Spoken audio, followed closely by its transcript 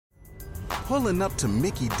Pulling up to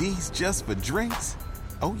Mickey D's just for drinks?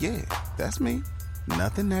 Oh yeah, that's me.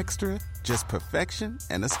 Nothing extra, just perfection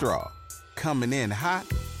and a straw. Coming in hot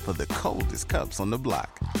for the coldest cups on the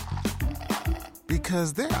block.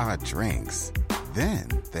 Because there are drinks. Then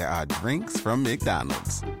there are drinks from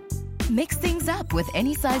McDonald's. Mix things up with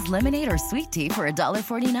any size lemonade or sweet tea for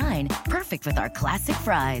 $1.49. Perfect with our classic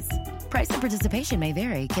fries. Price and participation may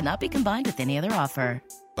vary. Cannot be combined with any other offer.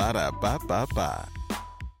 Ba-da-ba-ba-ba.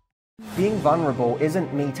 Being vulnerable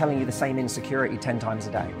isn't me telling you the same insecurity 10 times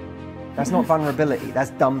a day. That's not vulnerability, that's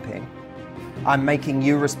dumping. I'm making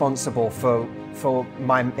you responsible for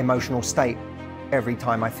my emotional state every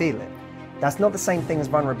time I feel it. That's not the same thing as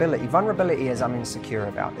vulnerability. Vulnerability is I'm insecure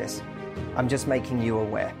about this. I'm just making you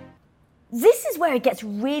aware. This is where it gets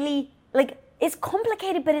really, it's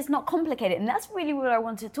complicated, but it's not complicated. And that's really what I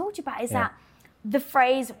wanted to talk to you about, is that the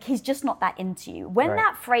phrase, he's just not that into you. When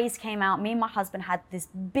that phrase came out, me and my husband had this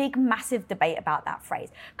big, massive debate about that phrase.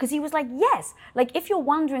 Because he was like, yes, if you're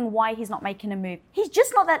wondering why he's not making a move, he's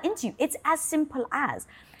just not that into you. It's as simple as.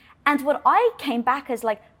 And what I came back as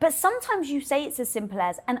but sometimes you say it's as simple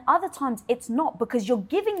as, and other times it's not, because you're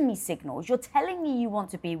giving me signals. You're telling me you want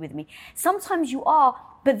to be with me. Sometimes you are,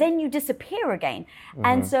 but then you disappear again. Mm-hmm.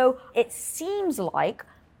 And so it seems like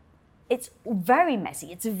it's very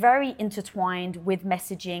messy. It's very intertwined with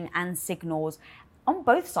messaging and signals on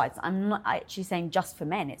both sides. I'm not actually saying just for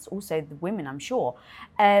men. It's also the women, I'm sure.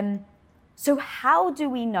 So how do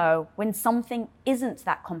we know when something isn't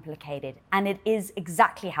that complicated and it is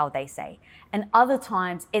exactly how they say? And other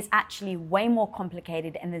times it's actually way more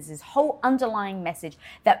complicated and there's this whole underlying message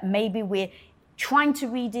that maybe we're trying to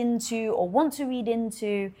read into or want to read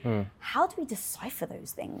into. How do we decipher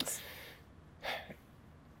those things?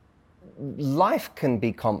 Life can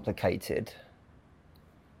be complicated,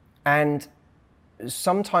 and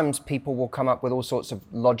sometimes people will come up with all sorts of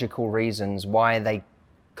logical reasons why they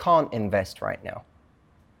can't invest right now,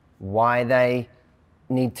 why they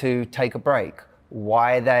need to take a break,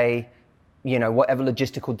 why they, whatever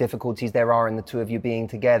logistical difficulties there are in the two of you being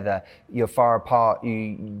together, you're far apart,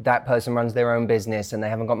 that person runs their own business and they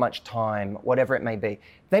haven't got much time, whatever it may be.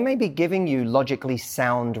 They may be giving you logically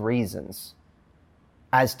sound reasons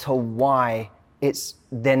as to why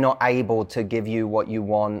they're not able to give you what you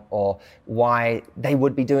want, or why they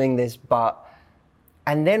would be doing this,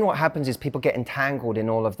 and then what happens is people get entangled in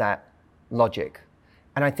all of that logic.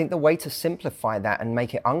 And I think the way to simplify that and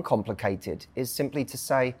make it uncomplicated is simply to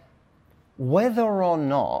say, whether or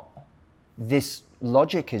not this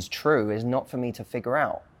logic is true is not for me to figure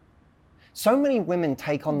out. So many women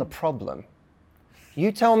take on the problem.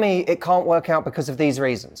 You tell me it can't work out because of these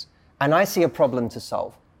reasons, and I see a problem to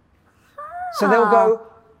solve. So they'll go,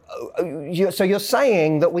 so you're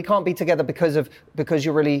saying that we can't be together because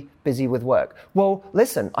you're really busy with work. Well,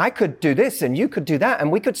 listen, I could do this and you could do that,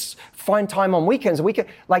 and we could find time on weekends, and we could,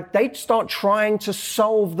 they start trying to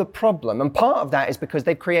solve the problem. And part of that is because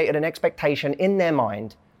they've created an expectation in their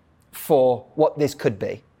mind for what this could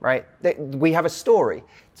be, right? We have a story.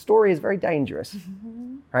 Story is very dangerous,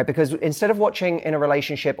 right? Because instead of watching in a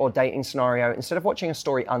relationship or dating scenario, instead of watching a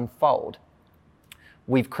story unfold,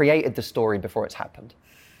 we've created the story before it's happened.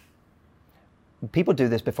 People do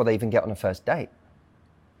this before they even get on a first date,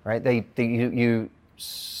 right? You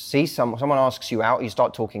see someone asks you out, you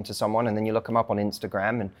start talking to someone, and then you look them up on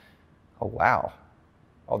Instagram and, oh, wow.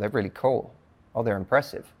 Oh, they're really cool. Oh, they're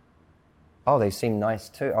impressive. Oh, they seem nice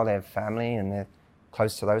too. Oh, they have family and they're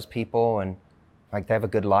close to those people and they have a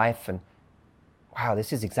good life. And wow,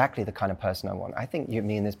 this is exactly the kind of person I want. I think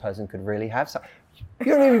me and this person could really have some.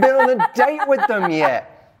 You haven't even been on a date with them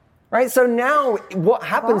yet. Right, so now what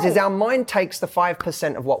happens is our mind takes the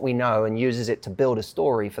 5% of what we know and uses it to build a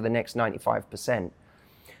story for the next 95%.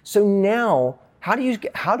 So now, how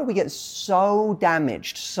do we get so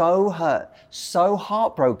damaged, so hurt, so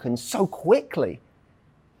heartbroken so quickly?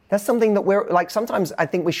 That's something that sometimes I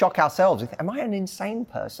think we shock ourselves. Am I an insane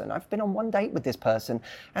person? I've been on one date with this person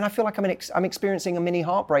and I feel like I'm experiencing a mini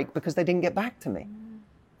heartbreak because they didn't get back to me.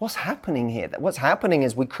 What's happening here? What's happening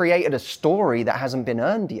is we created a story that hasn't been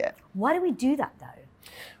earned yet. Why do we do that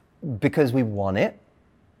though? Because we want it.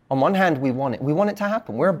 On one hand, we want it. We want it to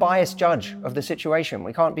happen. We're a biased judge of the situation.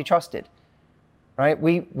 We can't be trusted, right?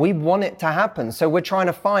 We want it to happen. So we're trying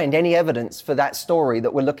to find any evidence for that story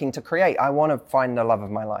that we're looking to create. I want to find the love of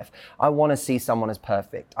my life. I want to see someone as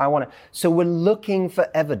perfect. So we're looking for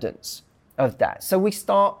evidence of that. So we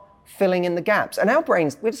start filling in the gaps. And our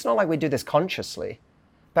brains, it's not like we do this consciously.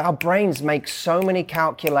 But our brains make so many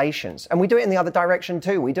calculations, and we do it in the other direction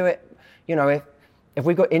too. We do it, if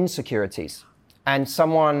we've got insecurities and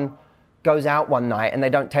someone goes out one night and they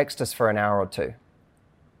don't text us for an hour or two,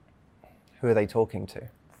 Who are they talking to?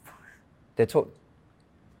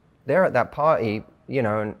 They're at that party, you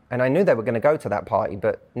know, and I knew they were going to go to that party,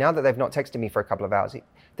 but now that they've not texted me for a couple of hours,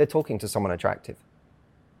 they're talking to someone attractive.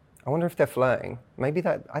 I wonder if they're flirting. I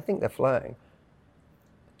think they're flirting.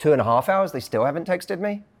 2.5 hours, they still haven't texted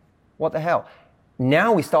me? What the hell?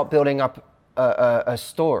 Now we start building up a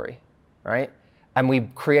story, right? And we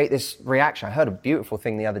create this reaction. I heard a beautiful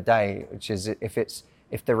thing the other day, which is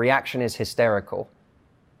if the reaction is hysterical,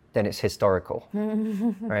 then it's historical,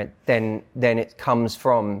 right? Then it comes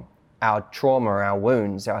from our trauma, our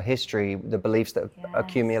wounds, our history, the beliefs that have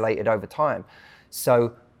accumulated over time.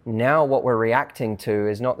 So now what we're reacting to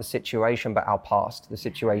is not the situation, but our past. The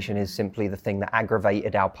situation is simply the thing that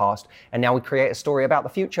aggravated our past. And now we create a story about the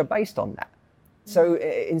future based on that. So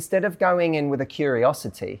instead of going in with a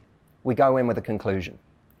curiosity, we go in with a conclusion.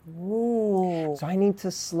 Ooh. So I need to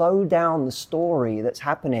slow down the story that's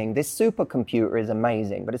happening. This supercomputer is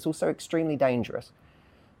amazing, but it's also extremely dangerous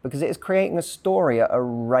because it is creating a story at a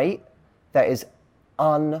rate that is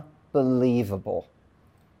unbelievable.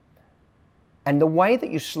 And the way that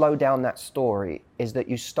you slow down that story is that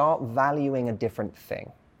you start valuing a different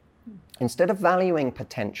thing. Instead of valuing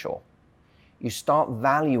potential, you start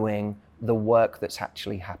valuing the work that's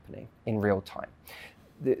actually happening in real time.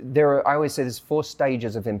 I always say there's 4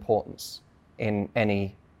 stages of importance in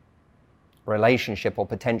any relationship or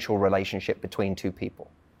potential relationship between 2 people.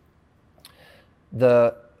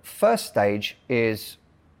 The first stage is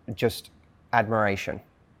just admiration,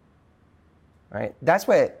 right? That's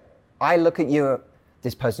where I look at you,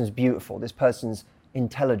 this person's beautiful, this person's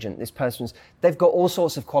intelligent, they've got all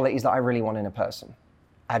sorts of qualities that I really want in a person.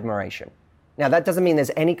 Admiration. Now, that doesn't mean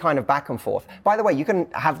there's any kind of back and forth. By the way, you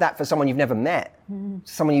can have that for someone you've never met,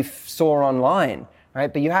 someone you saw online,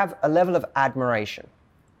 right? But you have a level of admiration.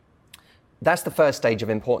 That's the first stage of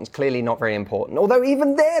importance, clearly not very important. Although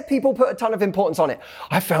even there, people put a ton of importance on it.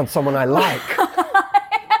 I found someone I like.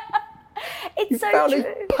 It's you so found true.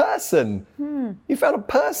 a person. You found a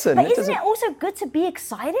person. But isn't it also good to be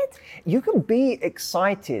excited? You can be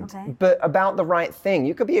excited, but about the right thing.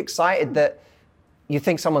 You could be excited that you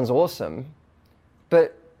think someone's awesome,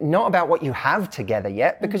 but not about what you have together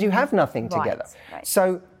yet, because you have nothing together. Right.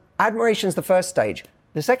 So admiration is the first stage.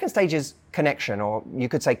 The second stage is connection, or you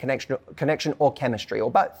could say connection or chemistry,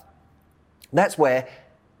 or both. That's where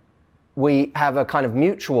we have a kind of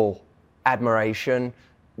mutual admiration.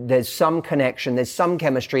 There's some connection, there's some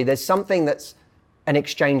chemistry, there's something that's an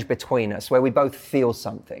exchange between us where we both feel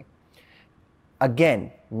something.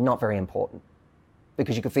 Again, not very important,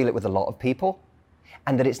 because you can feel it with a lot of people,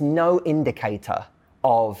 and that it's no indicator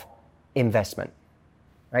of investment,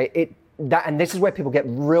 right? And this is where people get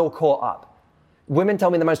real caught up. Women tell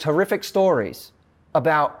me the most horrific stories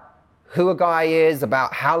about who a guy is,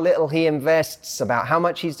 about how little he invests, about how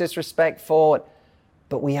much he's disrespectful.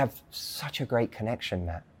 But we have such a great connection,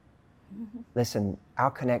 Matt. Listen,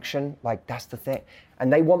 our connection, like, that's the thing.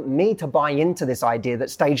 And they want me to buy into this idea that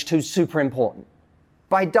stage 2 is super important.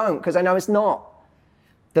 But I don't, because I know it's not.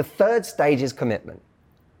 The third stage is commitment.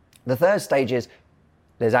 The third stage is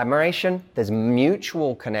there's admiration, there's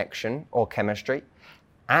mutual connection or chemistry,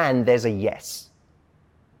 and there's a yes.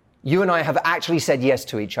 You and I have actually said yes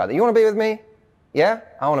to each other. You want to be with me? Yeah?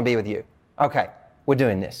 I want to be with you. Okay, we're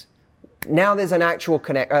doing this. Now there's an actual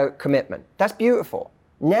commitment. That's beautiful.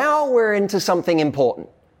 Now we're into something important.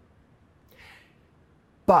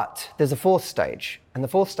 But there's a fourth stage, and the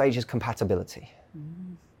fourth stage is compatibility.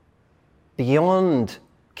 Beyond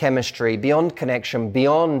chemistry, beyond connection,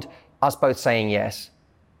 beyond us both saying yes,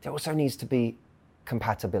 there also needs to be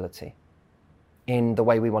compatibility in the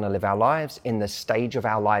way we want to live our lives, in the stage of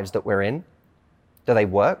our lives that we're in. Do they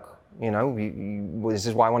work? You know, this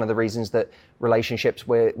is why one of the reasons that relationships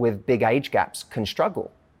with big age gaps can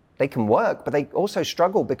struggle. They can work, but they also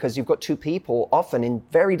struggle because you've got 2 people often in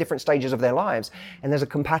very different stages of their lives, and there's a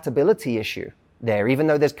compatibility issue there. Even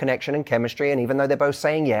though there's connection and chemistry, and even though they're both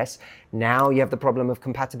saying yes, now you have the problem of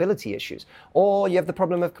compatibility issues. Or you have the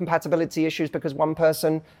problem of compatibility issues because one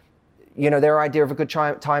person, you know, their idea of a good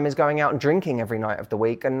time is going out and drinking every night of the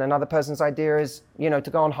week, and another person's idea is, you know,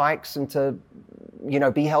 to go on hikes and to, you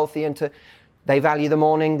know, be healthy, and they value the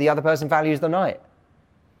morning, the other person values the night.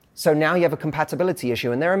 So now you have a compatibility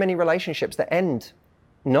issue, and there are many relationships that end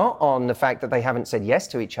not on the fact that they haven't said yes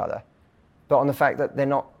to each other, but on the fact that they're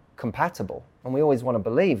not compatible. And we always want to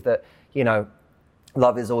believe that, you know,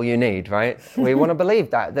 love is all you need, right? We want to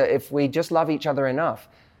believe that if we just love each other enough.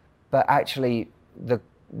 But actually, the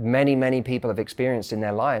many people have experienced in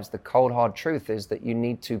their lives, the cold, hard truth is that you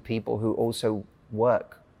need 2 people who also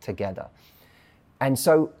work together. And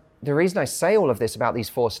so the reason I say all of this about these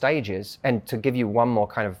 4 stages, and to give you one more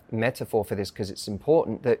kind of metaphor for this, because it's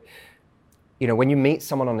important, that, you know, when you meet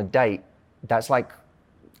someone on a date, that's like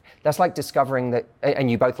discovering that,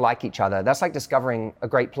 and you both like each other, that's like discovering a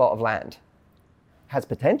great plot of land. Has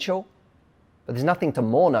potential, but there's nothing to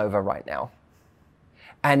mourn over right now.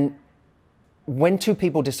 And when 2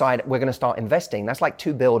 people decide we're going to start investing, that's like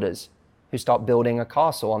 2 builders who start building a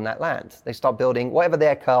castle on that land. They start building whatever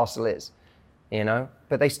their castle is, you know,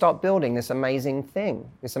 but they start building this amazing thing,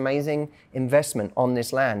 this amazing investment on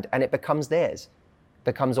this land, and it becomes theirs. It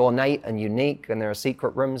becomes ornate and unique, and there are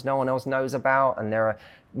secret rooms no one else knows about, and there are,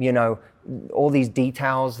 you know, all these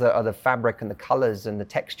details that are the fabric and the colors and the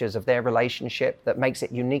textures of their relationship that makes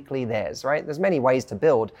it uniquely theirs, right? There's many ways to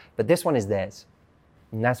build, but this one is theirs.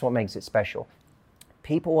 And that's what makes it special.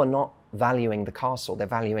 People are not valuing the castle, they're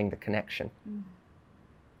valuing the connection.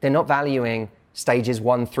 They're not valuing stages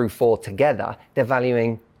 1 through 4 together, they're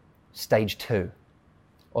valuing stage 2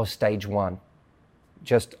 or stage 1.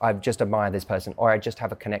 I've just admired this person, or I just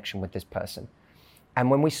have a connection with this person.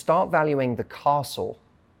 And when we start valuing the castle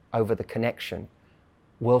over the connection,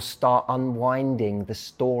 we'll start unwinding the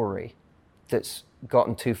story that's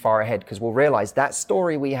gotten too far ahead, because we'll realize that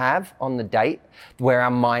story we have on the date where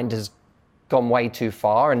our mind has gone way too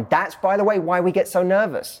far, and that's, by the way, why we get so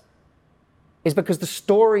nervous, is because the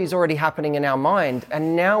story is already happening in our mind,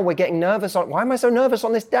 and now we're getting nervous on, why am I so nervous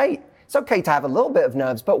on this date? It's okay to have a little bit of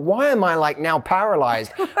nerves, but why am I like now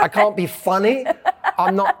paralyzed? I can't be funny,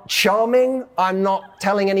 I'm not charming, I'm not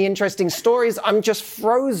telling any interesting stories, I'm just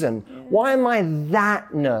frozen. Why am I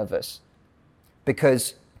that nervous?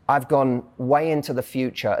 Because I've gone way into the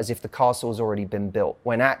future as if the castle's already been built,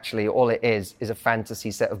 when actually all it is a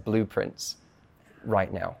fantasy set of blueprints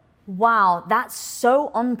right now. Wow, that's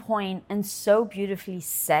so on point and so beautifully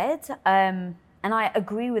said. And I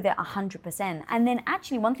agree with it 100%. And then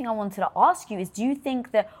actually one thing I wanted to ask you is, do you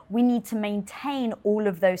think that we need to maintain all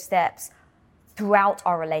of those steps throughout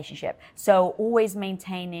our relationship? So always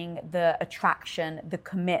maintaining the attraction, the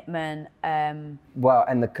commitment. Well,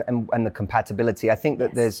 and the compatibility. I think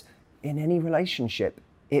that there's, in any relationship,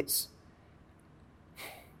 it's,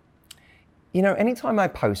 you know, anytime I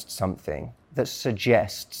post something that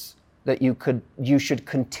suggests that you should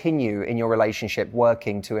continue in your relationship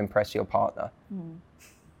working to impress your partner,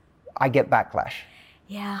 I get backlash.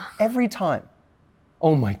 Yeah. Every time.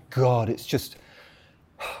 Oh my God, it's just,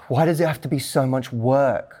 why does it have to be so much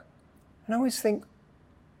work? And I always think,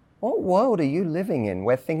 what world are you living in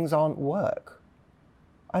where things aren't work?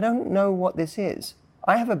 I don't know what this is.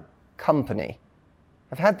 I have a company.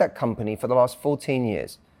 I've had that company for the last 14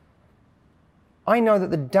 years. I know that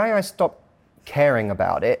the day I stop caring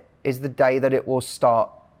about it is the day that it will start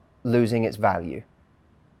losing its value.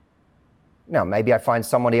 Now, maybe I find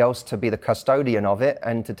somebody else to be the custodian of it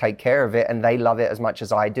and to take care of it, and they love it as much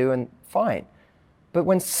as I do, and fine. But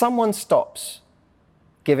when someone stops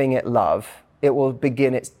giving it love, it will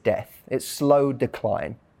begin its death, its slow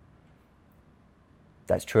decline.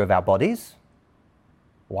 That's true of our bodies.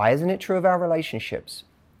 Why isn't it true of our relationships?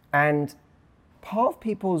 And part of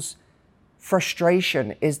people's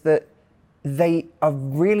frustration is that they are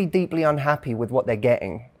really deeply unhappy with what they're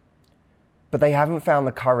getting, but they haven't found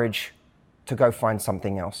the courage to go find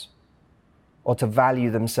something else or to value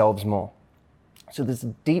themselves more. So there's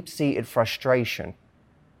a deep-seated frustration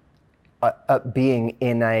at being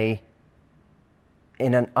in an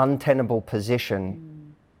untenable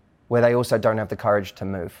position where they also don't have the courage to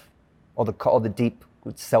move, or the deep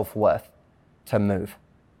self-worth to move,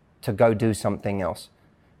 to go do something else.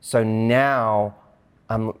 So now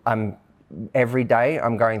I'm every day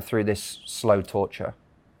I'm going through this slow torture.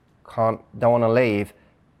 Don't want to leave,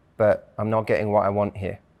 but I'm not getting what I want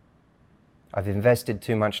here. I've invested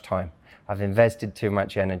too much time. I've invested too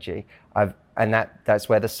much energy. And that's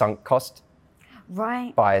where the sunk cost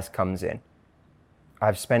bias comes in.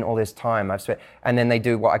 I've spent all this time. And then they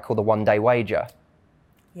do what I call the one-day wager.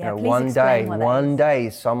 Yeah, you know, one day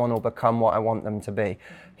someone will become what I want them to be.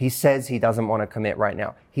 He says he doesn't want to commit right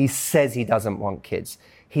now. He says he doesn't want kids.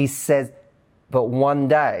 He says, but one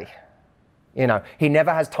day, you know, he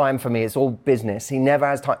never has time for me. It's all business. He never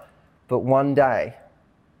has time. But one day,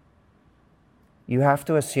 you have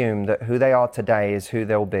to assume that who they are today is who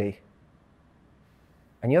they'll be.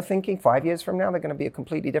 And you're thinking 5 years from now, they're going to be a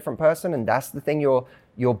completely different person, and that's the thing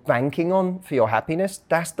you're banking on for your happiness.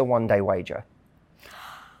 That's the one-day wager.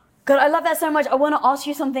 God, I love that so much. I want to ask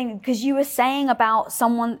you something, because you were saying about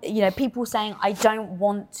someone, you know, people saying, I don't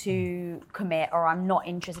want to commit, or I'm not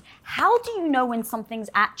interested. How do you know when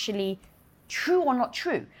something's actually true or not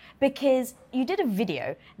true? Because you did a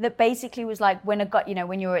video that basically was like when a guy,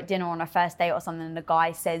 when you're at dinner on a first date or something, and the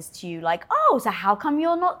guy says to you like, oh, so how come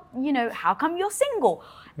you're not, how come you're single?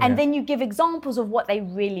 And then you give examples of what they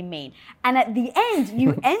really mean. And at the end,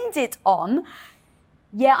 you end it on,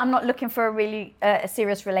 yeah, I'm not looking for a really a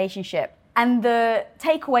serious relationship. And the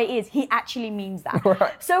takeaway is he actually means that.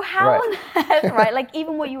 Right. So how on earth, right? Like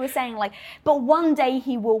even what you were saying, like, but one day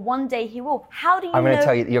he will, one day he will. How do you know? I'm going to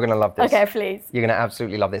tell you, you're going to love this. Okay, please. You're going to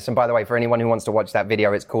absolutely love this. And by the way, for anyone who wants to watch that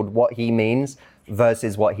video, it's called What He Means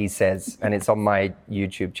versus What He Says. And it's on my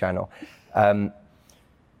YouTube channel.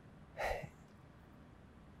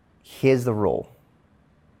 Here's the rule.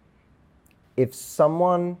 If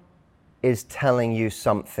someone is telling you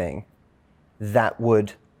something that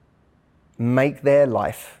would make their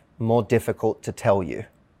life more difficult to tell you,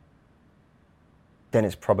 then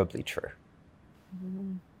it's probably true.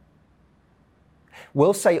 Mm.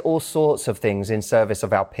 We'll say all sorts of things in service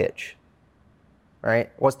of our pitch,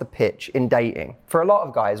 right? What's the pitch in dating? For a lot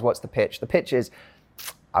of guys, what's the pitch? The pitch is,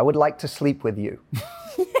 I would like to sleep with you.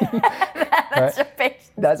 That's a pitch.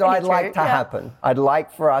 That's what I'd like to happen. I'd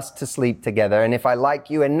like for us to sleep together. And if I like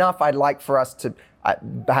you enough, I'd like for us to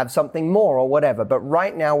have something more or whatever. But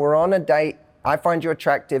right now we're on a date. I find you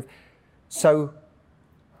attractive. So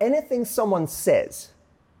anything someone says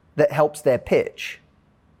that helps their pitch,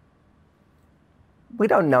 we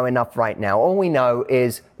don't know enough right now. All we know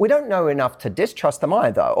is we don't know enough to distrust them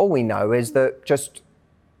either. All we know is that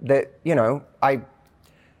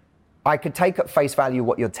I could take at face value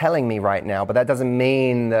what you're telling me right now, but that doesn't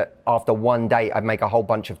mean that after one date I'd make a whole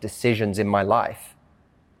bunch of decisions in my life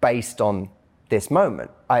based on this moment.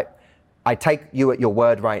 I take you at your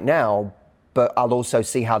word right now, but I'll also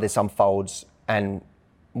see how this unfolds and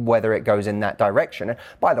whether it goes in that direction. And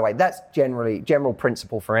by the way, that's general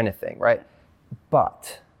principle for anything, right?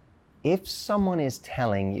 But if someone is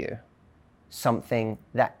telling you something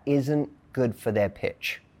that isn't good for their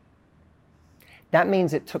pitch, that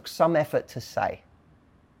means it took some effort to say.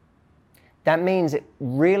 That means it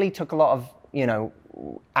really took a lot of,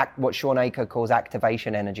 what Shawn Achor calls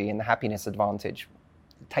activation energy in the Happiness Advantage.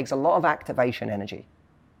 It takes a lot of activation energy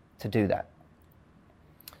to do that.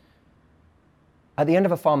 At the end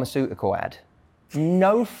of a pharmaceutical ad,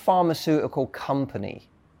 no pharmaceutical company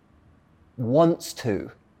wants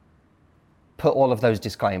to put all of those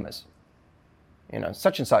disclaimers.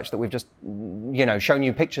 Such and such that we've just, shown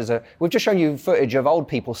you pictures of, we've just shown you footage of old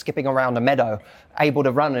people skipping around a meadow, able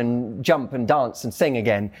to run and jump and dance and sing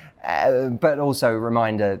again. But also,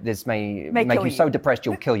 reminder, this may make you so depressed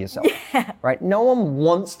you'll kill yourself, right? No one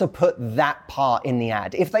wants to put that part in the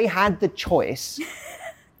ad. If they had the choice,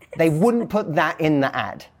 they wouldn't put that in the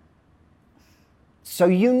ad. So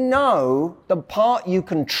the part you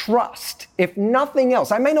can trust, if nothing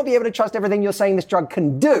else. I may not be able to trust everything you're saying this drug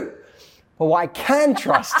can do, but what I can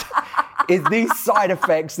trust is these side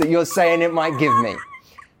effects that you're saying it might give me.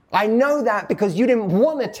 I know that because you didn't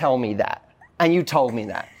want to tell me that, and you told me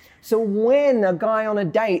that. So when a guy on a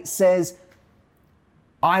date says,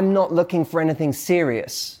 I'm not looking for anything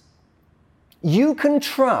serious, you can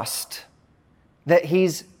trust that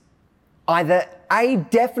he's either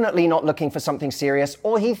definitely not looking for something serious,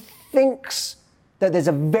 or he thinks that there's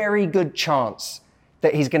a very good chance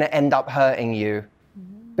that he's going to end up hurting you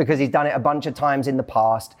because he's done it a bunch of times in the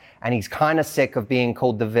past and he's kind of sick of being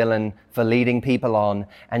called the villain for leading people on.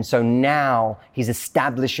 And so now he's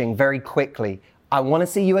establishing very quickly, I want to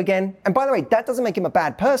see you again. And by the way, that doesn't make him a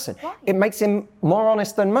bad person. Right. It makes him more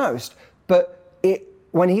honest than most. But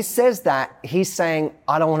when he says that, he's saying,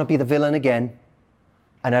 I don't want to be the villain again.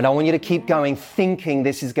 And I don't want you to keep going thinking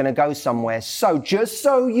this is going to go somewhere. So just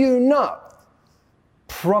so you know,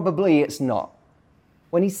 probably it's not.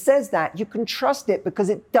 When he says that, you can trust it because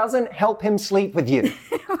it doesn't help him sleep with you.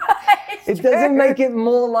 Right, it doesn't make it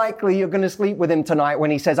more likely you're going to sleep with him tonight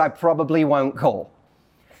when he says, I probably won't call.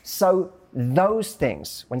 So those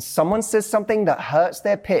things, when someone says something that hurts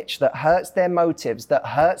their pitch, that hurts their motives, that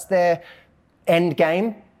hurts their end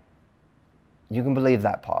game, you can believe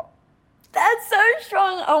that part. That's so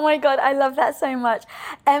strong. Oh my God, I love that so much.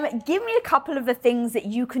 Give me a couple of the things that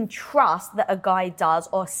you can trust that a guy does,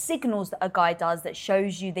 or signals that a guy does that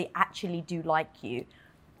shows you they actually do like you.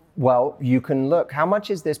 Well, you can look, how much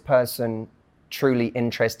is this person truly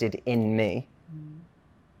interested in me?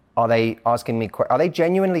 Are they asking me, are they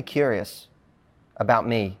genuinely curious about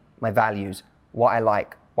me, my values, what I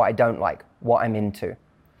like, what I don't like, what I'm into?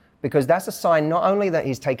 Because that's a sign not only that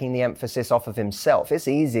he's taking the emphasis off of himself. It's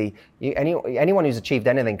easy. Anyone who's achieved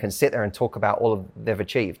anything can sit there and talk about all they've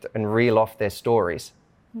achieved and reel off their stories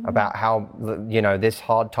about how, this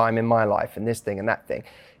hard time in my life and this thing and that thing.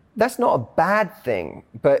 That's not a bad thing,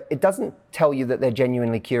 but it doesn't tell you that they're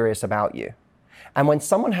genuinely curious about you. And when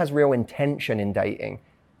someone has real intention in dating,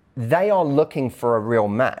 they are looking for a real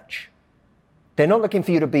match. They're not looking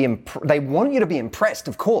for you to be, they want you to be impressed,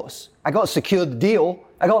 of course. I got to secure the deal.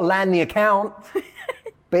 I got to land the account.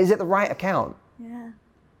 But is it the right account? Yeah.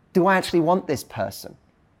 Do I actually want this person?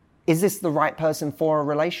 Is this the right person for a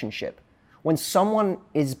relationship? When someone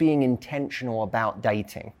is being intentional about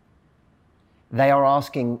dating, they are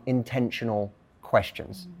asking intentional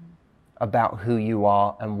questions about who you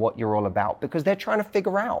are and what you're all about, because they're trying to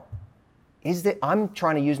figure out, I'm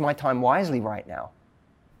trying to use my time wisely right now.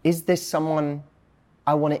 Is this someone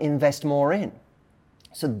I want to invest more in?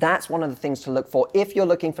 So that's one of the things to look for if you're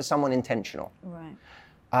looking for someone intentional. Right.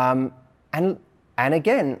 And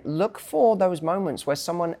again, look for those moments where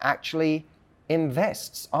someone actually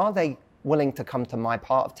invests. Are they willing to come to my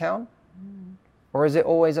part of town? Or is it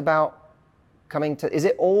always about is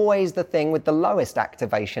it always the thing with the lowest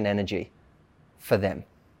activation energy for them?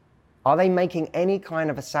 Are they making any kind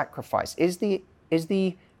of a sacrifice? Is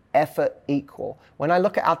the effort equal? When I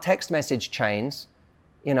look at our text message chains,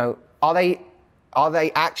 are they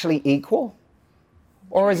actually equal?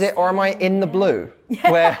 Or am I in the blue?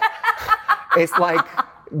 Where it's like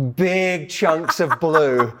big chunks of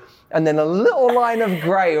blue and then a little line of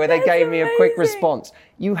gray where they gave me a quick response.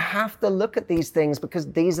 You have to look at these things because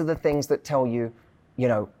these are the things that tell you,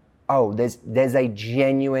 there's a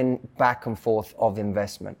genuine back and forth of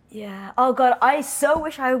investment. Yeah. Oh God, I so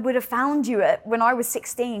wish I would have found you when I was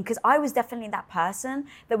 16, because I was definitely that person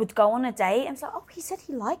that would go on a date and say, oh, he said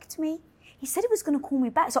he liked me. He said he was going to call me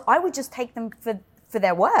back. So I would just take them for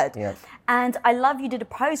their word. Yeah. And I love you did a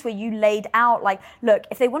post where you laid out like, look,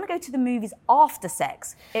 if they want to go to the movies after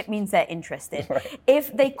sex, it means they're interested. Right.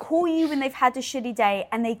 If they call you when they've had a shitty day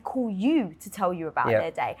and they call you to tell you about their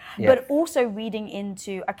day, but also reading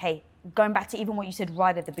into, okay, going back to even what you said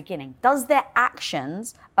right at the beginning, does their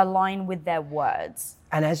actions align with their words?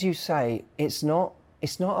 And as you say, it's not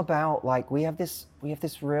about like, we have this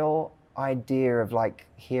real idea of like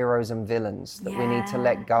heroes and villains that we need to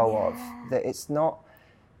let go of. That it's not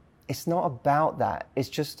about that. It's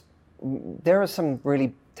just, there are some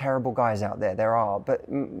really terrible guys out there, but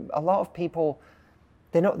a lot of people,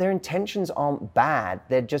 their intentions aren't bad,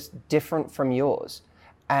 they're just different from yours.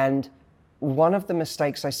 And one of the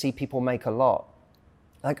mistakes I see people make a lot,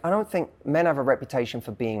 like I don't think men have a reputation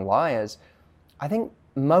for being liars. I think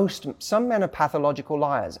some men are pathological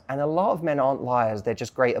liars, and a lot of men aren't liars, they're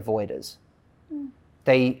just great avoiders.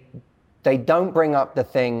 They don't bring up the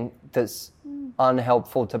thing that's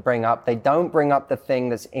unhelpful to bring up. They don't bring up the thing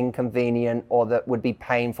that's inconvenient or that would be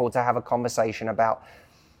painful to have a conversation about.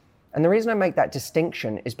 And the reason I make that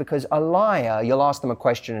distinction is because a liar, you'll ask them a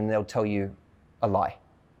question and they'll tell you a lie.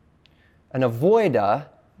 An avoider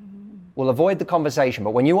will avoid the conversation,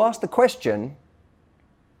 but when you ask the question,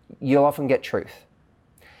 you'll often get truth.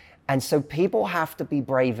 And so people have to be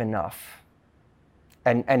brave enough,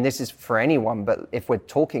 and this is for anyone, but if we're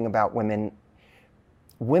talking about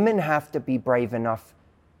women have to be brave enough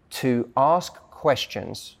to ask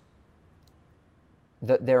questions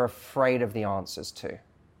that they're afraid of the answers to.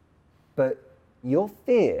 But your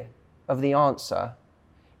fear of the answer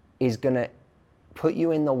is going to put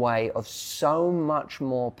you in the way of so much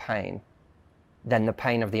more pain than the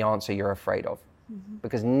pain of the answer you're afraid of.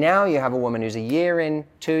 Because now you have a woman who's a year in,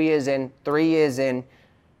 2 years in, 3 years in,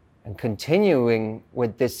 and continuing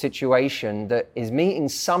with this situation that is meeting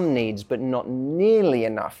some needs, but not nearly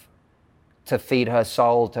enough to feed her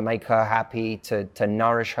soul, to make her happy, to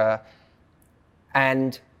nourish her.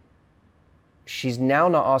 And she's now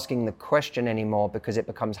not asking the question anymore because it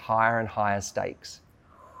becomes higher and higher stakes.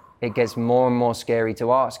 It gets more and more scary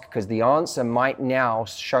to ask because the answer might now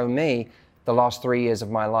show me the last 3 years of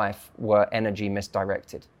my life were energy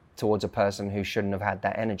misdirected towards a person who shouldn't have had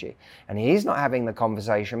that energy. And he's not having the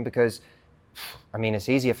conversation because, it's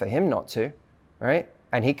easier for him not to, right?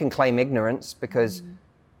 And he can claim ignorance because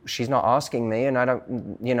she's not asking me and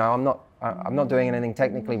I'm not doing anything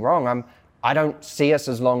technically wrong. I don't see us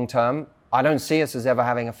as long-term. I don't see us as ever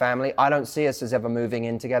having a family. I don't see us as ever moving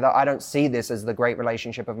in together. I don't see this as the great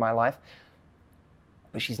relationship of my life.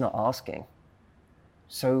 But she's not asking.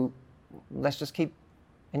 So let's just keep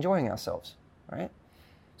enjoying ourselves, right?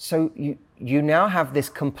 So you now have this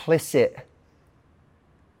complicit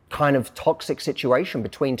kind of toxic situation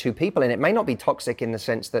between two people, and it may not be toxic in the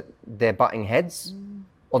sense that they're butting heads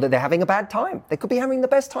or that they're having a bad time. They could be having the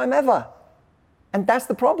best time ever. And that's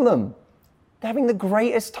the problem. They're having the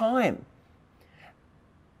greatest time.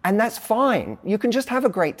 And that's fine. You can just have a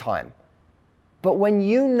great time. But when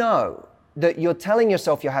you know that you're telling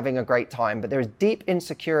yourself you're having a great time, but there is deep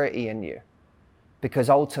insecurity in you because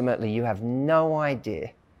ultimately you have no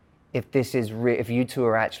idea if this is if you two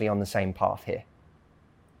are actually on the same path here.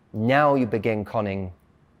 Now you begin conning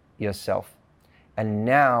yourself. And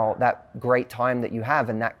now that great time that you have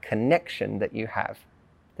and that connection that you have,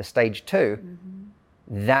 the stage 2,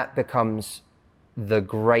 that becomes the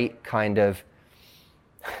great kind of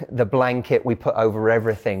the blanket we put over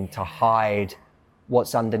everything to hide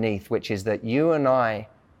what's underneath, which is that you and I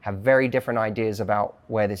have very different ideas about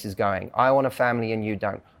where this is going. I want a family and you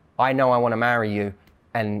don't. I know I want to marry you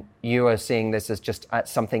and you are seeing this as just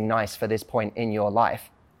something nice for this point in your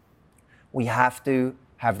life. We have to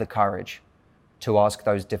have the courage to ask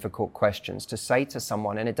those difficult questions, to say to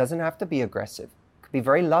someone, and it doesn't have to be aggressive. It could be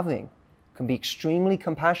very loving, it can be extremely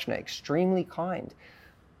compassionate, extremely kind.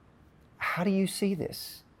 How do you see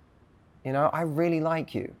this? You know, I really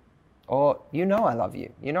like you. Or, you know I love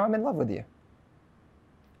you. You know I'm in love with you.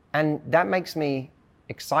 And that makes me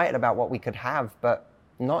excited about what we could have, but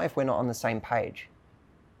not if we're not on the same page.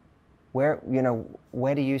 Where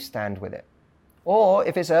do you stand with it? Or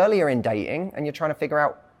if it's earlier in dating and you're trying to figure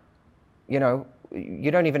out, you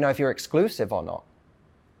don't even know if you're exclusive or not.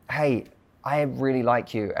 Hey, I really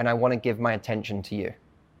like you and I want to give my attention to you.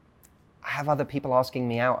 I have other people asking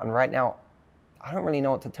me out and right now, I don't really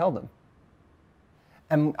know what to tell them.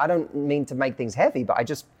 And I don't mean to make things heavy, but I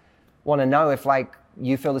just want to know if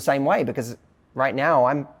you feel the same way, because right now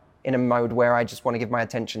I'm in a mode where I just want to give my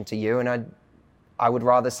attention to you and I would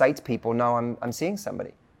rather say to people, no, I'm seeing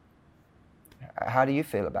somebody. How do you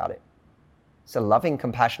feel about it? It's a loving,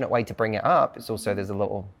 compassionate way to bring it up. It's also, there's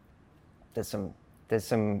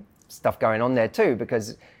some stuff going on there too,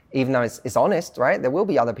 because even though it's honest, right? There will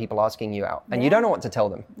be other people asking you out and you don't know what to tell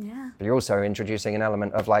them. Yeah. But you're also introducing an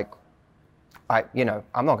element of I'm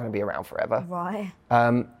not going to be around forever. Right.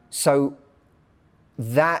 So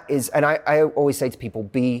that is, and I always say to people,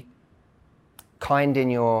 be kind in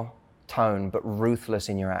your tone, but ruthless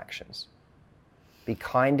in your actions. Be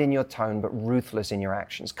kind in your tone, but ruthless in your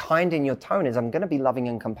actions. Kind in your tone is I'm going to be loving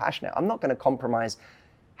and compassionate. I'm not going to compromise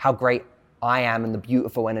how great I am and the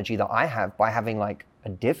beautiful energy that I have by having an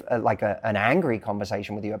angry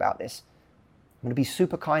conversation with you about this. I'm going to be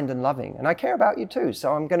super kind and loving, and I care about you too.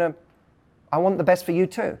 So I want the best for you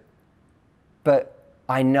too. But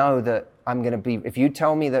I know that if you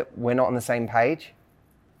tell me that we're not on the same page,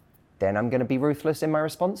 then I'm going to be ruthless in my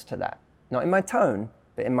response to that. Not in my tone,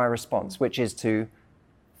 but in my response, which is to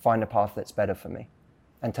find a path that's better for me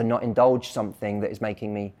and to not indulge something that is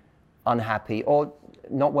making me unhappy or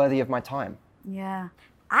not worthy of my time. Yeah.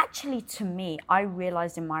 Actually, to me, I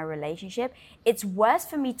realized in my relationship, it's worse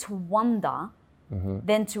for me to wonder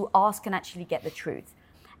than to ask and actually get the truth.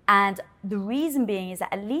 And the reason being is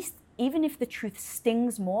that at least even if the truth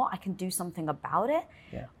stings more, I can do something about it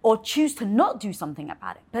or choose to not do something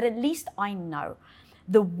about it. But at least I know.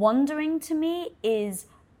 The wondering to me is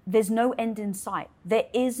there's no end in sight. There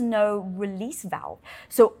is no release valve.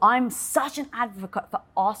 So I'm such an advocate for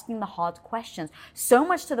asking the hard questions. So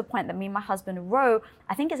much to the point that me and my husband wrote,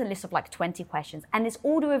 I think it's a list of 20 questions, and it's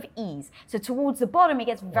order of ease. So towards the bottom, it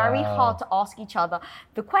gets very hard to ask each other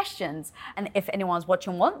the questions. And if anyone's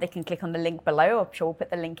watching they can click on the link below. I'm sure we'll put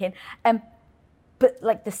the link in.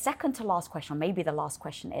 But the second to last question, or maybe the last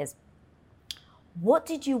question is, what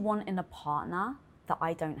did you want in a partner that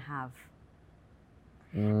I don't have?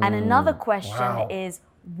 And another question is,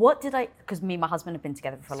 because me and my husband have been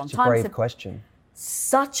together for a long time. Such a brave question.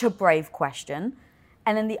 Such a brave question.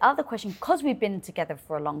 And then the other question, because we've been together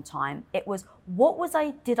for a long time, it was,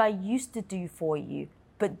 did I used to do for you,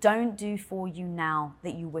 but don't do for you now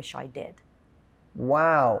that you wish I did?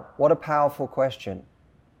 Wow, what a powerful question.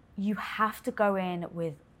 You have to go in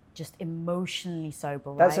with just emotionally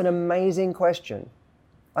sober, right? That's an amazing question.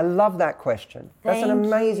 I love that question. That's an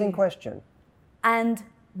amazing question. And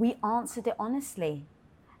we answered it honestly.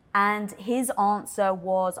 And his answer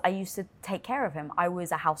was, I used to take care of him. I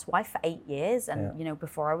was a housewife for 8 years and,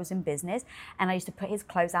 before I was in business. And I used to put his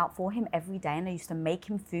clothes out for him every day. And I used to make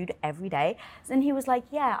him food every day. And he was like,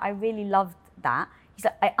 yeah, I really loved that. He's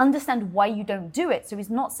like, I understand why you don't do it. So he's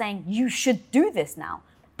not saying you should do this now.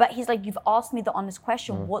 But he's like, you've asked me the honest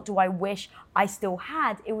question. What do I wish I still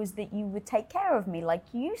had? It was that you would take care of me like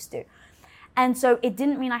you used to. And so it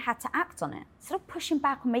didn't mean I had to act on it. Instead of pushing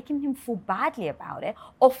back or making him feel badly about it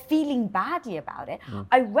or feeling badly about it,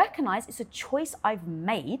 I recognize it's a choice I've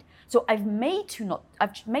made. So I've made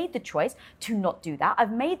the choice to not do that.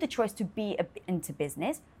 I've made the choice to be into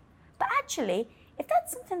business. But actually, if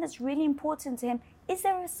that's something that's really important to him, is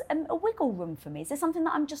there a wiggle room for me? Is there something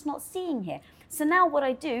that I'm just not seeing here? So now what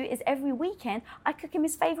I do is every weekend, I cook him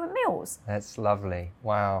his favorite meals. That's lovely.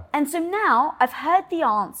 Wow. And so now I've heard the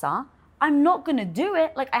answer. I'm not going to do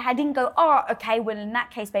it. Like I didn't go, oh, okay, well in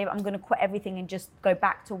that case, babe, I'm going to quit everything and just go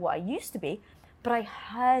back to what I used to be. But I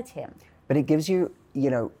heard him. But it gives you,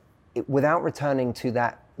 without returning to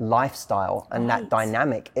that lifestyle and that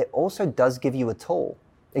dynamic, it also does give you a tool.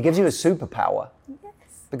 It gives you a superpower. Yes.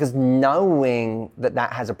 Because knowing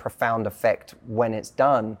that has a profound effect when it's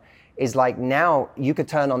done is like now you could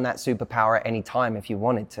turn on that superpower at any time if you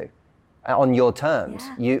wanted to, on your terms.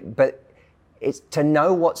 Yeah. But it's to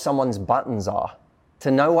know what someone's buttons are,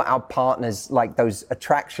 to know what our partners, like those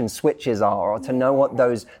attraction switches are, or to know what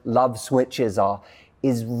those love switches are,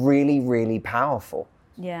 is really, really powerful.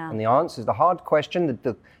 Yeah. And the answer is the hard question,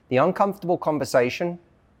 the uncomfortable conversation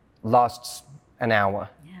lasts an hour,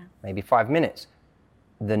 maybe 5 minutes.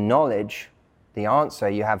 The knowledge, the answer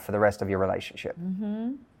you have for the rest of your relationship.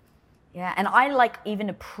 Mm-hmm. Yeah, and I like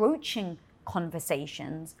even approaching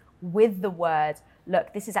conversations with the words,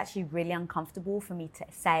 look, this is actually really uncomfortable for me to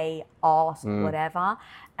say, ask, whatever.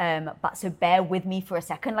 But so bear with me for a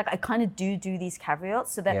second. Like I kind of do these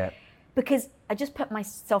caveats so that, because I just put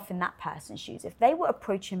myself in that person's shoes. If they were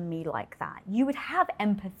approaching me like that, you would have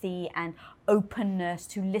empathy and openness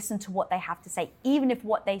to listen to what they have to say, even if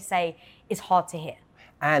what they say is hard to hear.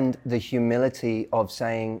 And the humility of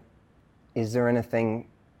saying, is there anything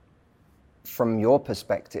from your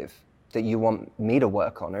perspective that you want me to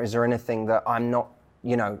work on? Or is there anything that I'm not,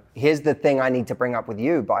 here's the thing I need to bring up with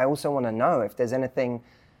you, but I also want to know if there's anything,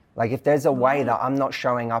 like if there's a way that I'm not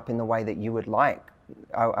showing up in the way that you would like,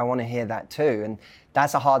 I want to hear that too. And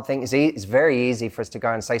that's a hard thing. It's very easy for us to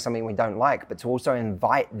go and say something we don't like, but to also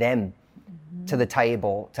invite them to the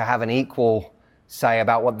table, to have an equal say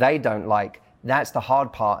about what they don't like, that's the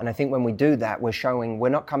hard part. And I think when we do that, we're showing we're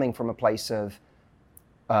not coming from a place of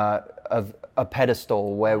a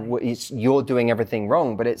pedestal where you're doing everything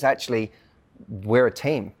wrong, but it's actually, we're a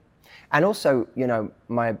team. And also,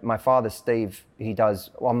 my father, Steve, he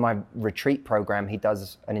does, on my retreat program, he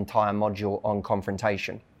does an entire module on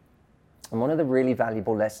confrontation. And one of the really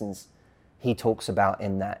valuable lessons he talks about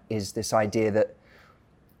in that is this idea that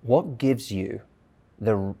what gives you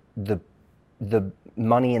the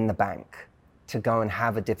money in the bank to go and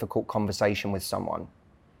have a difficult conversation with someone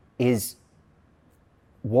is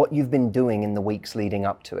what you've been doing in the weeks leading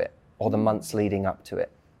up to it or the months leading up to it.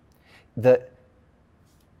 That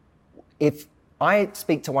if I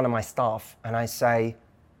speak to one of my staff and I say,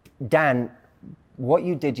 Dan, what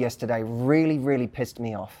you did yesterday really, really pissed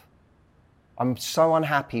me off. I'm so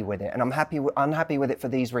unhappy with it, and I'm unhappy with it for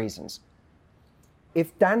these reasons.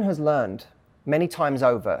 If Dan has learned many times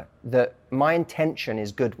over that my intention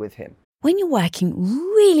is good with him. When you're working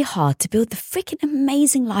really hard to build the freaking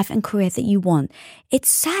amazing life and career that you want, it's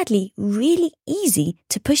sadly really easy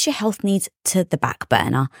to push your health needs to the back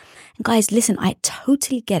burner. And guys, listen, I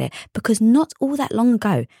totally get it, because not all that long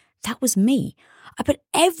ago, that was me. I put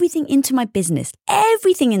everything into my business,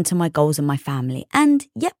 everything into my goals and my family. And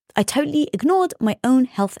yep, I totally ignored my own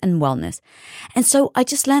health and wellness. And so I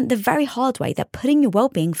just learned the very hard way that putting your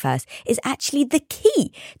well-being first is actually the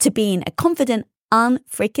key to being a confident,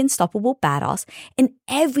 unfreaking stoppable badass in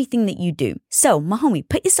everything that you do. So, my homie,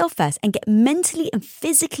 put yourself first and get mentally and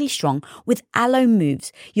physically strong with Alo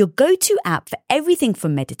Moves, your go-to app for everything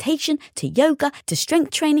from meditation to yoga to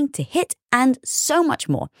strength training to HIIT and so much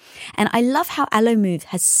more. And I love how Alo Moves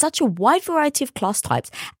has such a wide variety of class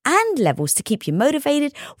types and levels to keep you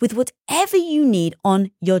motivated with whatever you need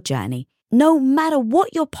on your journey. No matter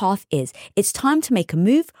what your path is, it's time to make a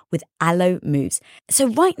move with Alo Moves. So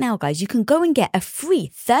right now, guys, you can go and get a free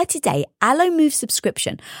 30-day Alo Moves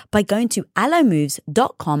subscription by going to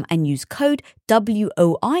alomoves.com and use code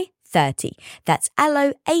WOI30. That's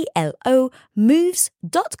Alo, A-L-O,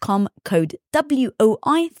 moves.com, code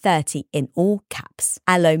WOI30 in all caps.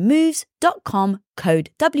 alomoves.com,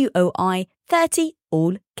 code WOI30,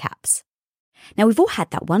 all caps. Now, we've all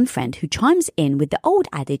had that one friend who chimes in with the old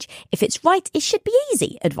adage, if it's right, it should be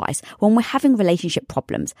easy advice when we're having relationship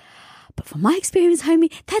problems. But from my experience,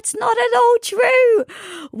 homie, that's not at all true.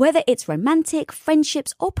 Whether it's romantic,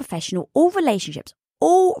 friendships, or professional, all relationships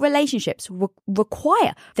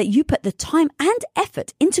require that you put the time and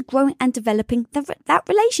effort into growing and developing that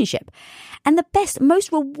relationship. And the best,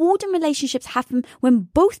 most rewarding relationships happen when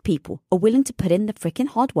both people are willing to put in the freaking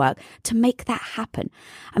hard work to make that happen.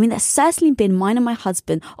 I mean, that's certainly been mine and my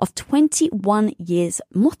husband of 21 years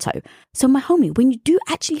motto. So my homie, when you do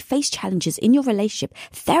actually face challenges in your relationship,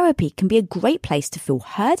 therapy can be a great place to feel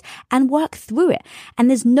heard and work through it. And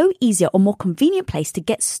there's no easier or more convenient place to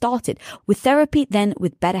get started with therapy than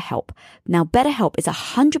with BetterHelp. Now, BetterHelp is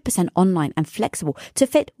 100% online and flexible to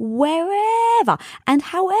fit wherever and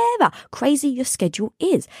however crazy your schedule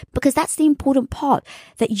is, because that's the important part,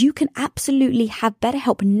 that you can absolutely have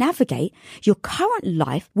BetterHelp navigate your current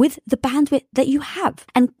life with the bandwidth that you have.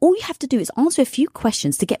 And all you have to do is answer a few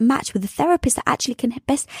questions to get matched with a therapist that actually can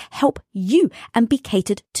best help you and be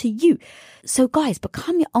catered to you. So guys,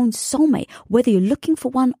 become your own soulmate, whether you're looking for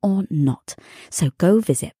one or not. So go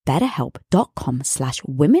visit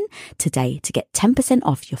betterhelp.com/women today to get 10%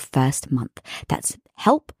 off your first month. That's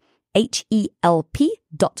help,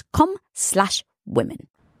 HELP.com/women.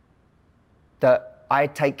 That I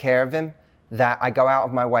take care of him, that I go out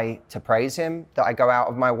of my way to praise him, that I go out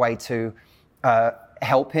of my way to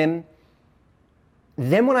help him.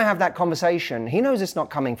 Then when I have that conversation, he knows it's not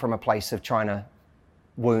coming from a place of trying to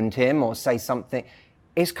wound him or say something.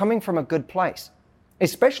 It's coming from a good place.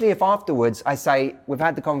 Especially if afterwards I say, we've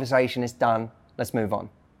had the conversation, it's done, let's move on.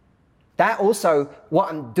 That also, what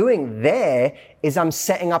I'm doing there is I'm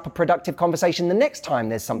setting up a productive conversation the next time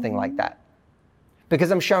there's something like that.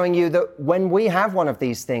 Because I'm showing you that when we have one of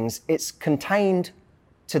these things, it's contained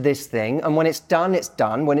to this thing. And when it's done, it's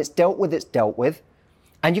done. When it's dealt with, it's dealt with.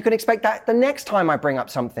 And you can expect that the next time I bring up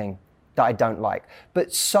something that I don't like.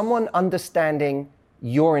 But someone understanding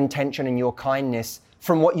your intention and your kindness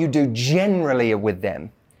from what you do generally with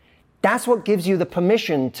them, that's what gives you the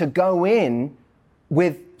permission to go in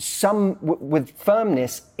with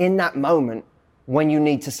firmness in that moment when you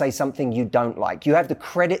need to say something you don't like. You have the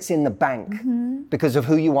credits in the bank because of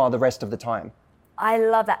who you are the rest of the time. I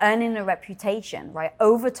love that, earning a reputation, right?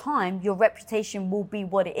 Over time, your reputation will be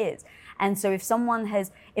what it is. And so if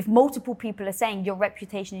multiple people are saying your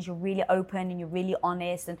reputation is you're really open and you're really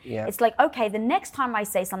honest, and it's like, okay, the next time I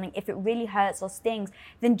say something, if it really hurts or stings,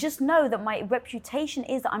 then just know that my reputation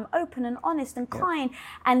is that I'm open and honest and kind.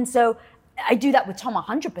 And so I do that with Tom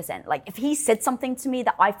 100%. Like if he said something to me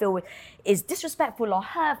that I feel is disrespectful or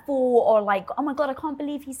hurtful or like, oh my God, I can't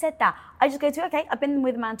believe he said that, I just go to, okay, I've been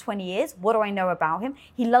with a man 20 years. What do I know about him?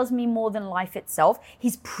 He loves me more than life itself.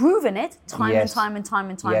 He's proven it time and time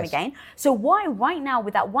again. So why right now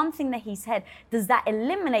with that one thing that he said, does that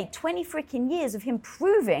eliminate 20 freaking years of him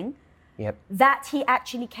proving that he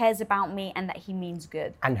actually cares about me and that he means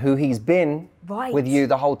good? And who he's been with you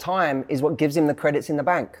the whole time is what gives him the credits in the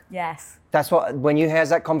bank. Yes. That's what, when you have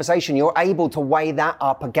that conversation, you're able to weigh that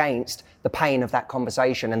up against the pain of that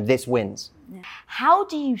conversation, and this wins. How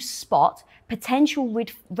do you spot potential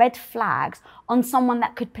red flags on someone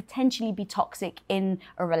that could potentially be toxic in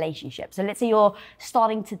a relationship? So let's say you're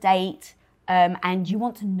starting to date and you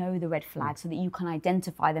want to know the red flags so that you can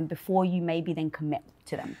identify them before you maybe then commit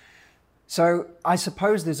to them. So I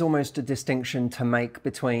suppose there's almost a distinction to make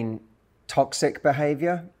between toxic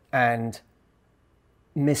behavior and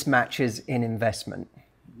mismatches in investment.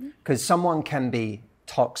 Because someone can be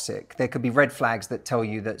toxic. There could be red flags that tell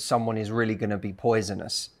you that someone is really going to be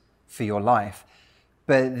poisonous for your life.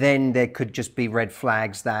 But then there could just be red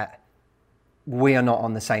flags that we are not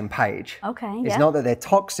on the same page. Okay. It's not that they're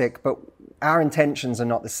toxic, but our intentions are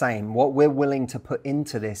not the same. What we're willing to put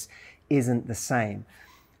into this isn't the same.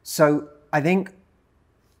 So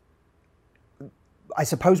I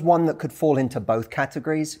suppose one that could fall into both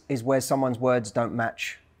categories is where someone's words don't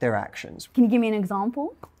match their actions. Can you give me an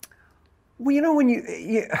example? Well, when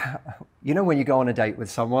you go on a date with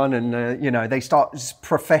someone and they start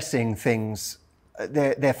professing things,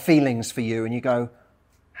 their feelings for you, and you go,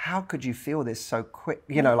 how could you feel this so quick?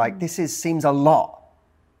 Like seems a lot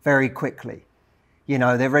very quickly.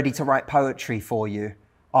 They're ready to write poetry for you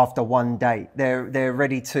after one date. They're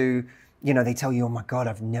ready to, they tell you, oh my God,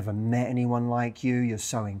 I've never met anyone like you. You're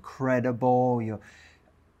so incredible.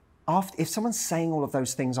 If someone's saying all of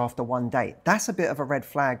those things after one date, that's a bit of a red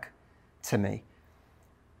flag to me,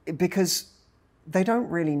 because they don't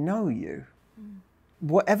really know you.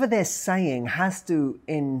 Whatever they're saying has to,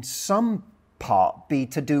 in some part, be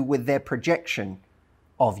to do with their projection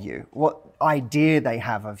of you, what idea they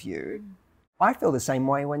have of you. I feel the same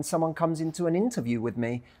way when someone comes into an interview with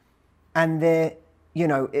me and they're,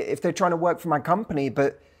 if they're trying to work for my company,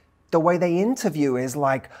 but the way they interview is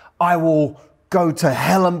like, I will go to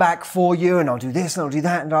hell and back for you, and I'll do this and I'll do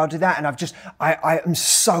that and I'll do that, and I am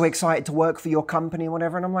so excited to work for your company and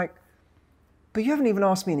whatever. And I'm like, but you haven't even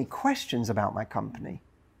asked me any questions about my company.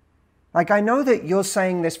 Like, I know that you're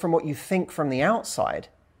saying this from what you think from the outside,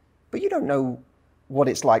 but you don't know what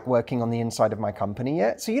it's like working on the inside of my company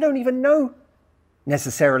yet. So you don't even know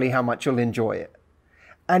necessarily how much you'll enjoy it.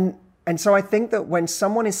 And so I think that when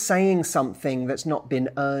someone is saying something that's not been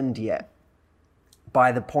earned yet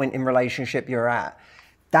by the point in relationship you're at,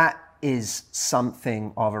 that is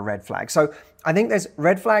something of a red flag. So I think there's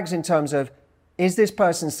red flags in terms of, is this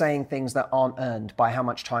person saying things that aren't earned by how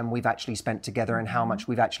much time we've actually spent together and how much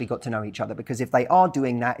we've actually got to know each other? Because if they are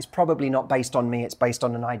doing that, it's probably not based on me, it's based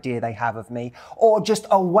on an idea they have of me, or just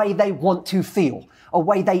a way they want to feel, a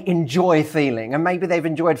way they enjoy feeling. And maybe they've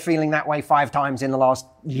enjoyed feeling that way 5 times in the last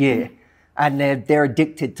year, and they're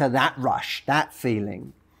addicted to that rush, that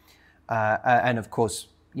feeling. And of course,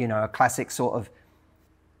 you know, a classic sort of,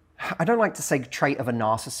 I don't like to say trait of a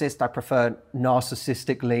narcissist. I prefer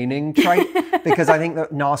narcissistic leaning trait because I think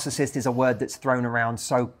that narcissist is a word that's thrown around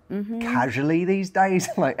so casually these days.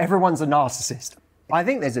 Like, everyone's a narcissist. I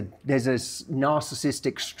think there's a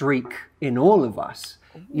narcissistic streak in all of us.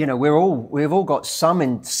 You know, we've all got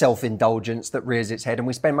some self-indulgence that rears its head, and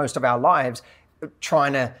we spend most of our lives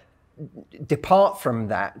trying to depart from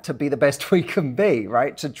that to be the best we can be,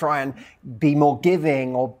 right? To try and be more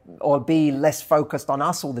giving or be less focused on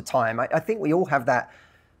us all the time. I think we all have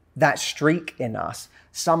that streak in us,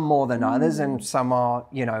 some more than others, and some are,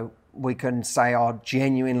 you know, we can say are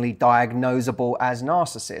genuinely diagnosable as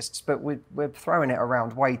narcissists, but we're throwing it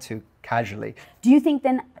around way too casually. Do you think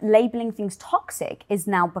then labeling things toxic is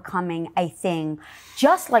now becoming a thing,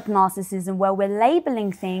 just like narcissism, where we're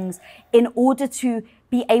labeling things in order to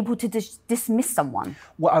be able to dismiss someone?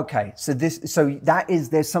 Well, okay,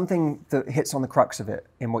 there's something that hits on the crux of it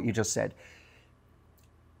in what you just said.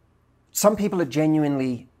 Some people are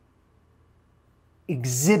genuinely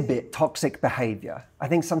exhibit toxic behavior. I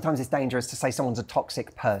think sometimes it's dangerous to say someone's a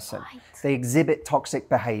toxic person. Right. They exhibit toxic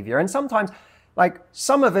behavior. And sometimes, like,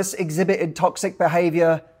 some of us exhibited toxic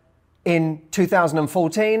behavior in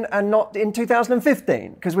 2014 and not in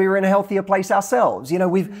 2015 because we were in a healthier place ourselves. You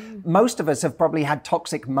know, most of us have probably had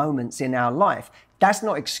toxic moments in our life. That's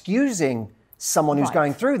not excusing someone who's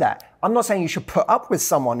going through that. I'm not saying you should put up with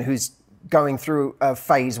someone who's going through a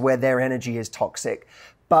phase where their energy is toxic,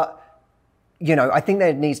 but you know, I think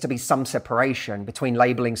there needs to be some separation between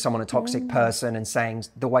labeling someone a toxic person and saying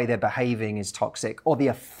the way they're behaving is toxic or the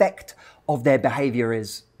effect of their behavior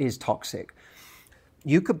is toxic.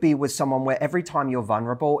 You could be with someone where every time you're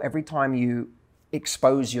vulnerable, every time you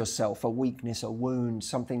expose yourself, a weakness, a wound,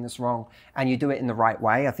 something that's wrong, and you do it in the right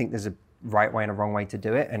way. I think there's a right way and a wrong way to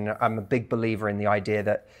do it. And I'm a big believer in the idea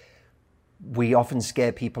that we often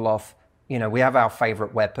scare people off. You know, we have our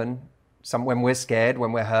favorite weapon. When we're scared,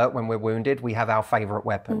 when we're hurt, when we're wounded, we have our favorite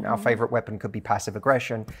weapon. Our favorite weapon could be passive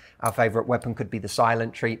aggression. Our favorite weapon could be the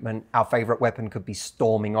silent treatment. Our favorite weapon could be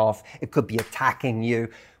storming off. It could be attacking you.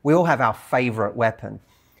 We all have our favorite weapon.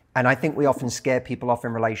 And I think we often scare people off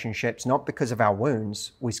in relationships, not because of our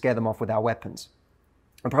wounds, we scare them off with our weapons.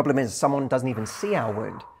 The problem is someone doesn't even see our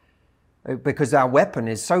wound because our weapon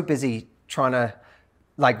is so busy trying to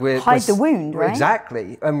hide the wound, right?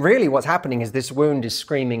 Exactly. And really what's happening is this wound is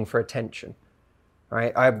screaming for attention,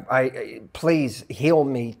 right? I please heal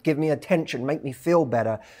me, give me attention, make me feel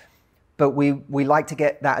better. But we like to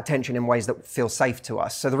get that attention in ways that feel safe to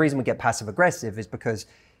us. So the reason we get passive aggressive is because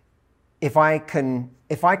if I can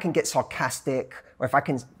get sarcastic, or if I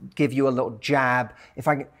can give you a little jab,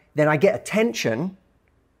 then I get attention,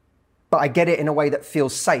 but I get it in a way that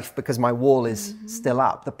feels safe because my wall is still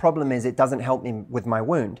up. The problem is it doesn't help me with my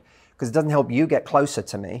wound because it doesn't help you get closer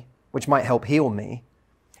to me, which might help heal me.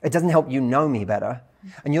 It doesn't help you know me better.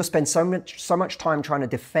 And you'll spend so much time trying to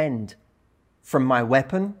defend from my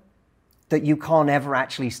weapon that you can't ever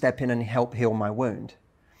actually step in and help heal my wound.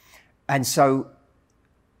 And so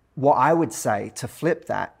what I would say to flip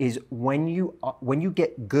that is when you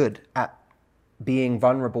get good at being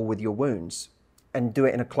vulnerable with your wounds, and do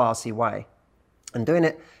it in a classy way. And doing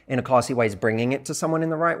it in a classy way is bringing it to someone in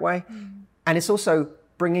the right way. And it's also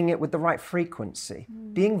bringing it with the right frequency.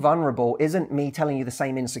 Being vulnerable isn't me telling you the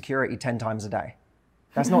same insecurity 10 times a day.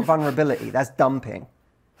 That's not vulnerability, that's dumping.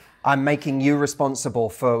 I'm making you responsible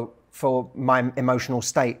for my emotional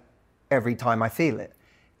state every time I feel it.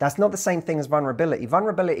 That's not the same thing as vulnerability.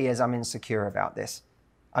 Vulnerability is I'm insecure about this.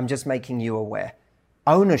 I'm just making you aware.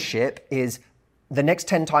 Ownership is the next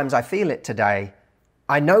 10 times I feel it today,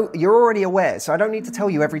 I know you're already aware, so I don't need to tell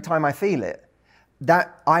you every time I feel it.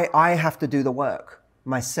 That I have to do the work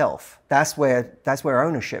myself. That's where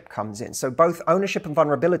ownership comes in. So both ownership and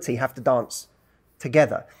vulnerability have to dance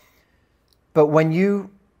together. But when you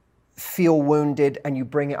feel wounded and you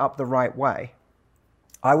bring it up the right way,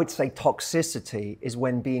 I would say toxicity is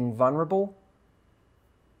when being vulnerable,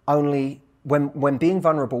 only when being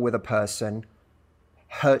vulnerable with a person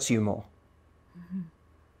hurts you more.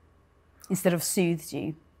 Instead of soothes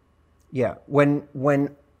you. Yeah,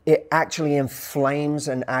 when it actually inflames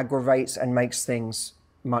and aggravates and makes things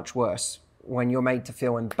much worse. When you're made to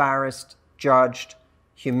feel embarrassed, judged,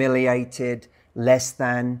 humiliated, less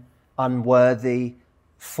than, unworthy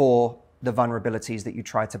for the vulnerabilities that you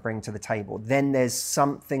try to bring to the table, then there's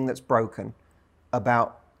something that's broken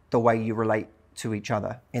about the way you relate to each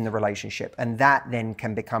other in the relationship. And that then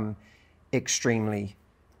can become extremely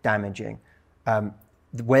damaging.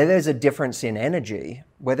 Where there's a difference in energy,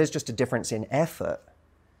 where there's just a difference in effort,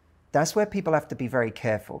 that's where people have to be very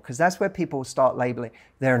careful, because that's where people start labeling,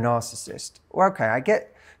 they're a narcissist. Well, okay, I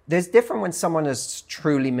get, there's different when someone has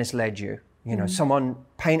truly misled you. You know, someone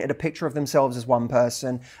painted a picture of themselves as one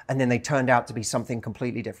person and then they turned out to be something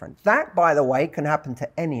completely different. That, by the way, can happen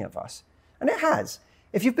to any of us. And it has.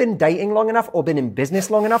 If you've been dating long enough or been in business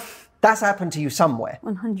long enough, that's happened to you somewhere.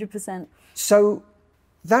 100%. So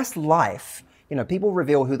that's life. You know, people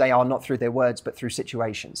reveal who they are not through their words, but through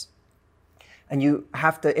situations. And you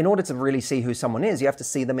have to, in order to really see who someone is, you have to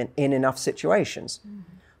see them in enough situations.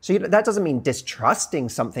 So that doesn't mean distrusting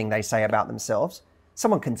something they say about themselves.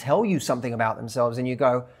 Someone can tell you something about themselves and you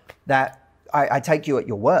go, that I take you at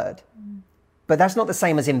your word. But that's not the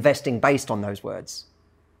same as investing based on those words.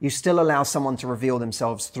 You still allow someone to reveal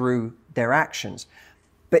themselves through their actions.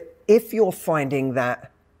 But if you're finding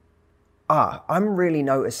that, I'm really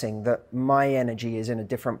noticing that my energy is in a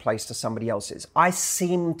different place to somebody else's. I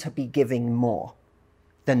seem to be giving more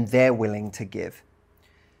than they're willing to give.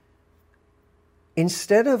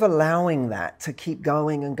 Instead of allowing that to keep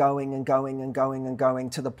going and going and going and going and going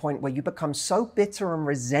to the point where you become so bitter and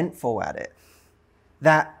resentful at it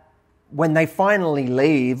that when they finally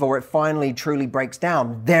leave or it finally truly breaks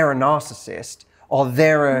down, they're a narcissist or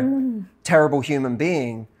they're a terrible human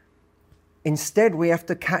being. Instead, we have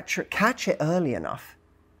to catch it early enough,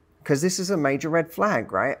 because this is a major red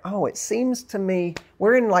flag, right? Oh, it seems to me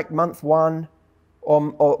we're in like month 1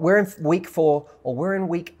 or we're in week 4 or we're in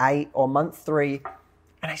week 8 or month 3,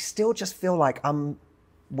 and I still just feel like I'm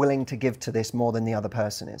willing to give to this more than the other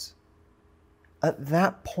person is. At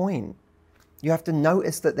that point, you have to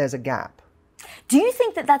notice that there's a gap. Do you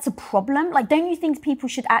think that that's a problem? Like, don't you think people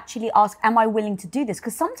should actually ask, am I willing to do this?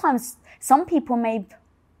 Because sometimes some people may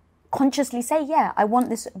consciously say, yeah, I want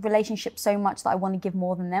this relationship so much that I want to give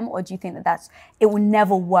more than them? Or do you think that it will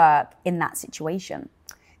never work in that situation?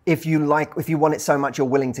 If you want it so much, you're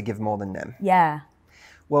willing to give more than them. Yeah.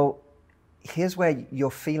 Well, here's where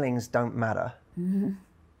your feelings don't matter.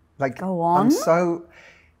 Like, go on.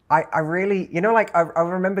 I really, you know, like I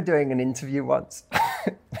remember doing an interview once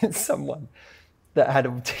with someone that had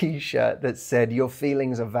a t-shirt that said, your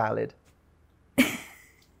feelings are valid.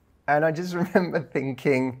 And I just remember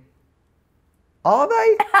thinking, are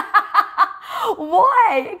they?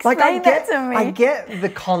 Why? Explain that to me. I get the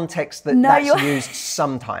context that's used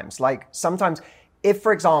sometimes. Like sometimes, if,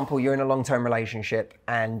 for example, you're in a long-term relationship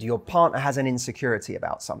and your partner has an insecurity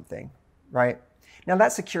about something, right? Now,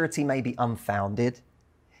 that security may be unfounded.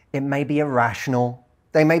 It may be irrational.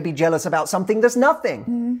 They may be jealous about something that's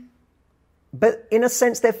nothing. But in a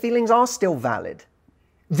sense, their feelings are still valid.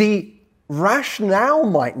 The rationale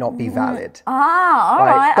might not be valid. All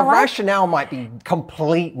right. The rationale might be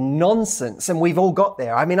complete nonsense, and we've all got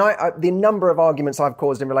there. I mean, the number of arguments I've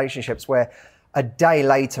caused in relationships where a day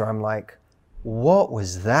later I'm like, what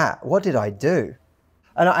was that? What did I do?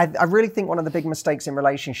 And I really think one of the big mistakes in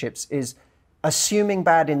relationships is assuming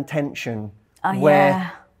bad intention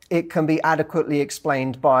where it can be adequately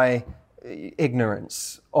explained by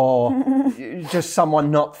ignorance or just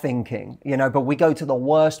someone not thinking, you know, but we go to the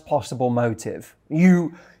worst possible motive.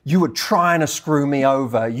 You were trying to screw me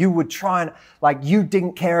over. You were trying, like, you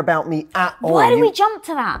didn't care about me at all. Why do we jump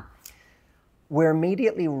to that? We're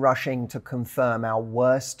immediately rushing to confirm our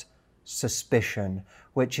worst suspicion,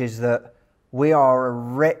 which is that we are a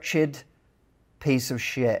wretched piece of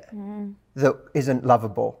shit that isn't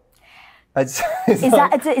lovable. Is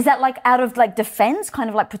that like out of like defense, kind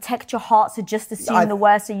of like protect your heart, so just assume the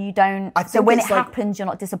worst so you don't, so when it happens you're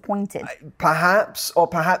not disappointed? Perhaps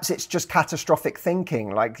it's just catastrophic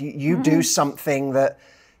thinking. Like you do something that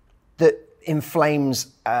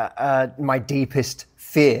inflames my deepest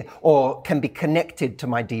fear or can be connected to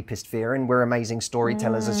my deepest fear, and we're amazing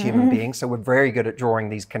storytellers as human beings, so we're very good at drawing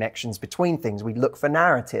these connections between things. We look for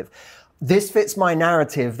narrative. This fits my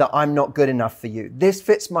narrative that I'm not good enough for you. This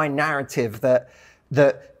fits my narrative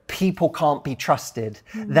that people can't be trusted,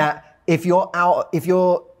 that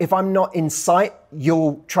if I'm not in sight,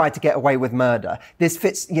 you'll try to get away with murder. This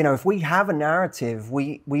fits, if we have a narrative,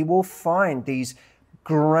 we will find these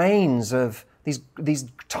grains of these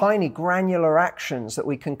tiny granular actions that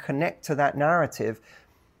we can connect to that narrative,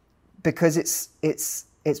 because it's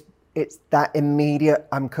that immediate,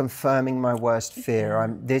 I'm confirming my worst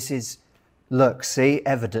fear. Look, see,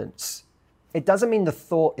 evidence. It doesn't mean the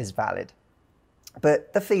thought is valid,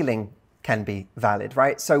 but the feeling can be valid,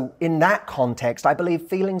 right? So in that context, I believe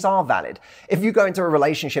feelings are valid. If you go into a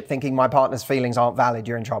relationship thinking my partner's feelings aren't valid,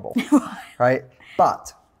 you're in trouble, right?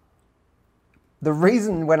 But the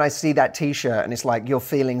reason when I see that t-shirt and it's like, your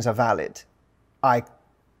feelings are valid, I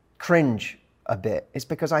cringe a bit, is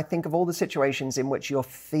because I think of all the situations in which your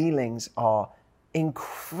feelings are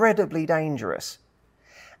incredibly dangerous.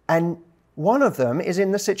 And one of them is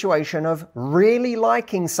in the situation of really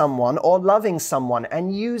liking someone or loving someone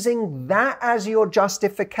and using that as your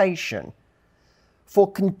justification for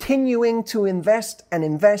continuing to invest and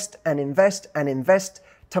invest and invest and invest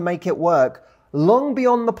to make it work, long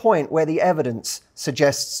beyond the point where the evidence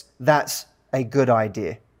suggests that's a good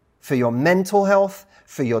idea for your mental health,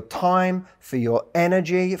 for your time, for your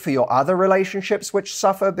energy, for your other relationships which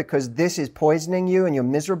suffer because this is poisoning you and you're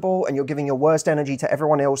miserable and you're giving your worst energy to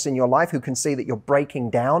everyone else in your life who can see that you're breaking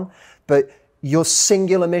down. But your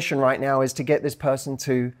singular mission right now is to get this person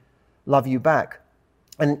to love you back.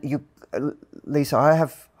 And Lisa, I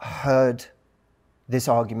have heard this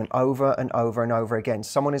argument over and over and over again.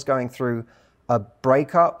 Someone is going through a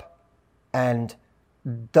breakup and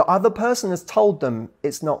the other person has told them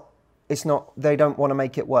it's not, they don't want to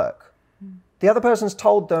make it work. The other person's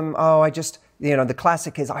told them, oh, the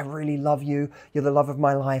classic is, I really love you. You're the love of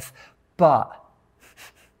my life. But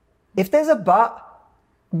if there's a but,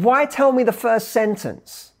 why tell me the first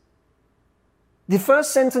sentence? The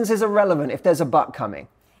first sentence is irrelevant if there's a but coming.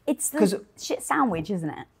 It's the shit sandwich, isn't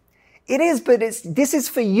it? It is, but this is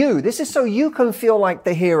for you. This is so you can feel like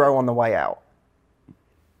the hero on the way out.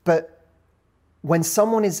 But when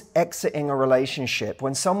someone is exiting a relationship,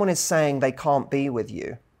 when someone is saying they can't be with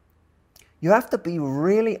you, you have to be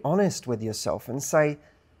really honest with yourself and say,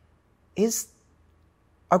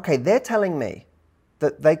 they're telling me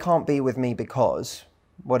that they can't be with me because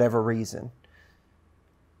whatever reason,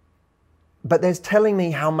 but they're telling me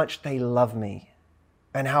how much they love me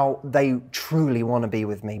and how they truly want to be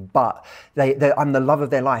with me, but I'm the love of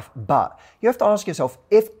their life. But you have to ask yourself,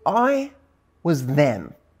 if I was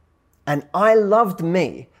them, and I loved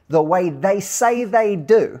me the way they say they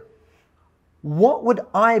do, what would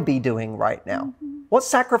I be doing right now? Mm-hmm. What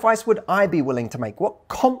sacrifice would I be willing to make? What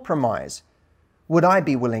compromise would I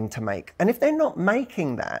be willing to make? And if they're not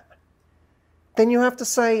making that, then you have to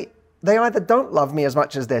say, they either don't love me as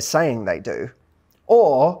much as they're saying they do,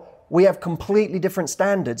 or we have completely different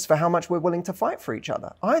standards for how much we're willing to fight for each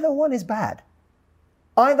other. Either one is bad.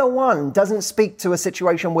 Either one doesn't speak to a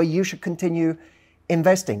situation where you should continue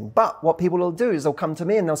investing. But what people will do is they'll come to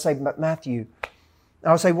me and they'll say, Matthew,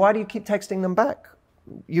 I'll say, why do you keep texting them back?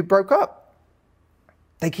 You broke up.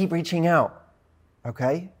 They keep reaching out.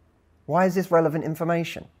 Okay. Why is this relevant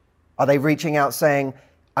information? Are they reaching out saying,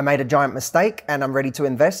 I made a giant mistake and I'm ready to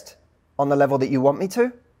invest on the level that you want me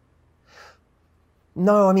to?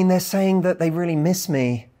 No, they're saying that they really miss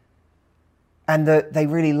me and that they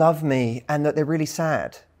really love me and that they're really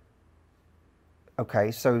sad. Okay,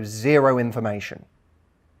 so zero information.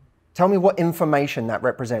 Tell me what information that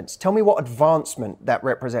represents. Tell me what advancement that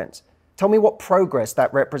represents. Tell me what progress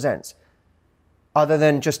that represents. Other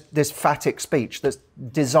than just this phatic speech that's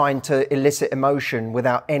designed to elicit emotion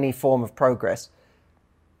without any form of progress.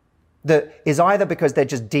 That is either because they're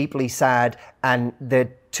just deeply sad and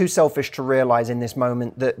they're too selfish to realize in this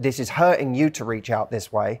moment that this is hurting you to reach out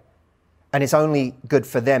this way. And it's only good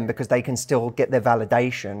for them because they can still get their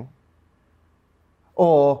validation.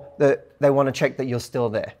 Or that they want to check that you're still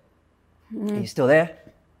there. Are you still there?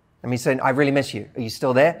 Saying, I really miss you. Are you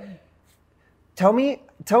still there? Tell me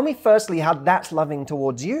firstly how that's loving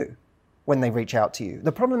towards you when they reach out to you.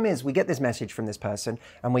 The problem is we get this message from this person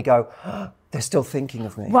and we go, oh, they're still thinking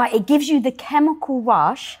of me. Right, it gives you the chemical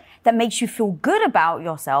rush that makes you feel good about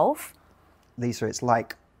yourself. Lisa, it's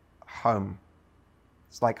like home.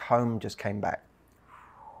 It's like home just came back.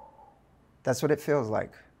 That's what it feels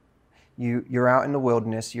like. You're out in the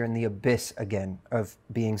wilderness, you're in the abyss again of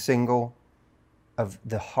being single, of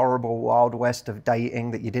the horrible Wild West of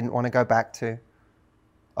dating that you didn't want to go back to,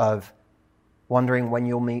 of wondering when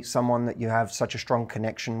you'll meet someone that you have such a strong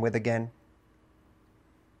connection with again.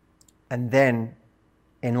 And then,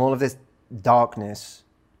 in all of this darkness,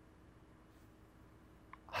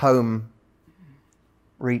 home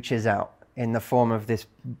reaches out in the form of this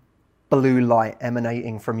blue light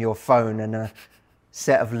emanating from your phone and a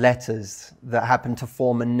set of letters that happen to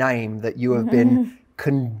form a name that you have been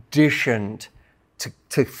conditioned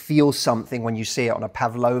to feel something when you see it on a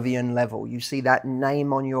Pavlovian level. You see that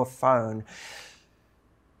name on your phone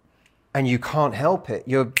and you can't help it.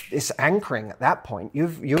 It's anchoring at that point.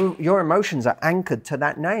 Your emotions are anchored to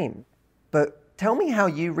that name. But tell me how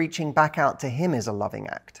you reaching back out to him is a loving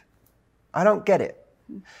act. I don't get it.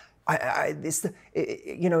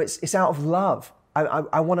 It's out of love.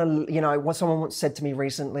 I want to, what someone once said to me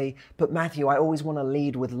recently, but Matthew, I always want to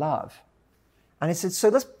lead with love. And I said, so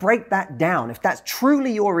let's break that down. If that's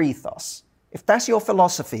truly your ethos, if that's your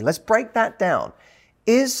philosophy, let's break that down.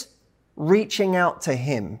 Is reaching out to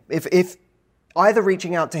him, if either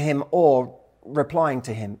reaching out to him or replying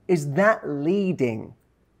to him, is that leading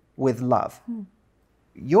with love?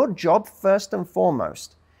 Your job, first and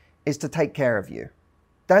foremost, is to take care of you.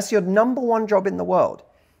 That's your number one job in the world,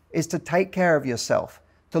 is to take care of yourself,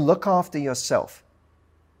 to look after yourself.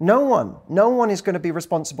 No one is going to be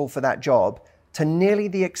responsible for that job to nearly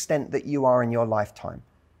the extent that you are in your lifetime.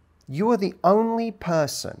 You are the only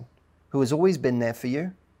person who has always been there for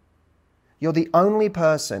you. You're the only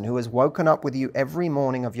person who has woken up with you every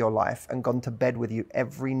morning of your life and gone to bed with you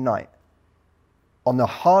every night. On the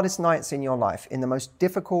hardest nights in your life, in the most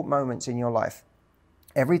difficult moments in your life,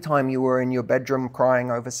 every time you were in your bedroom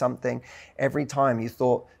crying over something, every time you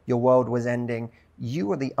thought your world was ending,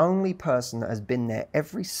 you are the only person that has been there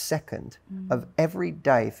every second of every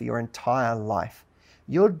day for your entire life.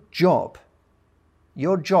 Your job,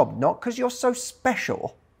 not because you're so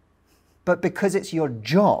special, but because it's your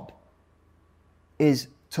job, is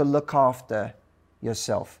to look after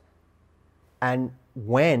yourself. And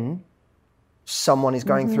when someone is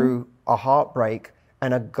going through a heartbreak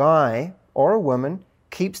and a guy or a woman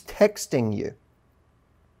keeps texting you,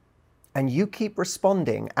 and you keep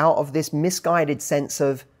responding out of this misguided sense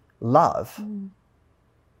of love,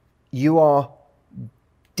 you are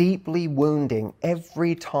deeply wounding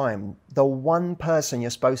every time the one person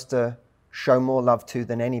you're supposed to show more love to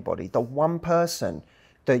than anybody, the one person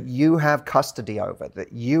that you have custody over,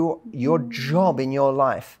 that your job in your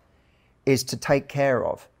life is to take care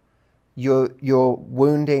of. You're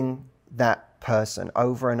wounding that person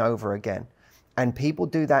over and over again. And people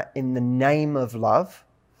do that in the name of love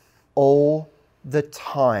all the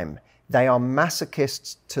time. They are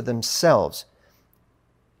masochists to themselves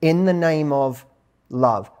in the name of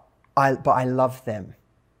love. But I love them.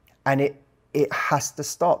 And it has to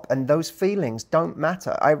stop. And those feelings don't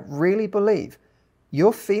matter. I really believe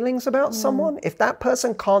your feelings about someone, if that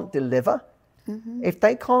person can't deliver, if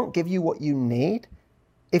they can't give you what you need,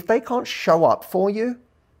 if they can't show up for you,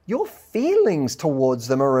 your feelings towards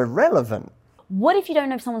them are irrelevant. What if you don't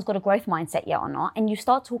know if someone's got a growth mindset yet or not, and you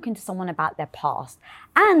start talking to someone about their past,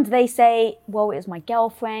 and they say, well, it was my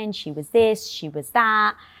girlfriend, she was this, she was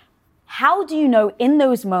that. How do you know in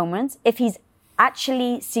those moments if he's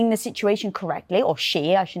actually seeing the situation correctly, or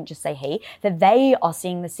she, I shouldn't just say he, that they are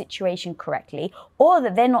seeing the situation correctly, or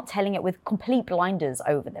that they're not telling it with complete blinders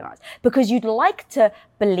over their eyes? Because you'd like to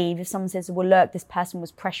believe if someone says, well, look, this person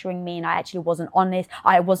was pressuring me and I actually wasn't honest,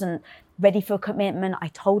 I wasn't ready for a commitment, I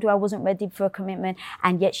told her I wasn't ready for a commitment,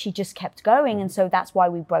 and yet she just kept going, and so that's why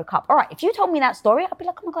we broke up. All right, if you told me that story, I'd be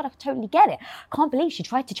like, oh my God, I totally get it. Can't believe she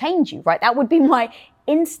tried to change you, right? That would be my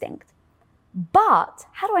instinct. But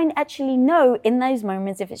how do I actually know in those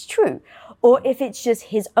moments if it's true, or if it's just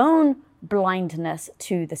his own blindness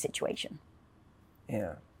to the situation?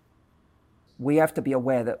 Yeah. We have to be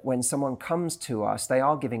aware that when someone comes to us, they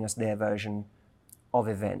are giving us their version of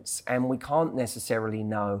events, and we can't necessarily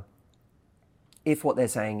know if what they're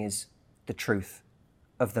saying is the truth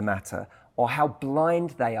of the matter or how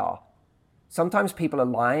blind they are. Sometimes people are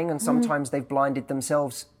lying, and sometimes they've blinded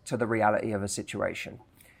themselves to the reality of a situation.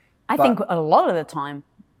 I think a lot of the time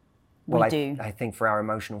we do. I think for our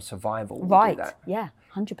emotional survival, we right. do that. Yeah,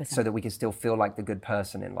 100%. So that we can still feel like the good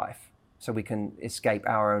person in life. So we can escape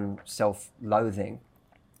our own self-loathing.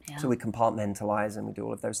 Yeah. So we compartmentalize and we do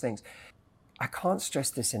all of those things. I can't stress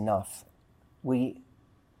this enough.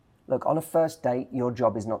 Look, on a first date, your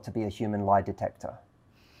job is not to be a human lie detector.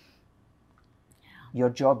 Yeah. Your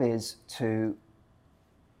job is to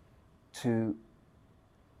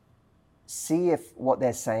see if what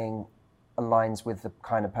they're saying aligns with the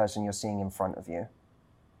kind of person you're seeing in front of you.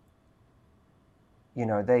 You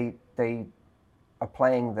know, they are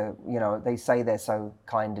playing they say they're so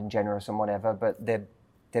kind and generous and whatever, but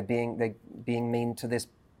they're being mean to this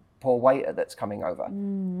poor waiter that's coming over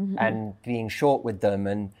and being short with them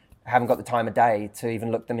and haven't got the time of day to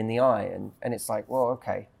even look them in the eye. And it's like, well,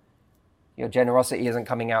 okay, Your generosity isn't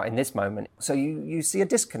coming out in this moment. So you see a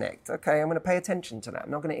disconnect. Okay, I'm going to pay attention to that. I'm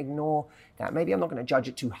not going to ignore that. Maybe I'm not going to judge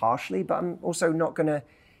it too harshly, but I'm also not going to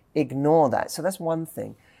ignore that. So that's one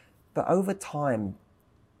thing. But over time,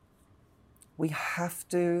 we have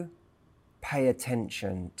to pay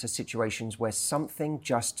attention to situations where something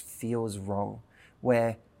just feels wrong,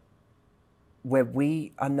 where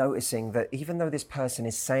we are noticing that even though this person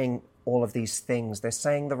is saying all of these things, they're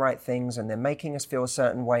saying the right things and they're making us feel a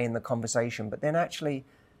certain way in the conversation, but then actually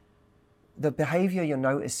the behavior you're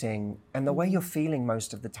noticing and the way you're feeling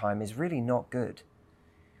most of the time is really not good.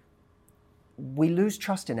 We lose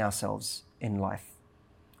trust in ourselves in life.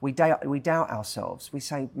 We doubt ourselves. We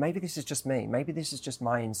say, maybe this is just me. Maybe this is just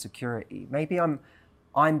my insecurity. Maybe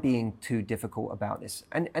I'm being too difficult about this.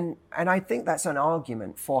 And I think that's an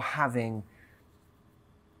argument for having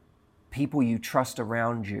people you trust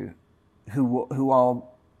around you who are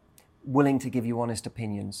willing to give you honest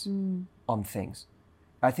opinions on things.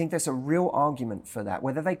 I think there's a real argument for that,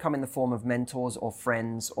 whether they come in the form of mentors or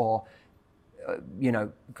friends or,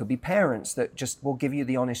 could be parents that just will give you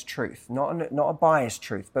the honest truth, not a biased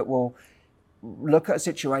truth, but will look at a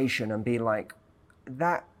situation and be like,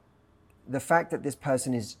 that the fact that this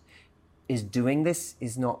person is doing this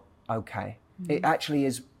is not okay. It actually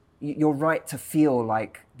is, you're right to feel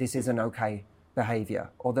like this isn't okay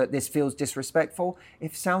behavior or that this feels disrespectful.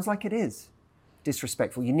 It sounds like it is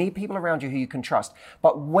disrespectful. You need people around you who you can trust.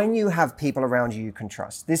 But when you have people around you can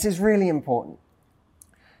trust, this is really important.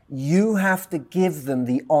 You have to give them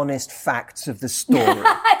the honest facts of the story.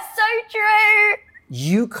 So true.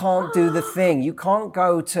 You can't do the thing. You can't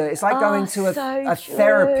go to, it's like going to a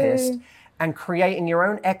therapist and creating your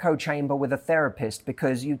own echo chamber with a therapist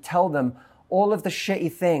because you tell them all of the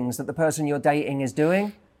shitty things that the person you're dating is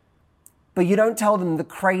doing, but you don't tell them the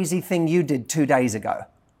crazy thing you did 2 days ago.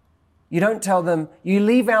 You don't tell them, you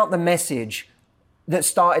leave out the message that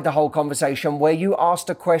started the whole conversation where you asked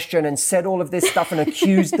a question and said all of this stuff and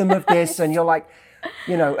accused them of this, and you're like,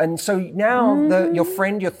 and so now your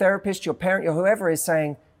friend, your therapist, your parent, your whoever is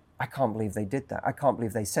saying, I can't believe they did that. I can't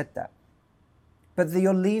believe they said that. But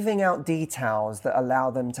you're leaving out details that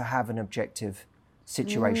allow them to have an objective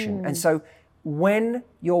situation. And so when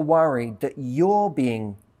you're worried that you're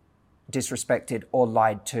being disrespected or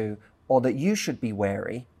lied to, or that you should be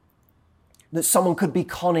wary, that someone could be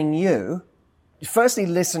conning you, firstly,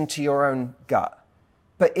 listen to your own gut.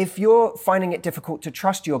 But if you're finding it difficult to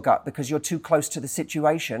trust your gut because you're too close to the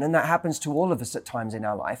situation, and that happens to all of us at times in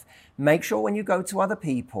our life, make sure when you go to other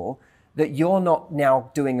people that you're not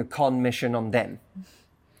now doing a con mission on them.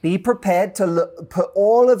 Be prepared to put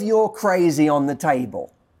all of your crazy on the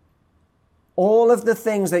table. All of the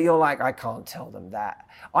things that you're like, I can't tell them that.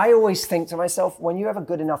 I always think to myself, when you have a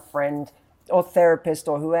good enough friend or therapist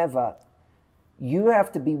or whoever, you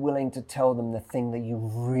have to be willing to tell them the thing that you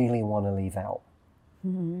really want to leave out.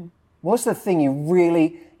 Mm-hmm. What's the thing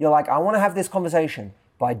you're like, I want to have this conversation,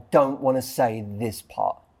 but I don't want to say this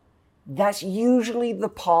part. That's usually the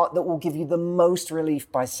part that will give you the most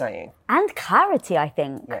relief by saying. And clarity, I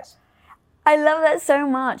think. Yes. I love that so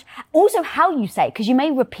much. Also, how you say it, because you may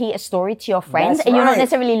repeat a story to your friends That's and you're right. not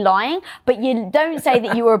necessarily lying, but you don't say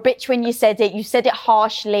that you were a bitch when you said it. You said it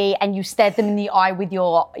harshly and you stared them in the eye with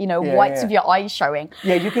your, whites of your eyes showing.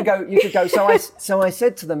 Yeah, you could go. So I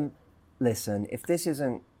said to them, listen, if this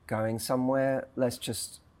isn't going somewhere, let's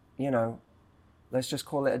just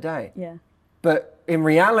call it a day. Yeah. But in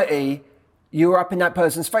reality, you were up in that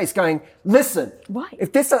person's face going, listen, right.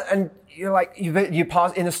 If this, and you're like, you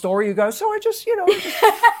pass in a story, you go, so I just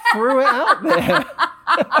threw it out there.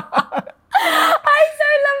 I so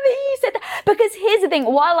love that you said that, because here's the thing,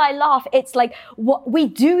 while I laugh, it's like what we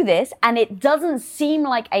do this and it doesn't seem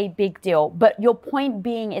like a big deal, but your point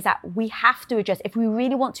being is that we have to address, if we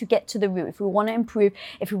really want to get to the root, if we want to improve,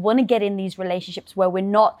 if we want to get in these relationships where we're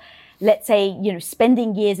not, let's say,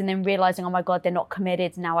 spending years and then realizing, oh my God, they're not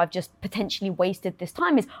committed. Now I've just potentially wasted this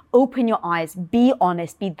time, is open your eyes, be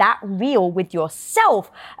honest, be that real with yourself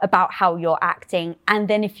about how you're acting. And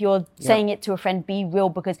then if you're saying it to a friend, be real,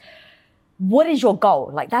 because what is your goal?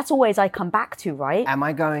 Like, that's always I come back to, right? Am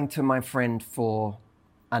I going to my friend for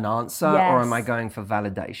an answer or am I going for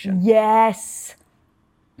validation? Yes.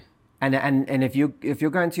 And if you're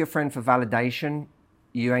going to your friend for validation,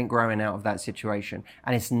 you ain't growing out of that situation.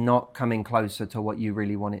 And it's not coming closer to what you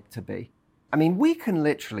really want it to be. I mean, we can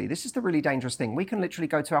literally, this is the really dangerous thing, we can literally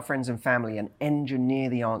go to our friends and family and engineer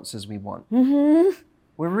the answers we want. Mm-hmm.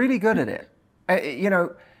 We're really good at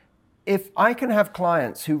it. If I can have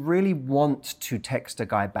clients who really want to text a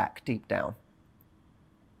guy back deep down,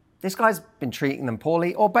 this guy's been treating them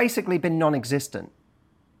poorly or basically been non-existent,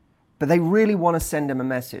 but they really want to send him a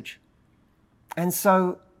message. And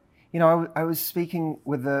so, I was speaking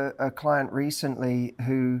with a client recently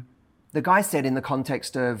who the guy said in the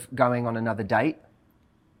context of going on another date,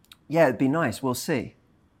 yeah, it'd be nice, we'll see.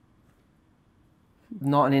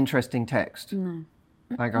 Not an interesting text. No.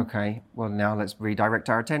 Like, okay, well, now let's redirect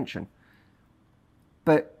our attention.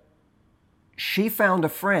 But she found a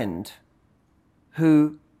friend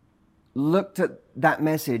who looked at that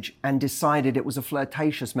message and decided it was a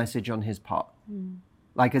flirtatious message on his part.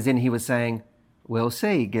 Like, as in he was saying, we'll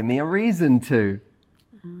see, give me a reason to.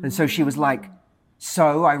 And so she was like,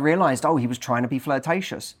 so I realized, he was trying to be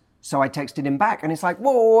flirtatious. So I texted him back, and it's like,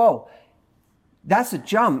 whoa. That's a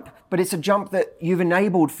jump, but it's a jump that you've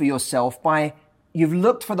enabled for yourself by you've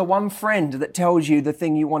looked for the one friend that tells you the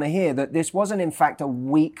thing you want to hear, that this wasn't in fact a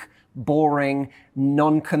weak, boring,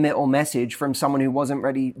 non-committal message from someone who wasn't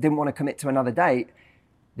ready, didn't want to commit to another date.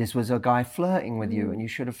 This was a guy flirting with you, and you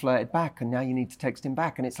should have flirted back, and now you need to text him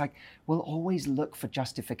back. And it's like, we'll always look for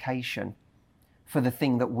justification for the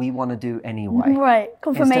thing that we want to do anyway. Right,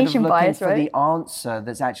 confirmation bias, right? Instead of looking for the answer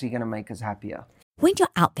that's actually going to make us happier. When you're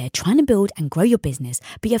out there trying to build and grow your business,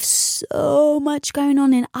 but you have so much going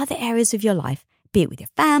on in other areas of your life, be it with your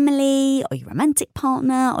family or your romantic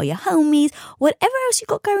partner or your homies, whatever else you've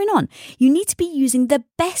got going on, you need to be using the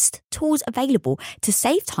best tools available to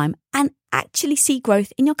save time and actually see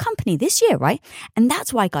growth in your company this year, right? And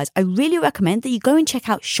that's why, guys, I really recommend that you go and check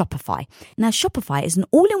out Shopify. Now, Shopify is an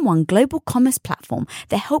all-in-one global commerce platform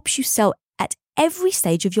that helps you sell at every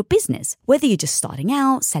stage of your business. Whether you're just starting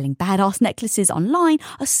out, selling badass necklaces online,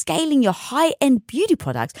 or scaling your high-end beauty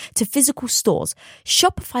products to physical stores,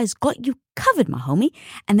 Shopify's got you covered, my homie.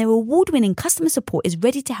 And their award-winning customer support is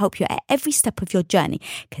ready to help you at every step of your journey.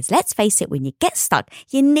 Because let's face it, when you get stuck,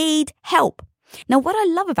 you need help. Now, what I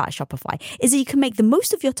love about Shopify is that you can make the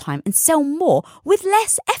most of your time and sell more with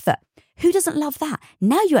less effort. Who doesn't love that?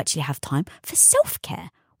 Now you actually have time for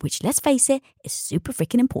self-care, which, let's face it, is super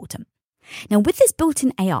freaking important. Now, with this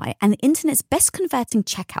built-in AI and the internet's best converting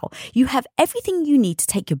checkout, you have everything you need to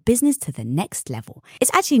take your business to the next level.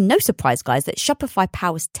 It's actually no surprise, guys, that Shopify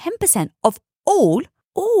powers 10% of all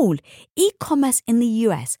e-commerce in the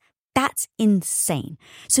US. That's insane.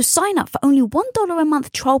 So sign up for only $1 a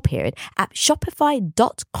month trial period at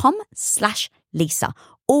shopify.com/Lisa,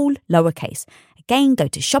 all lowercase. Again, go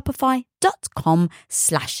to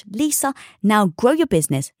shopify.com/Lisa. Now grow your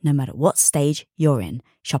business no matter what stage you're in.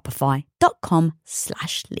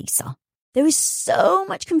 Shopify.com/Lisa. There is so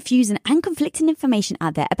much confusing and conflicting information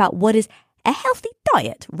out there about what is a healthy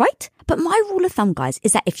diet, right? But my rule of thumb, guys,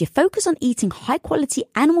 is that if you focus on eating high-quality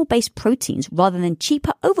animal-based proteins rather than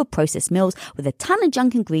cheaper over-processed meals with a ton of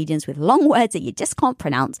junk ingredients with long words that you just can't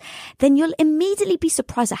pronounce, then you'll immediately be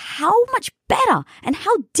surprised at how much better and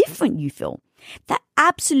how different you feel. That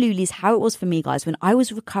absolutely is how it was for me, guys, when I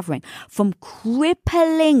was recovering from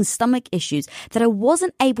crippling stomach issues that I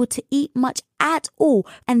wasn't able to eat much at all.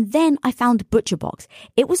 And then I found ButcherBox.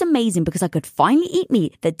 It was amazing because I could finally eat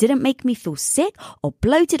meat that didn't make me feel sick or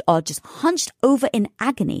bloated or just hunched over in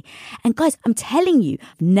agony. And guys, I'm telling you,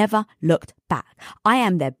 I've never looked back. I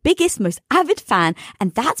am their biggest, most avid fan,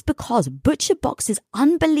 and that's because ButcherBox's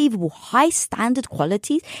unbelievable high standard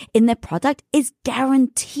qualities in their product is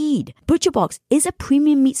guaranteed. ButcherBox is a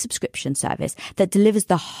premium meat subscription service that delivers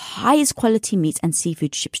the highest quality meats and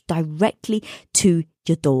seafood shipped directly to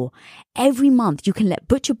your door. Every month, you can let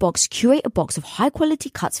ButcherBox curate a box of high quality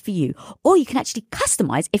cuts for you, or you can actually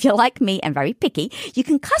customize. If you're like me and very picky, you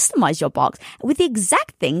can customize your box with the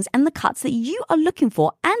exact things and the cuts that you are looking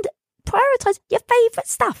for and prioritize your favorite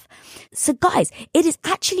stuff. So guys, it is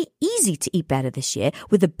actually easy to eat better this year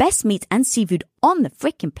with the best meat and seafood on the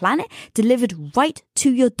freaking planet delivered right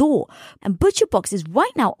to your door. And ButcherBox is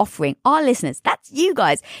right now offering our listeners, that's you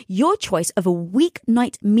guys, your choice of a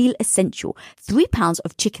weeknight meal essential. 3 pounds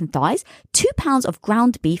of chicken thighs, 2 pounds of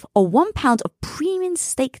ground beef, or 1 pound of premium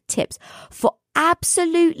steak tips for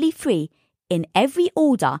absolutely free in every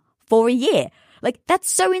order for a year. Like, that's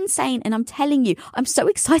so insane. And I'm telling you, I'm so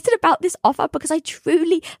excited about this offer because I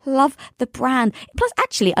truly love the brand. Plus,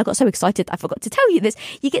 actually, I got so excited, I forgot to tell you this.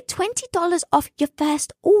 You get $20 off your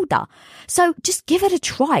first order. So just give it a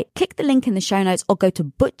try. Click the link in the show notes or go to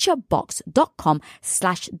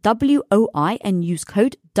butcherbox.com/WOI and use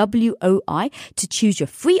code WOI to choose your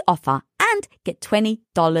free offer and get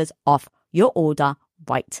 $20 off your order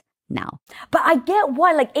right now. But I get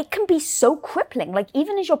why, like, it can be so crippling. Like,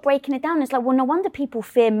 even as you're breaking it down, it's like, well, no wonder people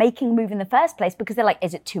fear making a move in the first place, because they're like,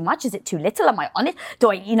 is it too much? Is it too little? Am I on it?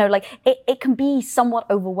 Do I, like, it can be somewhat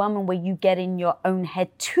overwhelming where you get in your own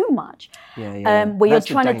head too much. Where you're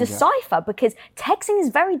trying to decipher, because texting is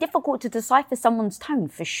very difficult to decipher someone's tone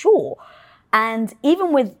for sure. And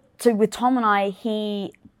even with So with Tom and I,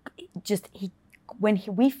 when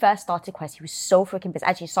we first started Quest, he was so freaking busy.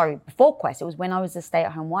 Actually, sorry, before Quest, it was when I was a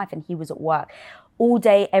stay-at-home wife and he was at work all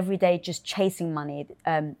day, every day, just chasing money.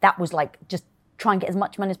 That was like just try and get as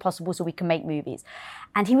much money as possible so we can make movies.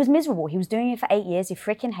 And he was miserable. He was doing it for 8 years. He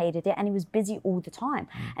freaking hated it and he was busy all the time.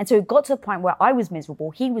 And so it got to the point where I was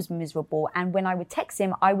miserable. He was miserable. And when I would text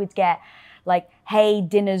him, I would get like, hey,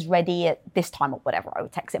 dinner's ready at this time or whatever. I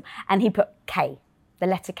would text him. And he put K, the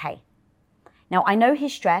letter K. Now, I know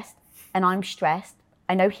he's stressed and I'm stressed.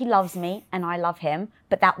 I know he loves me and I love him,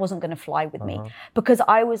 but that wasn't going to fly with me because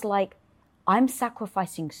I was like, I'm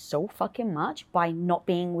sacrificing so fucking much by not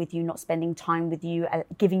being with you, not spending time with you,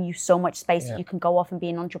 giving you so much space that you can go off and be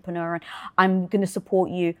an entrepreneur and I'm going to support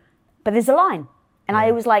you. But there's a line. And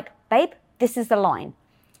I was like, babe, this is the line.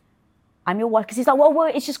 I'm your wife. Because he's like,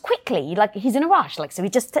 well, it's just quickly. Like, he's in a rush. Like, so he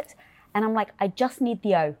just, and I'm like, I just need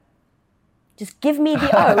the O. Just give me the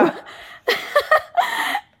O.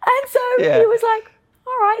 And so he was like,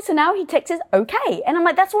 all right. So now he texts okay. And I'm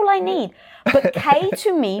like, that's all I need. But K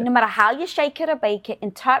to me, no matter how you shake it or bake it,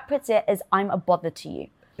 interprets it as I'm a bother to you.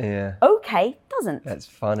 Yeah. Okay doesn't. That's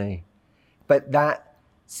funny. But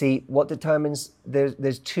what determines,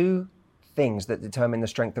 there's two things that determine the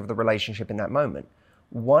strength of the relationship in that moment.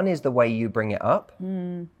 One is the way you bring it up,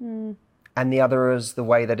 and the other is the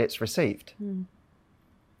way that it's received.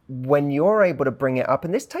 When you're able to bring it up,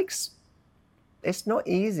 and it's not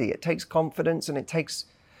easy. It takes confidence and it takes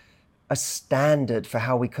a standard for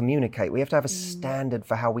how we communicate. We have to have a standard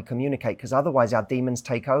for how we communicate because otherwise our demons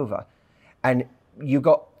take over. And you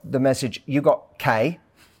got the message, you got K,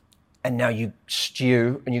 and now you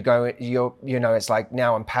stew and you go, it's like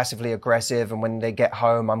now I'm passively aggressive and when they get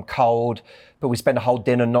home I'm cold, but we spend a whole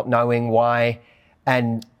dinner not knowing why.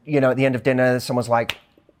 And, at the end of dinner, someone's like,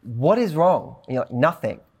 what is wrong? And you're like,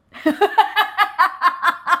 nothing.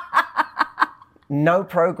 No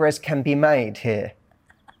progress can be made here.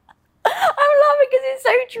 I'm laughing because it's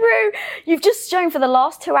so true. You've just shown for the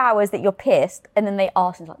last 2 hours that you're pissed, and then they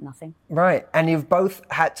ask, and it's like nothing. Right, and you've both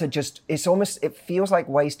had to it feels like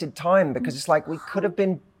wasted time because it's like we could have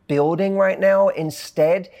been building right now.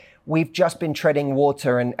 Instead, we've just been treading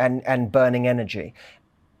water and burning energy.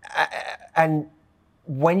 And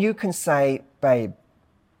when you can say, babe,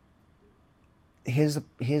 here's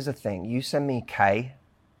the thing, you send me K,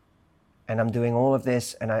 and I'm doing all of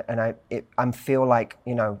this, and I feel like,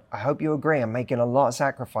 I hope you agree, I'm making a lot of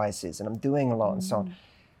sacrifices, and I'm doing a lot, and so on.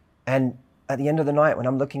 And at the end of the night, when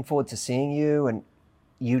I'm looking forward to seeing you, and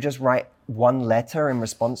you just write one letter in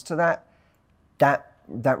response to that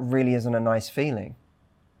really isn't a nice feeling.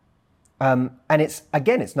 And it's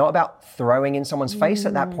not about throwing in someone's face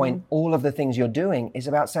at that point. All of the things you're doing is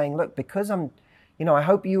about saying, look, because I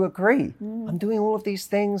hope you agree. I'm doing all of these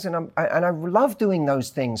things, and I love doing those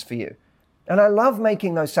things for you. And I love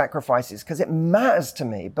making those sacrifices because it matters to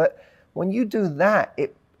me. But when you do that,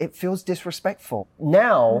 it feels disrespectful.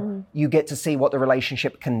 Now you get to see what the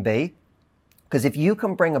relationship can be. Because if you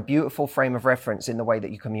can bring a beautiful frame of reference in the way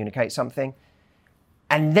that you communicate something,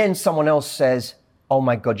 and then someone else says, oh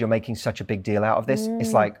my God, you're making such a big deal out of this.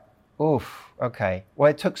 It's like, oof, okay. Well,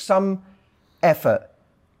 it took some effort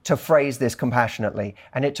to phrase this compassionately.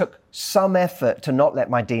 And it took some effort to not let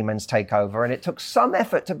my demons take over. And it took some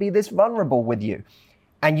effort to be this vulnerable with you.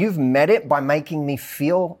 And you've met it by making me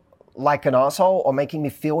feel like an asshole or making me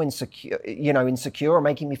feel insecure, or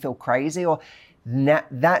making me feel crazy, or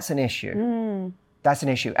that's an issue. That's an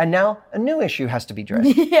issue. And now a new issue has to be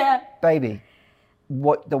addressed. Yeah. Baby,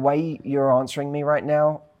 the way you're answering me right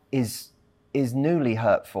now is newly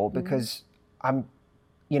hurtful because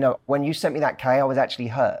when you sent me that K, I was actually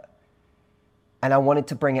hurt. And I wanted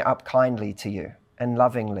to bring it up kindly to you and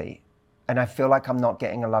lovingly. And I feel like I'm not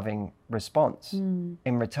getting a loving response in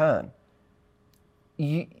return.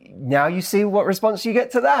 Now you see what response you get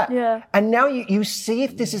to that. Yeah. And now you see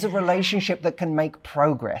if this is a relationship that can make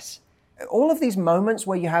progress. All of these moments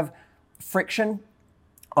where you have friction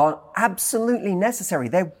are absolutely necessary.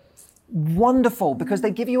 They're wonderful because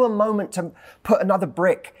they give you a moment to put another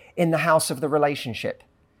brick in the house of the relationship.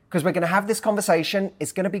 Because we're going to have this conversation.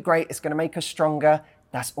 It's going to be great. It's going to make us stronger.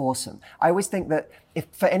 That's awesome. I always think that if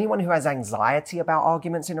for anyone who has anxiety about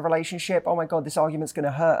arguments in a relationship, oh my God, this argument's going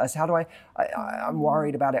to hurt us. How do I'm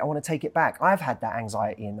worried about it. I want to take it back. I've had that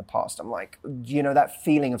anxiety in the past. I'm like, that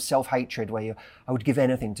feeling of self-hatred where I would give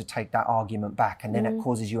anything to take that argument back. And then it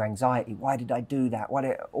causes you anxiety. Why did I do that?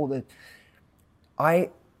 I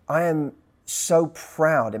am so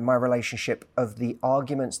proud in my relationship of the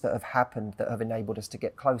arguments that have happened that have enabled us to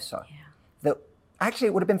get closer. Yeah. That actually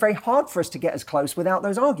it would have been very hard for us to get as close without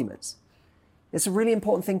those arguments. It's a really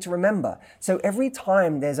important thing to remember. So every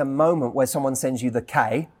time there's a moment where someone sends you the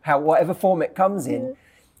K, whatever form it comes in,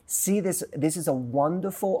 see this is a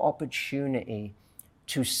wonderful opportunity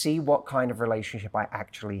to see what kind of relationship I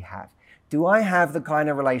actually have. Do I have the kind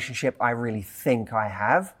of relationship I really think I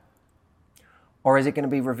have? Or is it going to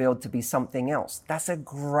be revealed to be something else? That's a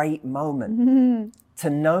great moment to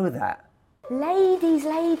know that. Ladies,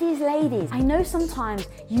 I know sometimes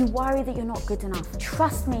you worry that you're not good enough.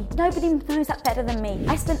 Trust me, nobody knows that better than me.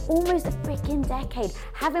 I spent almost a freaking decade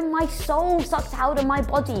having my soul sucked out of my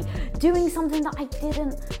body, doing something that I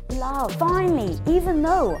didn't love. Finally, even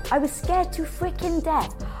though I was scared to freaking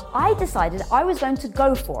death, I decided I was going to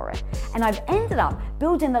go for it. And I've ended up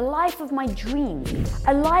building the life of my dreams,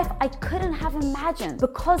 a life I couldn't have imagined,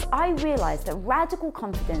 because I realized that radical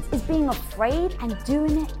confidence is being afraid and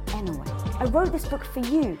doing it anyway. I wrote this book for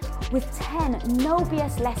you with 10 no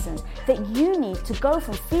BS lessons that you need to go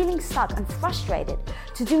from feeling stuck and frustrated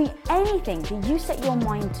to doing anything that you set your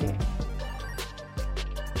mind to.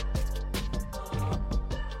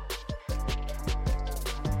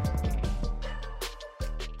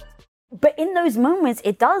 But in those moments,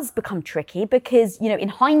 it does become tricky because, in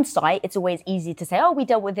hindsight, it's always easy to say, oh, we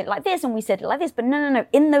dealt with it like this and we said it like this. But no.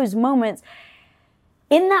 In those moments,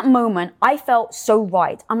 in that moment, I felt so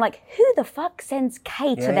right. I'm like, who the fuck sends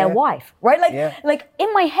K to their wife, right? Like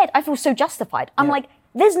in my head, I feel so justified. I'm like,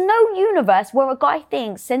 there's no universe where a guy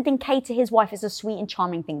thinks sending K to his wife is a sweet and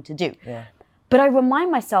charming thing to do. Yeah. But I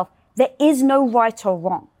remind myself, there is no right or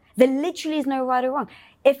wrong. There literally is no right or wrong.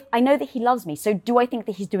 If I know that he loves me, so do I think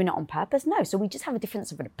that he's doing it on purpose? No. So we just have a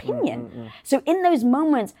difference of an opinion. So in those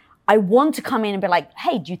moments, I want to come in and be like,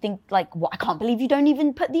 hey, do you think I can't believe you don't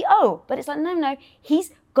even put the O. But it's like, no,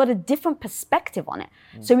 he's got a different perspective on it.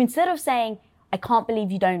 So instead of saying, I can't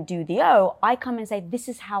believe you don't do the O, I come and say, this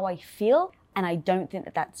is how I feel. And I don't think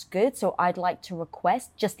that that's good. So I'd like to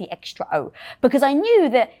request just the extra O. Because I knew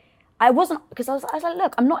that I was like,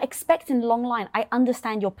 look, I'm not expecting a long line. I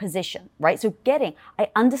understand your position, right? So I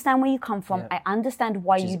understand where you come from. I understand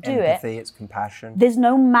why you do empathy, it. It's compassion. There's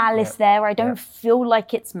no malice there. I don't feel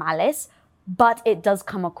like it's malice, but it does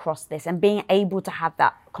come across this, and being able to have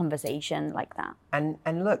that conversation like that.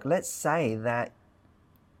 And look, let's say that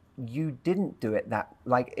you didn't do it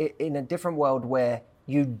in a different world where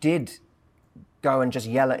you did go and just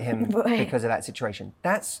yell at him because of that situation.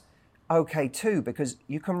 That's okay too, because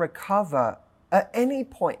you can recover at any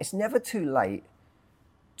point. It's never too late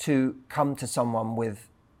to come to someone with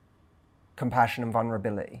compassion and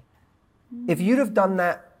vulnerability. If you'd have done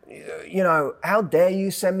that, how dare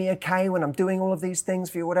you send me a K when I'm doing all of these things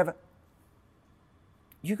for you, whatever.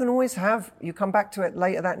 You can always you come back to it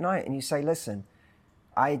later that night and you say, listen,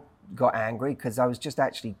 I got angry because I was just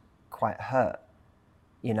actually quite hurt.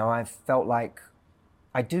 I felt like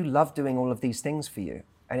I do love doing all of these things for you,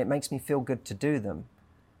 and it makes me feel good to do them.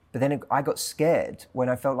 But then I got scared when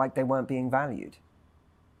I felt like they weren't being valued.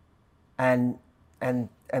 And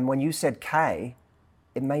when you said K,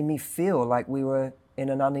 it made me feel like we were in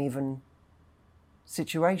an uneven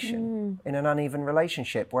situation, in an uneven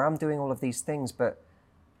relationship where I'm doing all of these things, but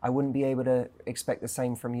I wouldn't be able to expect the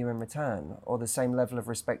same from you in return, or the same level of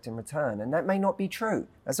respect in return. And that may not be true.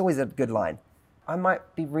 That's always a good line. I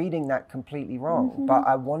might be reading that completely wrong, but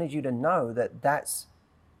I wanted you to know that that's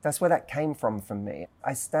where that came from me.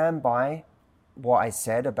 I stand by what I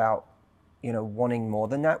said about, wanting more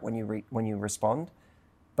than that when you respond.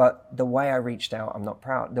 But the way I reached out, I'm not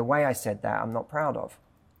proud. The way I said that, I'm not proud of.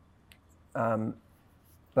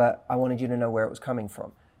 But I wanted you to know where it was coming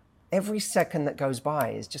from. Every second that goes by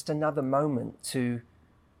is just another moment to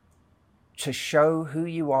show who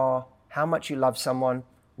you are, how much you love someone,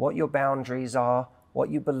 what your boundaries are, what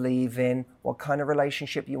you believe in, what kind of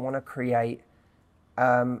relationship you want to create.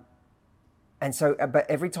 But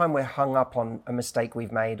every time we're hung up on a mistake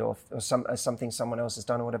we've made or something someone else has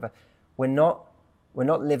done or whatever, we're not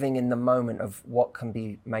living in the moment of what can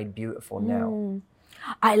be made beautiful now.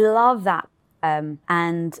 I love that.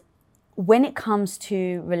 And when it comes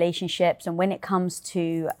to relationships and when it comes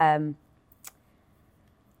to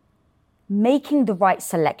making the right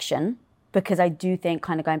selection, because I do think,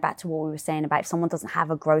 kind of going back to what we were saying about if someone doesn't have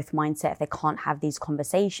a growth mindset, if they can't have these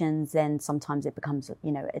conversations, then sometimes it becomes,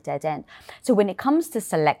 a dead end. So when it comes to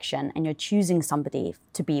selection and you're choosing somebody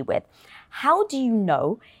to be with, how do you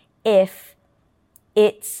know if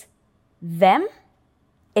it's them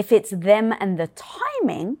and the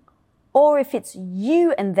timing, or if it's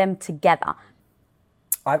you and them together?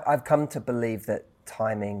 I've come to believe that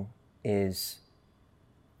timing is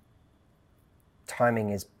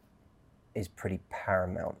pretty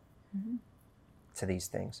paramount to these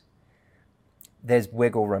things. There's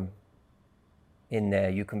wiggle room in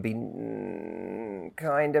there. You can be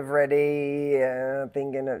kind of ready,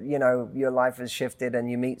 thinking, your life has shifted,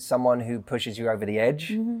 and you meet someone who pushes you over the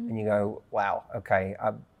edge, and you go, wow, okay,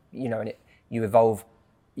 and you evolve,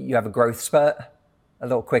 you have a growth spurt a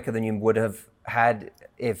little quicker than you would have had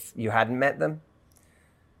if you hadn't met them.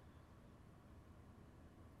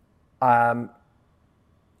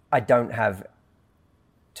 I don't have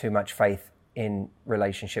too much faith in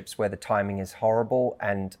relationships where the timing is horrible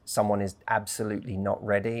and someone is absolutely not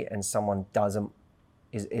ready and someone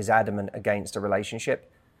is adamant against a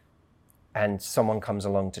relationship and someone comes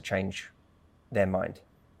along to change their mind.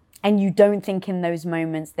 And you don't think in those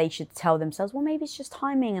moments they should tell themselves, well, maybe it's just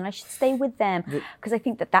timing and I should stay with them? Because I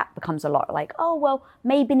think that becomes a lot like, oh, well,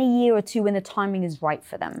 maybe in a year or two when the timing is right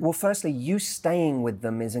for them. Well, firstly, you staying with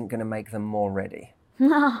them isn't going to make them more ready.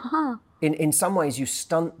 In some ways, you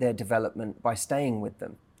stunt their development by staying with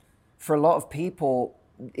them. For a lot of people,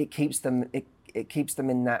 it keeps them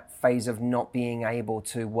in that phase of not being able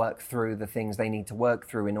to work through the things they need to work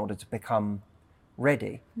through in order to become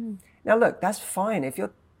ready. Now, look, that's fine. If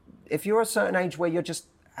you're a certain age where you're just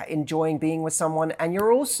enjoying being with someone and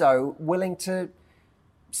you're also willing to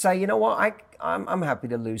say, you know what, I'm happy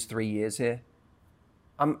to lose 3 years here.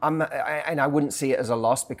 And I wouldn't see it as a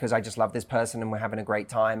loss because I just love this person and we're having a great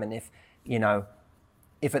time. And if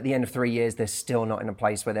at the end of 3 years they're still not in a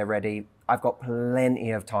place where they're ready, I've got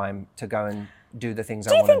plenty of time to go and do the things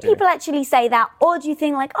I want to do. Do you think people actually say that, or do you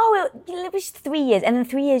think like, oh, it was 3 years, and in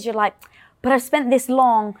 3 years you're like, but I've spent this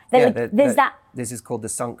long. There's that. This is called the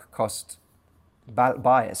sunk cost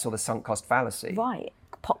bias or the sunk cost fallacy. Right,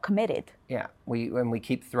 pot committed. Yeah, when we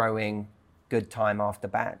keep throwing good time after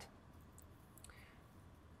bad.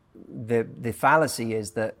 The fallacy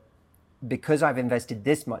is that because I've invested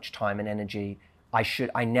this much time and energy,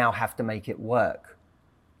 I now have to make it work.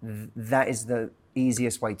 That is the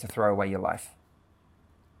easiest way to throw away your life.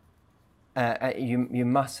 You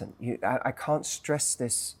mustn't. I can't stress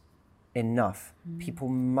this enough. People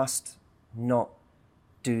must not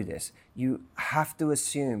do this. You have to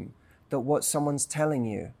assume that what someone's telling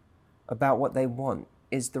you about what they want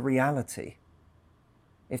is the reality.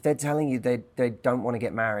 If they're telling you they don't want to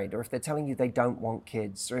get married, or if they're telling you they don't want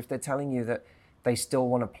kids, or if they're telling you that they still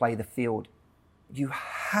want to play the field, you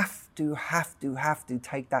have to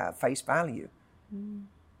take that at face value.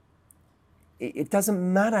 It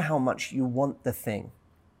doesn't matter how much you want the thing.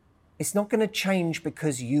 It's not going to change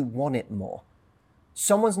because you want it more.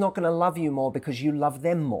 Someone's not going to love you more because you love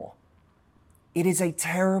them more. It is a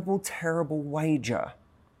terrible, terrible wager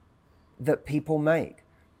that people make.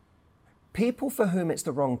 People for whom it's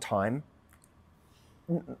the wrong time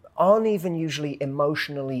aren't even usually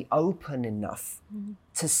emotionally open enough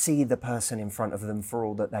to see the person in front of them for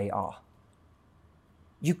all that they are.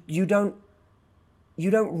 You don't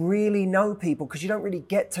really know people because you don't really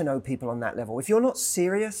get to know people on that level. If you're not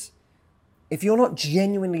serious, if you're not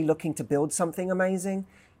genuinely looking to build something amazing,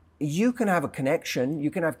 you can have a connection,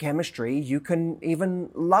 you can have chemistry, you can even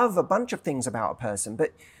love a bunch of things about a person,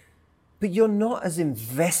 but you're not as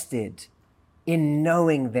invested in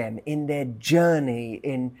knowing them, in their journey,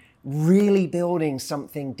 in really building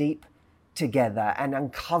something deep together and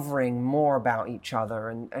uncovering more about each other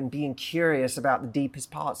and being curious about the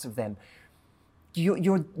deepest parts of them.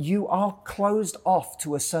 You are closed off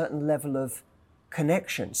to a certain level of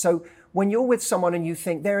connection. So when you're with someone and you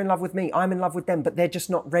think they're in love with me, I'm in love with them, but they're just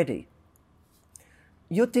not ready,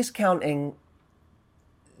 you're discounting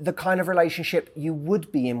the kind of relationship you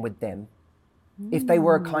would be in with them if they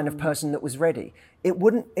were a kind of person that was ready. It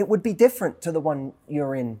would be different to the one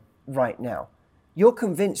you're in right now. You're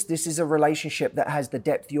convinced this is a relationship that has the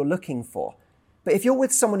depth you're looking for. But if you're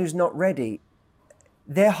with someone who's not ready,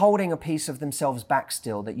 they're holding a piece of themselves back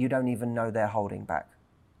still that you don't even know they're holding back,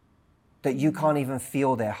 that you can't even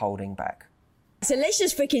feel they're holding back. So let's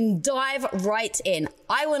just freaking dive right in.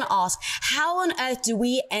 I want to ask, how on earth do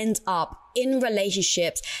we end up in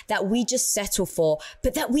relationships that we just settle for,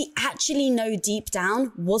 but that we actually know deep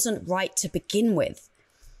down wasn't right to begin with?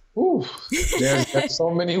 Ooh, there's so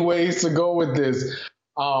many ways to go with this.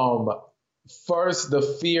 First, the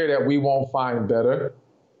fear that we won't find better.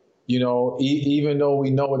 Even though we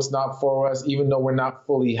know it's not for us, even though we're not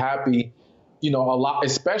fully happy, a lot,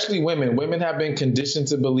 especially women have been conditioned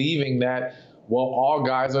to believing that, well, all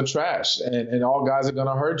guys are trash and all guys are going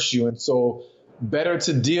to hurt you. And so better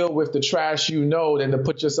to deal with the trash than to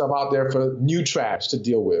put yourself out there for new trash to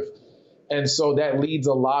deal with. And so that leads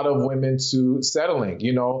a lot of women to settling,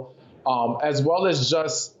 as well as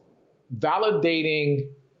just validating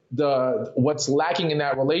what's lacking in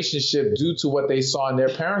that relationship due to what they saw in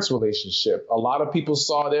their parents' relationship. A lot of people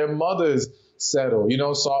saw their mothers settle, you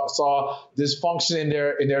know, saw dysfunction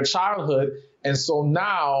in their childhood. And so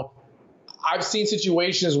now I've seen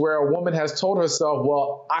situations where a woman has told herself,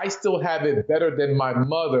 well, I still have it better than my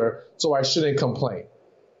mother, so I shouldn't complain.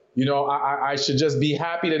 You know, I should just be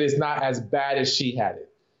happy that it's not as bad as she had it.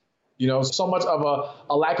 You know, so much of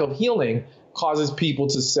a lack of healing causes people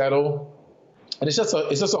to settle. And it's just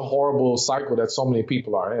a horrible cycle that so many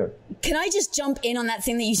people are in. Can I just jump in on that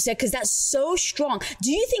thing that you said? Because that's so strong.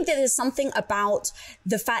 Do you think that there's something about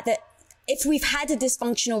the fact that if we've had a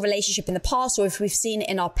dysfunctional relationship in the past, or if we've seen it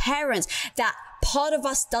in our parents, that part of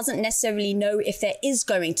us doesn't necessarily know if there is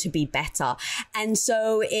going to be better? And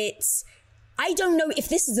so I don't know if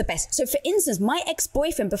this is the best. So for instance, my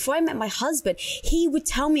ex-boyfriend, before I met my husband, he would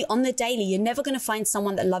tell me on the daily, you're never going to find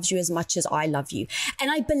someone that loves you as much as I love you.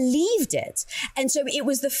 And I believed it. And so it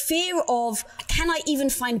was the fear of, can I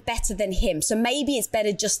even find better than him? So maybe it's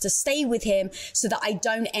better just to stay with him so that I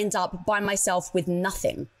don't end up by myself with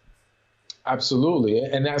nothing. Absolutely.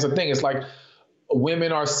 And that's the thing. It's like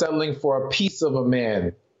women are settling for a piece of a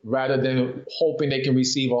man rather than hoping they can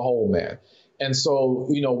receive a whole man. And so,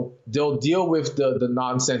 you know, they'll deal with the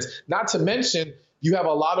nonsense. Not to mention, you have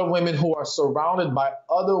a lot of women who are surrounded by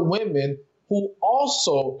other women who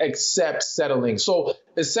also accept settling. So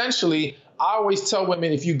essentially, I always tell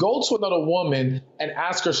women, if you go to another woman and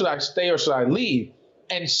ask her, should I stay or should I leave?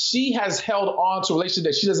 And she has held on to a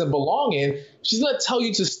relationship that she doesn't belong in, she's going to tell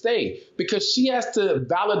you to stay because she has to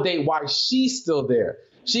validate why she's still there.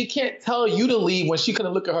 She can't tell you to leave when she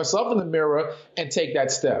couldn't look at herself in the mirror and take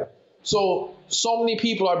that step. So many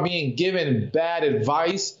people are being given bad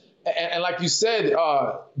advice. And like you said,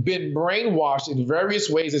 been brainwashed in various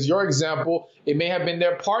ways. As your example, it may have been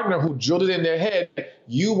their partner who drilled it in their head,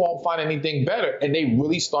 you won't find anything better. And they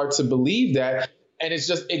really start to believe that. And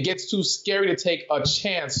it gets too scary to take a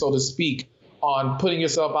chance, so to speak, on putting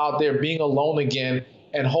yourself out there, being alone again,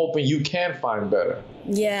 and hoping you can find better.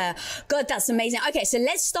 Yeah. God, that's amazing. Okay, so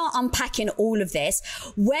let's start unpacking all of this.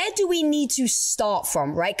 Where do we need to start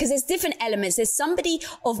from, right? Because there's different elements. There's somebody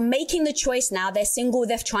of making the choice now. They're single.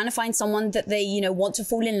 They're trying to find someone that they, you know, want to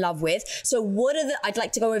fall in love with. So I'd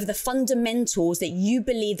like to go over the fundamentals that you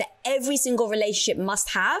believe that every single relationship must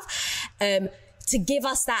have, to give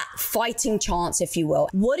us that fighting chance, if you will.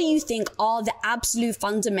 What do you think are the absolute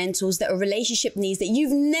fundamentals that a relationship needs that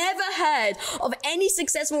you've never heard of any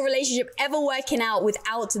successful relationship ever working out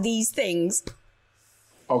without these things?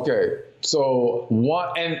 Okay, so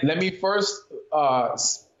and let me first,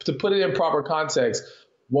 to put it in proper context,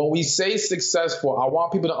 when we say successful, I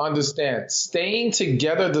want people to understand staying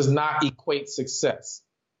together does not equate success.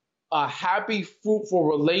 A happy, fruitful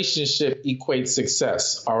relationship equates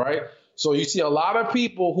success, all right? So you see a lot of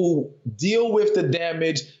people who deal with the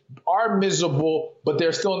damage, are miserable, but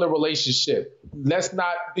they're still in the relationship. Let's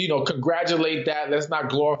not, congratulate that. Let's not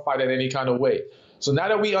glorify that any kind of way. So now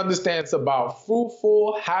that we understand it's about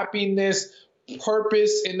fruitful happiness,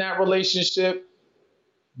 purpose in that relationship,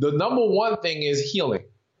 the number one thing is healing.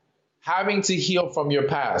 Having to heal from your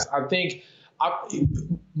past. I think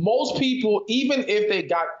most people, even if they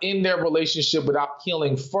got in their relationship without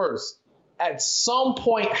healing first, at some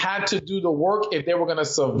point had to do the work if they were going to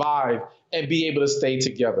survive and be able to stay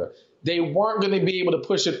together. They weren't going to be able to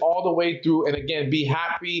push it all the way through and, again, be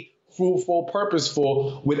happy, fruitful,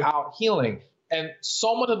 purposeful without healing. And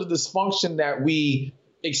so much of the dysfunction that we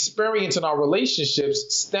experience in our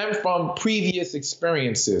relationships stem from previous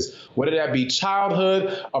experiences, whether that be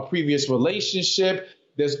childhood, a previous relationship.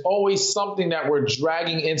 There's always something that we're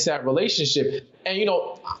dragging into that relationship. And,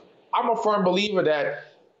 I'm a firm believer that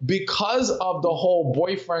because of the whole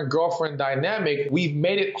boyfriend-girlfriend dynamic, we've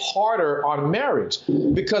made it harder on marriage.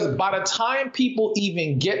 Because by the time people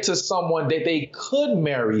even get to someone that they could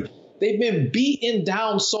marry, they've been beaten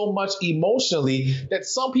down so much emotionally that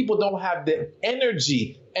some people don't have the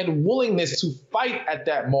energy and willingness to fight at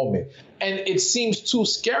that moment. And it seems too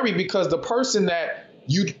scary because the person that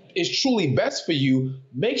is truly best for you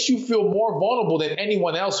makes you feel more vulnerable than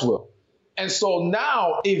anyone else will. And so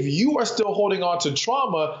now, if you are still holding on to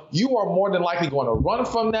trauma, you are more than likely going to run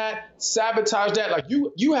from that, sabotage that. Like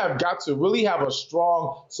you have got to really have a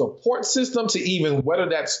strong support system to even weather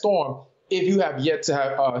that storm if you have yet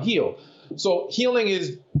to heal. So healing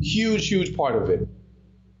is huge part of it.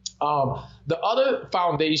 The other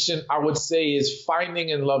foundation I would say is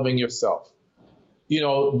finding and loving yourself.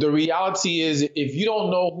 The reality is if you don't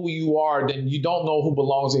know who you are, then you don't know who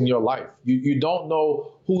belongs in your life. You don't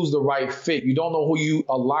know who's the right fit. You don't know who you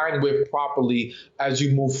align with properly as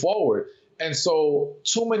you move forward. And so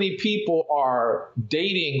too many people are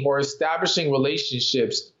dating or establishing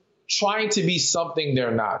relationships trying to be something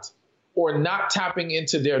they're not, or not tapping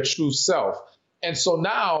into their true self. And so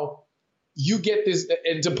now you get this,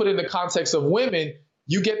 and to put it in the context of women,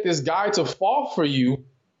 you get this guy to fall for you,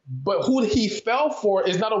 but who he fell for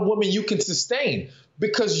is not a woman you can sustain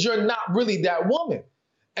because you're not really that woman.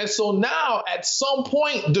 And so now at some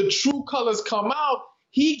point, the true colors come out.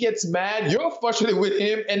 He gets mad. You're frustrated with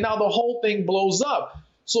him. And now the whole thing blows up.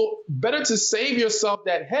 So better to save yourself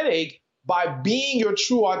that headache by being your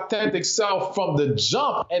true, authentic self from the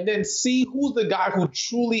jump, and then see who's the guy who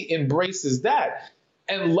truly embraces that.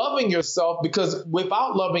 And loving yourself, because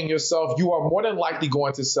without loving yourself, you are more than likely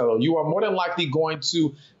going to settle. You are more than likely going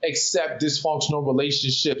to accept dysfunctional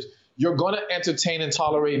relationships. You're going to entertain and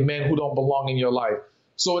tolerate men who don't belong in your life.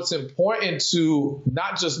 So it's important to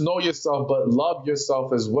not just know yourself, but love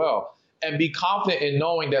yourself as well. And be confident in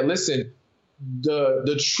knowing that, listen,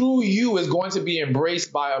 the true you is going to be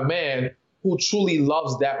embraced by a man who truly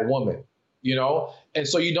loves that woman, you know? And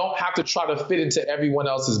so you don't have to try to fit into everyone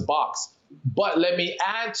else's box. But let me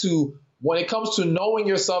add to, when it comes to knowing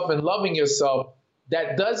yourself and loving yourself,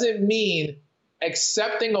 that doesn't mean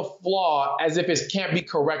accepting a flaw as if it can't be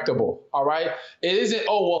correctable, all right? It isn't,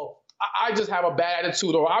 oh, well, I just have a bad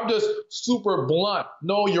attitude, or I'm just super blunt.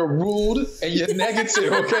 No, you're rude and you're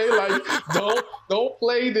negative, okay? Like, don't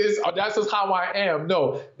play this, or that's just how I am.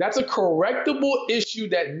 No, that's a correctable issue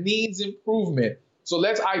that needs improvement. So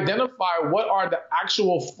let's identify what are the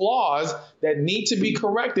actual flaws that need to be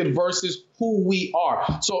corrected versus who we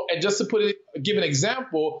are. So, and just to give an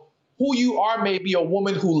example, who you are may be a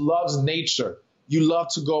woman who loves nature. You love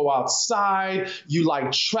to go outside. You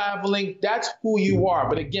like traveling. That's who you are.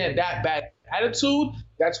 But again, that bad attitude,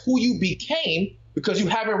 that's who you became because you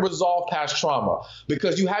haven't resolved past trauma,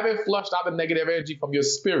 because you haven't flushed out the negative energy from your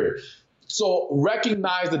spirit. So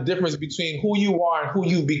recognize the difference between who you are and who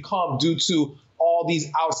you become due to all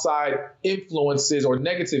these outside influences or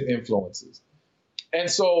negative influences. And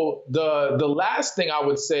so the last thing I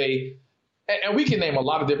would say, and we can name a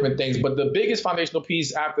lot of different things, but the biggest foundational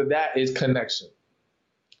piece after that is connection.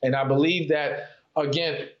 And I believe that,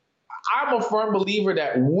 again, I'm a firm believer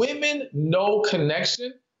that women know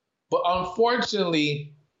connection, but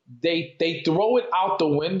unfortunately, they throw it out the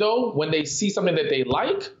window when they see something that they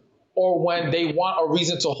like or when they want a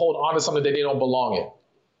reason to hold on to something that they don't belong in.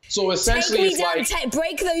 So essentially,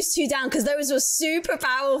 break those two down, because those were super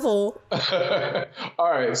powerful. All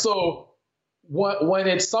right. So when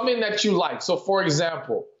it's something that you like, so for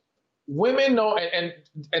example, women know, and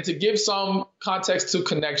to give some context to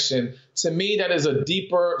connection, to me, that is a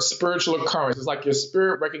deeper spiritual occurrence. It's like your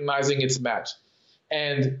spirit recognizing its match.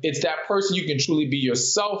 And it's that person you can truly be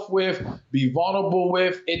yourself with, be vulnerable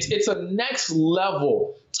with. It's a next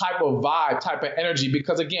level type of vibe, type of energy,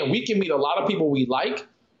 because again, we can meet a lot of people we like.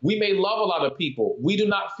 We may love a lot of people. We do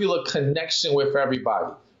not feel a connection with everybody.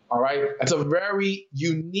 All right. It's a very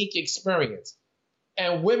unique experience.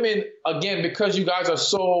 And women, again, because you guys are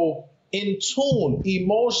so in tune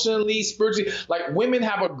emotionally, spiritually, like women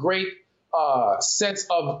have a great sense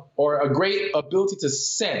of, or a great ability to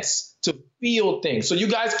sense, to feel things. So you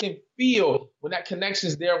guys can feel when that connection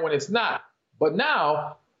is there, when it's not. But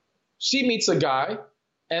now she meets a guy,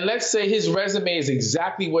 and let's say his resume is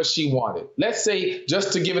exactly what she wanted. Let's say,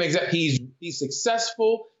 just to give an example, he's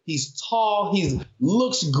successful, he's tall, he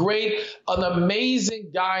looks great, an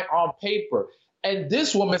amazing guy on paper. And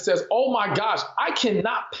this woman says, oh my gosh, I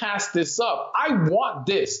cannot pass this up. I want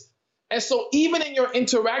this. And so even in your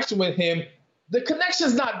interaction with him, the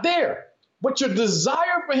connection's not there. But your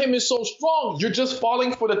desire for him is so strong, you're just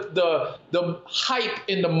falling for the hype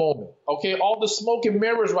in the moment. Okay, all the smoke and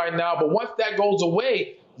mirrors right now, but once that goes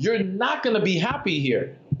away, you're not going to be happy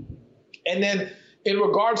here. And then in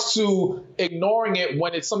regards to ignoring it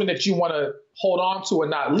when it's something that you want to hold on to and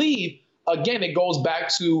not leave, again, it goes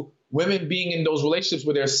back to women being in those relationships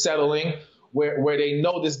where they're settling, where they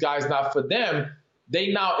know this guy's not for them.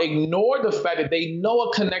 They now ignore the fact that they know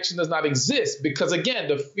a connection does not exist because, again,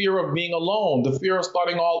 the fear of being alone, the fear of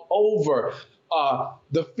starting all over,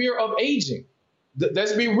 the fear of aging.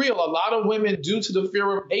 Let's be real. A lot of women, due to the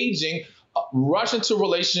fear of aging, rush into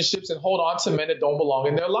relationships and hold on to men that don't belong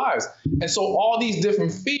in their lives. And so all these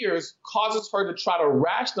different fears causes her to try to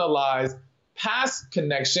rationalize past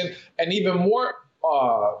connection. And even more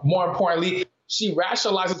importantly, she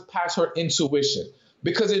rationalizes past her intuition.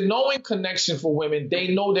 Because in knowing connection for women, they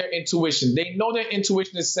know their intuition. They know their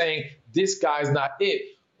intuition is saying, this guy's not it.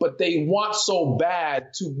 But they want so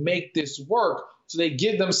bad to make this work. So they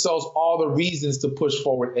give themselves all the reasons to push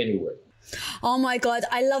forward anyway. Oh my God,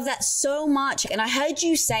 I love that so much. And I heard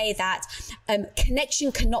you say that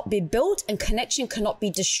connection cannot be built and connection cannot be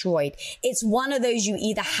destroyed. It's one of those, you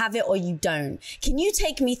either have it or you don't. Can you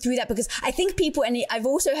take me through that? Because I think people, and I've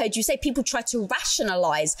also heard you say, people try to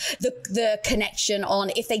rationalize the connection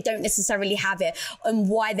on if they don't necessarily have it and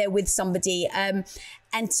why they're with somebody.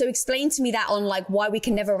 And so explain to me that on like why we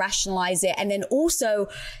can never rationalize it. And then also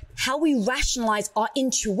how we rationalize our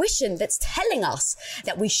intuition that's telling us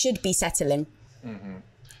that we should be settling. Mm-hmm.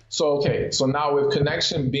 So now with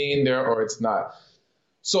connection being there or it's not.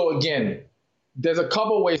 So again, there's a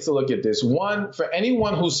couple ways to look at this. One, for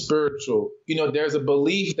anyone who's spiritual, there's a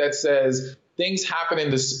belief that says things happen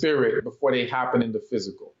in the spirit before they happen in the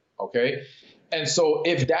physical. Okay. And so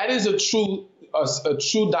if that is a true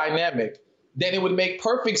dynamic, then it would make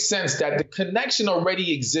perfect sense that the connection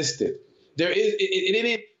already existed. It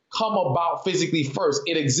didn't come about physically first.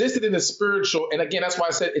 It existed in the spiritual. And again, that's why I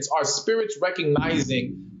said it's our spirits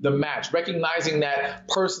recognizing the match, recognizing that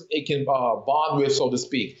person it can bond with, so to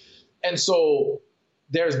speak. And so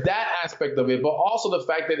there's that aspect of it, but also the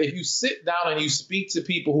fact that if you sit down and you speak to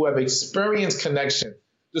people who have experienced connection,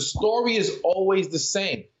 the story is always the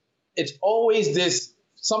same. It's always this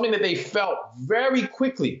something that they felt very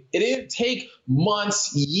quickly. It didn't take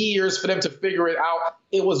months, years for them to figure it out.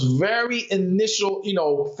 It was very initial,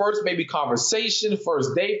 first maybe conversation,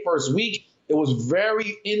 first day, first week. It was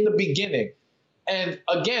very in the beginning. And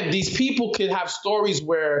again, these people could have stories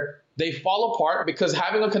where they fall apart because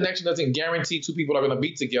having a connection doesn't guarantee two people are going to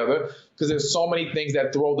be together because there's so many things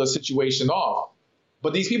that throw the situation off.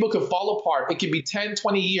 But these people could fall apart. It could be 10,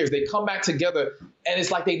 20 years. They come back together and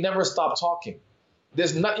it's like they never stop talking.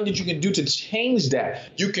 There's nothing that you can do to change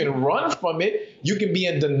that. You can run from it. You can be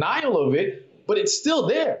in denial of it, but it's still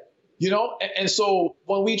there, And so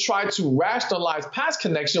when we try to rationalize past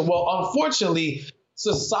connection, well, unfortunately,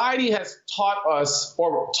 society has taught us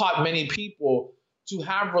or taught many people to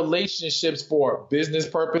have relationships for business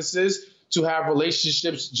purposes, to have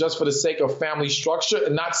relationships just for the sake of family structure.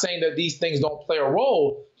 And not saying that these things don't play a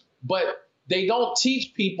role, but they don't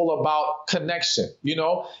teach people about connection.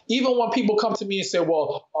 Even when people come to me and say,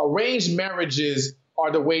 well, arranged marriages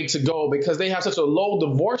are the way to go because they have such a low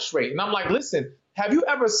divorce rate. And I'm like, listen, have you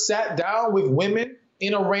ever sat down with women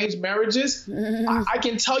in arranged marriages? I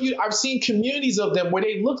can tell you, I've seen communities of them where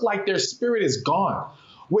they look like their spirit is gone,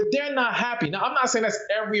 where they're not happy. Now, I'm not saying that's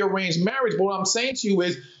every arranged marriage, but what I'm saying to you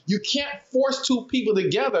is you can't force two people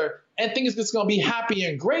together and think it's just going to be happy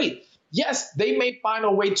and great. Yes, they may find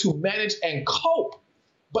a way to manage and cope,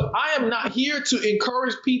 but I am not here to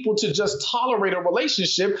encourage people to just tolerate a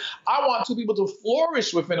relationship. I want two people to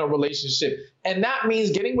flourish within a relationship. And that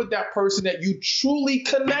means getting with that person that you truly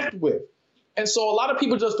connect with. And so a lot of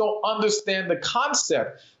people just don't understand the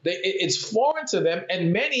concept. It's foreign to them,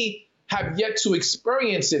 and many have yet to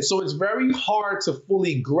experience it. So it's very hard to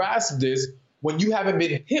fully grasp this when you haven't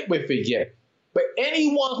been hit with it yet. But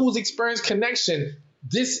anyone who's experienced connection,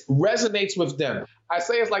 this resonates with them. I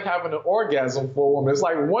say it's like having an orgasm for a woman. It's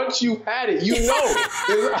like once you had it,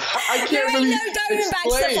 I can't really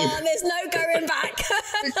explain. Back, there's no going back.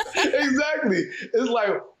 Exactly. It's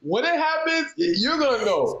like when it happens, you're gonna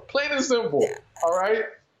know. Plain and simple. Yeah. All right.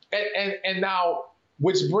 And now,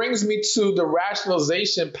 which brings me to the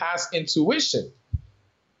rationalization past intuition.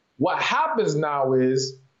 What happens now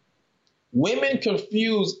is women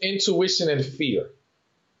confuse intuition and fear.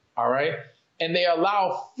 All right. And they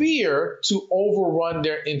allow fear to overrun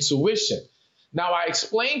their intuition. Now, I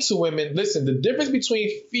explain to women, listen, the difference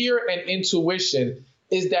between fear and intuition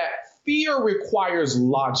is that fear requires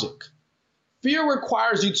logic. Fear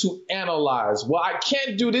requires you to analyze. Well, I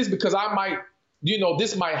can't do this because I might,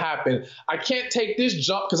 this might happen. I can't take this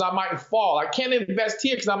jump because I might fall. I can't invest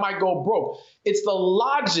here because I might go broke. It's the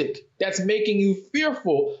logic that's making you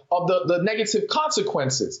fearful of the negative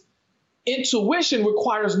consequences. Intuition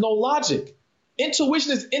requires no logic.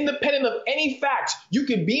 Intuition is independent of any facts. You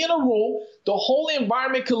can be in a room, the whole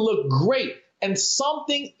environment can look great, and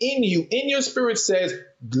something in you, in your spirit says,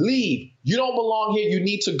 leave. You don't belong here. You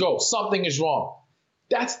need to go. Something is wrong.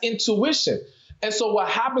 That's intuition. And so what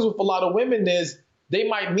happens with a lot of women is they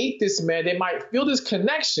might meet this man, they might feel this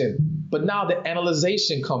connection, but now the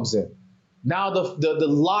analyzation comes in. Now the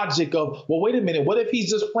logic of, well, wait a minute, what if he's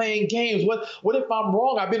just playing games? What if I'm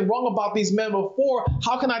wrong? I've been wrong about these men before.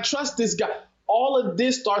 How can I trust this guy? All of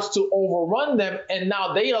this starts to overrun them, and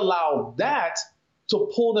now they allow that to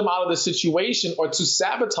pull them out of the situation or to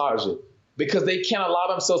sabotage it because they can't allow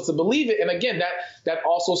themselves to believe it. And again, that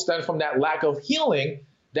also stems from that lack of healing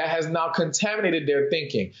that has now contaminated their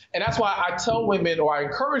thinking. And that's why I tell women, or I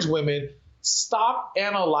encourage women, stop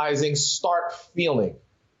analyzing, start feeling.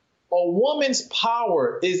 A woman's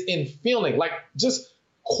power is in feeling. Like, just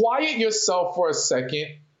quiet yourself for a second,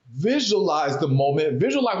 visualize the moment,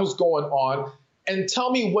 visualize what's going on, and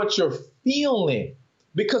tell me what you're feeling.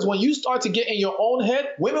 Because when you start to get in your own head,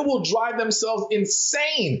 women will drive themselves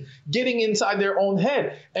insane getting inside their own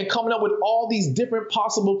head and coming up with all these different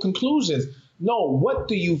possible conclusions. No, what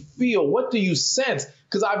do you feel? What do you sense?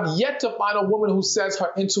 Because I've yet to find a woman who says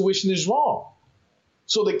her intuition is wrong.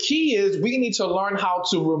 So the key is we need to learn how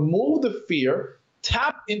to remove the fear,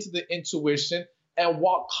 tap into the intuition, and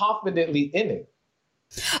walk confidently in it.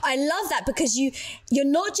 I love that, because you're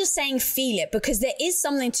not just saying feel it, because there is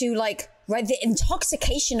something to, like, right, the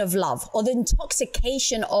intoxication of love or the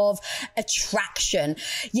intoxication of attraction.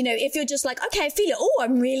 You know, if you're just like, okay, I feel it. Oh,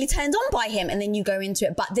 I'm really turned on by him. And then you go into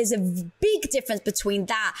it. But there's a big difference between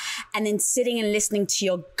that and then sitting and listening to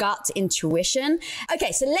your gut intuition.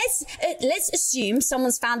 Okay, so let's assume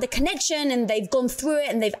someone's found the connection and they've gone through it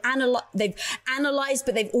and they've analyzed,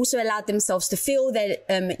 but they've also allowed themselves to feel that,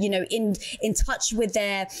 in touch with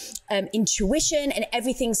their intuition, and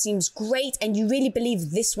everything seems great. And you really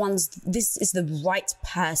believe this is the right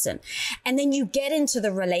person. And then you get into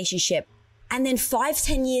the relationship, and then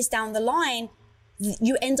 5-10 years down the line,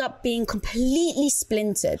 you end up being completely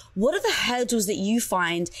splintered. What are the hurdles that you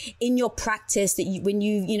find in your practice that when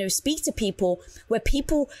you speak to people, where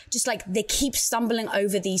people just like, they keep stumbling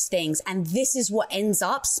over these things, and this is what ends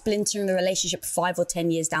up splintering the relationship 5 or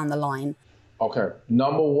 10 years down the line? Okay.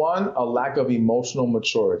 Number one, a lack of emotional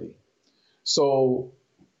maturity. So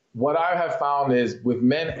what I have found is with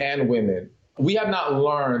men and women, we have not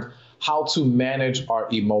learned how to manage our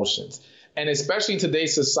emotions. And especially in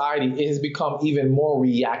today's society, it has become even more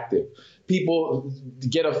reactive. People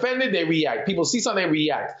get offended, they react. People see something, they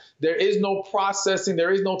react. There is no processing.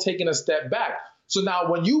 There is no taking a step back. So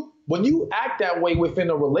now when you act that way within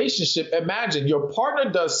a relationship, imagine your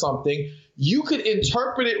partner does something, you could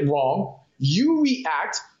interpret it wrong, you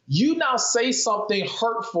react, you now say something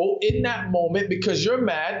hurtful in that moment because you're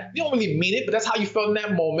mad. You don't really mean it, but that's how you felt in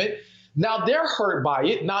that moment. Now they're hurt by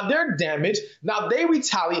it. Now they're damaged. Now they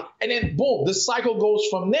retaliate. And then boom, the cycle goes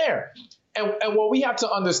from there. And what we have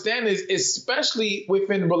to understand is, especially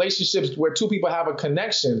within relationships where two people have a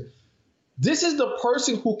connection, this is the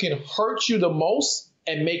person who can hurt you the most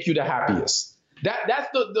and make you the happiest. That's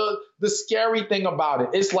the scary thing about it.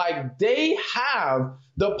 It's like they have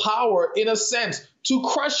the power, in a sense, to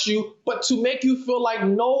crush you, but to make you feel like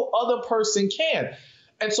no other person can.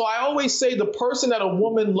 And so I always say the person that a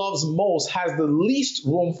woman loves most has the least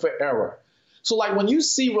room for error. So like when you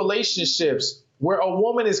see relationships where a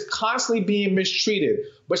woman is constantly being mistreated,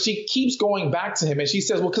 but she keeps going back to him and she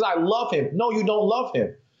says, well, because I love him. No, you don't love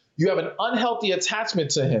him. You have an unhealthy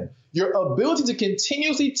attachment to him. Your ability to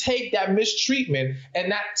continuously take that mistreatment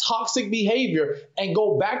and that toxic behavior and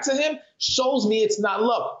go back to him shows me it's not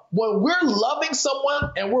love. When we're loving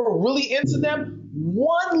someone and we're really into them,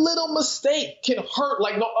 one little mistake can hurt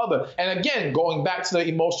like no other. And again, going back to the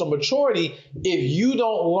emotional maturity, if you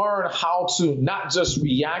don't learn how to not just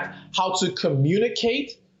react, how to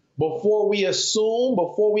communicate before we assume,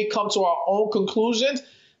 before we come to our own conclusions,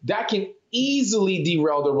 that can easily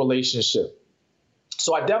derail the relationship.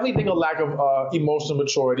 So I definitely think a lack of emotional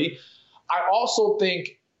maturity. I also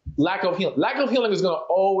think lack of healing. Lack of healing is going to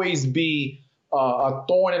always be a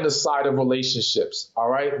thorn in the side of relationships, all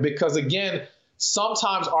right? Because again,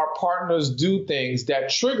 sometimes our partners do things that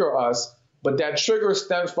trigger us, but that trigger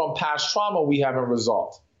stems from past trauma we haven't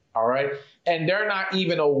resolved, all right? And they're not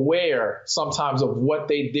even aware sometimes of what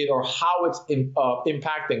they did or how it's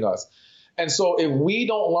impacting us. And so if we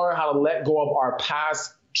don't learn how to let go of our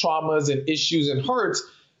past traumas and issues and hurts,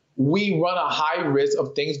 we run a high risk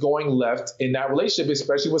of things going left in that relationship,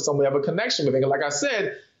 especially with someone we have a connection with. And like I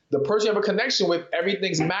said, the person you have a connection with,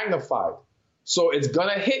 everything's magnified. So it's going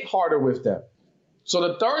to hit harder with them. So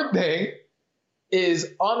the third thing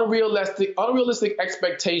is unrealistic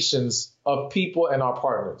expectations of people and our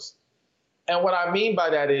partners. And what I mean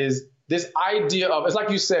by that is this idea of, it's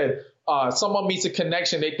like you said, someone meets a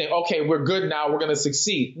connection, they think, okay, we're good now, we're going to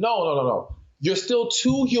succeed. No. You're still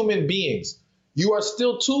two human beings. You are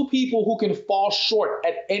still two people who can fall short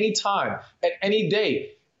at any time, at any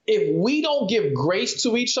day. If we don't give grace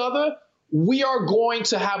to each other, we are going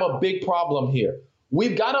to have a big problem here.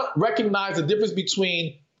 We've got to recognize the difference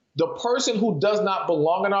between the person who does not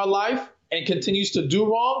belong in our life and continues to do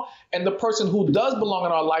wrong and the person who does belong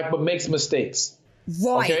in our life but makes mistakes.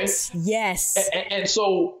 Right. Okay? Yes. And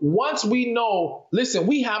so once we know, listen,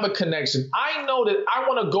 we have a connection. I know that I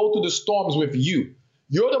want to go through the storms with you.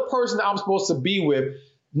 You're the person that I'm supposed to be with.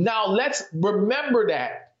 Now let's remember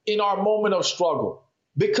that in our moment of struggle.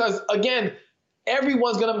 Because again,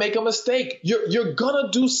 Everyone's going to make a mistake. You're going to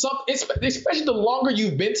do something, especially the longer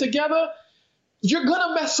you've been together. You're going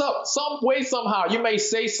to mess up some way, somehow. You may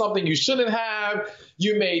say something you shouldn't have.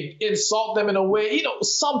 You may insult them in a way,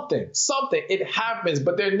 something. It happens,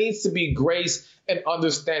 but there needs to be grace and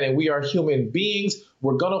understanding. We are human beings.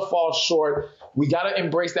 We're going to fall short. We got to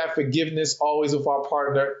embrace that forgiveness always with our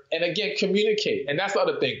partner. And again, communicate. And that's the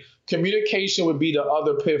other thing. Communication would be the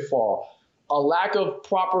other pitfall. A lack of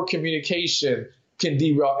proper communication can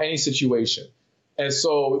derail any situation. And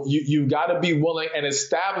so you got to be willing and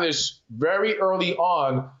establish very early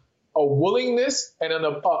on a willingness and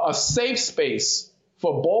a safe space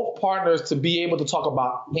for both partners to be able to talk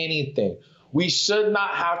about anything. We should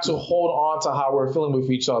not have to hold on to how we're feeling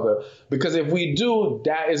with each other, because if we do,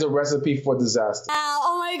 that is a recipe for disaster.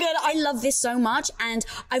 Oh my God, I love this so much, and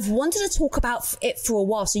I've wanted to talk about it for a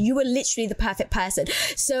while, so you were literally the perfect person.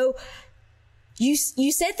 So you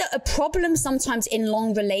said that a problem sometimes in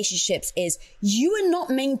long relationships is you are not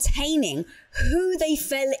maintaining who they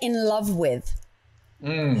fell in love with.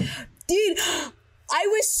 Dude, I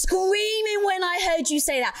was screaming when I heard you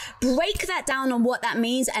say that. Break that down on what that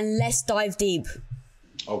means, and let's dive deep.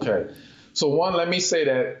 Okay. So one, let me say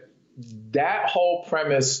that whole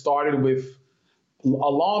premise started with a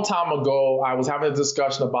long time ago. I was having a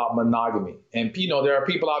discussion about monogamy. And, there are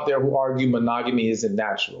people out there who argue monogamy isn't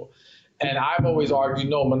natural. And I've always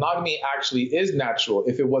argued, no, monogamy actually is natural.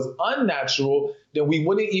 If it was unnatural, then we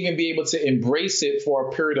wouldn't even be able to embrace it for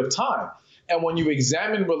a period of time. And when you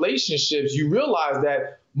examine relationships, you realize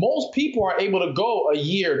that most people are able to go a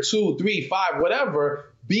year, 2, 3, 5,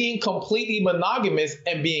 whatever, being completely monogamous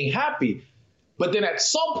and being happy. But then at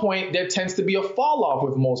some point, there tends to be a fall off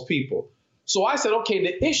with most people. So I said, okay,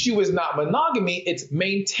 the issue is not monogamy, it's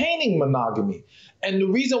maintaining monogamy. And the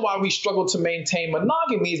reason why we struggle to maintain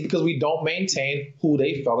monogamy is because we don't maintain who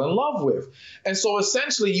they fell in love with. And so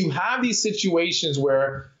essentially you have these situations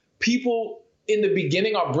where people in the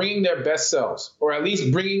beginning are bringing their best selves, or at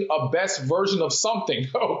least bringing a best version of something,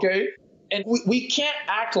 okay? And we can't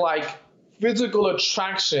act like physical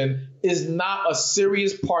attraction is not a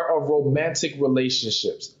serious part of romantic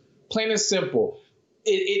relationships. Plain and simple.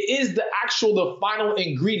 It is the final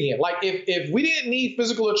ingredient. Like if we didn't need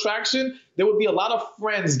physical attraction, there would be a lot of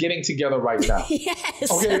friends getting together right now. Yes.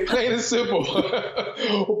 Okay, plain and simple.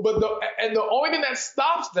 But the only thing that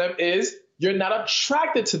stops them is you're not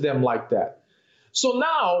attracted to them like that. So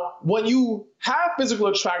now when you have physical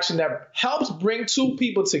attraction that helps bring two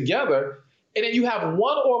people together, and then you have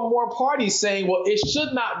one or more parties saying, well, it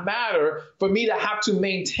should not matter for me to have to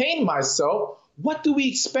maintain myself, what do we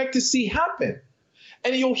expect to see happen?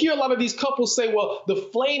 And you'll hear a lot of these couples say, well, the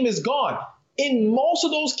flame is gone. In most of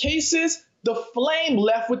those cases, the flame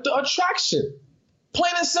left with the attraction.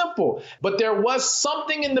 Plain and simple. But there was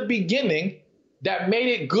something in the beginning that made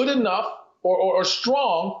it good enough or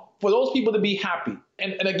strong for those people to be happy.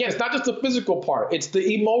 And again, it's not just the physical part. It's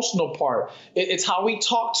the emotional part. It's how we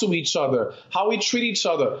talk to each other, how we treat each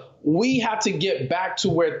other. We have to get back to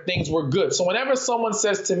where things were good. So whenever someone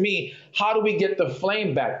says to me, how do we get the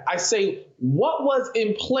flame back? I say, what was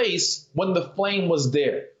in place when the flame was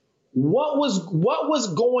there? What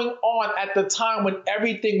was going on at the time when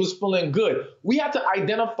everything was feeling good? We have to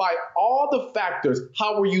identify all the factors.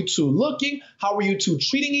 How were you two looking? How were you two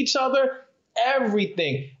treating each other?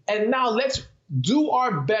 Everything. And now let's do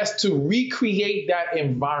our best to recreate that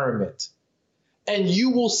environment. And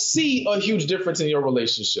you will see a huge difference in your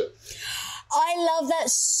relationship. I love that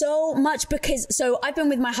so much because, so I've been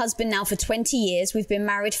with my husband now for 20 years. We've been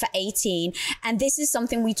married for 18. And this is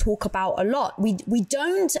something we talk about a lot. We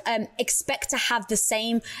don't expect to have the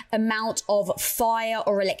same amount of fire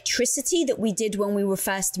or electricity that we did when we were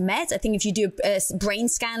first met. I think if you do a brain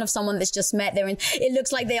scan of someone that's just met, it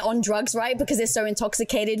looks like they're on drugs, right? Because they're so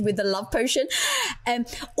intoxicated with the love potion.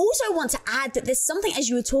 Also I want to add that there's something, as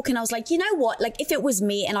you were talking, I was like, you know what? Like if it was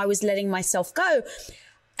me and I was letting myself go,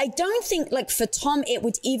 I don't think like for Tom, it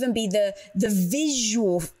would even be the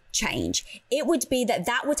visual change. It would be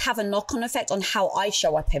that would have a knock-on effect on how I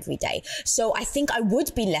show up every day. So I think I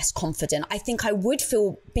would be less confident. I think I would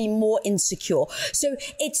be more insecure. So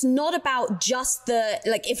it's not about just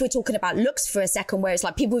like if we're talking about looks for a second, where it's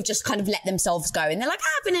like people have just kind of let themselves go and they're like,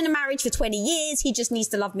 I've been in a marriage for 20 years. He just needs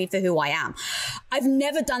to love me for who I am. I've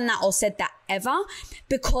never done that or said that ever,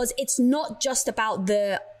 because it's not just about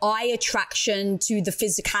the eye attraction to the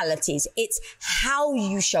physicalities. It's how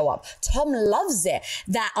you show up. Tom loves it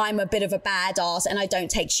that I'm a bit of a badass and I don't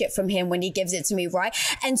take shit from him when he gives it to me, right?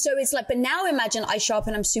 And so it's like, but now imagine I show up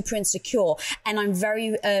and I'm super insecure and I'm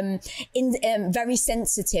very, very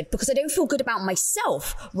sensitive because I don't feel good about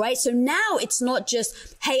myself, right? So now it's not just,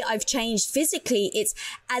 hey, I've changed physically. It's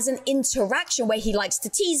as an interaction where he likes to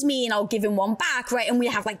tease me and I'll give him one back, right? And we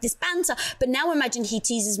have like this banter. But now imagine he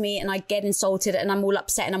teases me and I get insulted and I'm all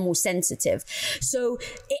upset and I'm all sensitive. So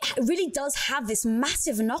it really does have this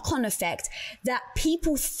massive knock-on effect that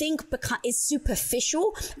people think is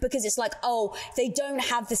superficial because it's like, oh, they don't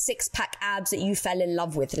have the six-pack abs that you fell in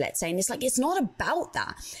love with, let's say. And it's like, it's not about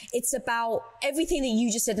that. It's about everything that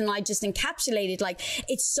you just said and I just encapsulated. Like,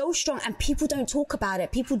 it's so strong and people don't talk about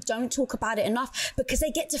it. People don't talk about it enough because they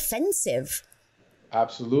get defensive.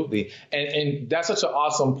 Absolutely. And that's such an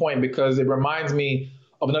awesome point because it reminds me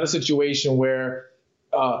of another situation where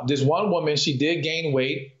this one woman, she did gain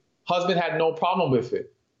weight. Husband had no problem with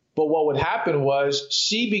it. But what would happen was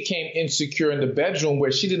she became insecure in the bedroom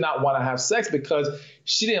where she did not want to have sex because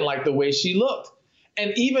she didn't like the way she looked.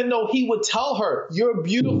 And even though he would tell her, you're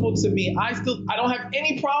beautiful to me, I don't have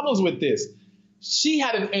any problems with this. She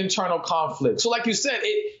had an internal conflict. So like you said,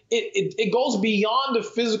 it goes beyond the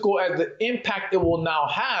physical as the impact it will now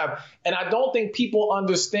have. And I don't think people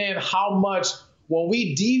understand how much when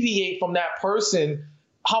we deviate from that person,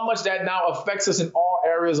 how much that now affects us in all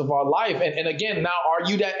areas of our life. And again, now, are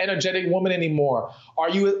you that energetic woman anymore? Are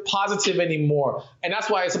you positive anymore? And that's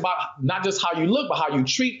why it's about not just how you look, but how you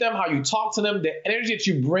treat them, how you talk to them, the energy that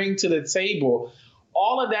you bring to the table.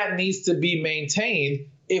 All of that needs to be maintained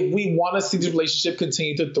if we want to see the relationship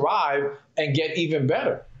continue to thrive and get even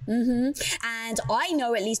better. Mm-hmm. And I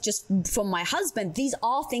know, at least just from my husband, these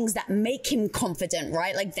are things that make him confident,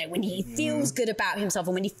 right? Like that when he feels good about himself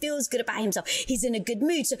and when he feels good about himself, he's in a good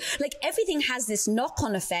mood. So like everything has this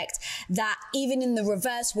knock-on effect that even in the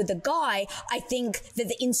reverse with the guy, I think that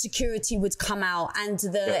the insecurity would come out and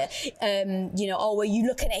the, oh, well, you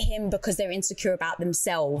looking at him because they're insecure about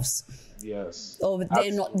themselves. Yes. Or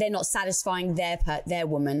they're not satisfying their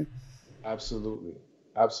woman. Absolutely.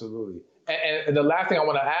 Absolutely. And the last thing I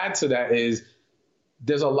want to add to that is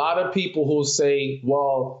there's a lot of people who say,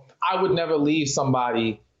 well, I would never leave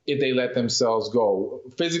somebody if they let themselves go,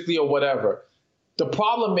 physically or whatever. The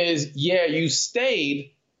problem is, yeah, you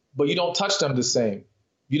stayed, but you don't touch them the same.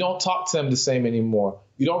 You don't talk to them the same anymore.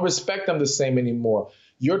 You don't respect them the same anymore.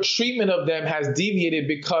 Your treatment of them has deviated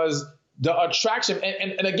because the attraction,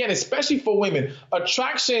 and again, especially for women,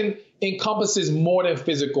 attraction encompasses more than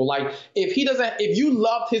physical. Like if you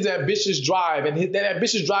loved his ambitious drive and that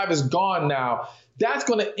ambitious drive is gone now, that's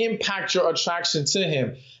going to impact your attraction to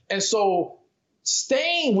him. And so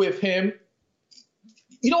staying with him,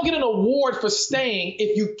 you don't get an award for staying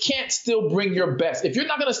if you can't still bring your best. If you're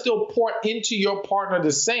not going to still pour into your partner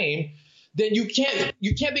the same, then you can't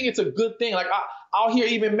think it's a good thing. Like I'll hear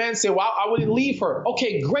even men say, well, I wouldn't leave her.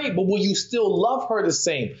 Okay, great. But will you still love her the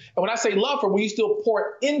same? And when I say love her, will you still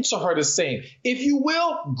pour into her the same? If you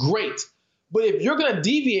will, great. But if you're going to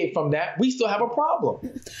deviate from that, we still have a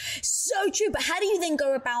problem. So true. But how do you then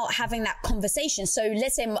go about having that conversation? So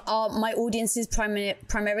let's say my audience is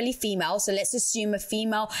primarily female. So let's assume a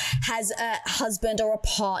female has a husband or a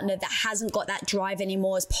partner that hasn't got that drive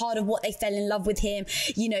anymore as part of what they fell in love with him.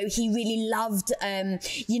 You know, he really loved,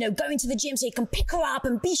 going to the gym so he can pick her up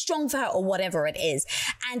and be strong for her or whatever it is.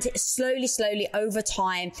 And slowly over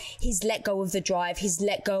time, he's let go of the drive. He's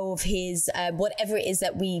let go of his, whatever it is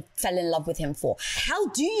that we fell in love with him for. How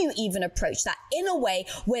do you even approach that in a way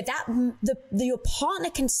where your partner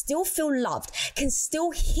can still feel loved, can still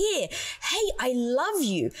hear, hey, I love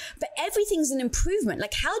you, but everything's an improvement?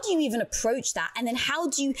 Like, how do you even approach that? And then how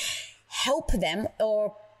do you help them,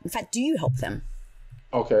 or in fact, do you help them?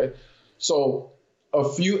 Okay. So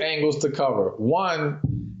a few angles to cover. One,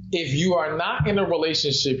 if you are not in a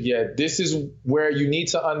relationship yet, this is where you need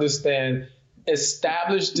to understand,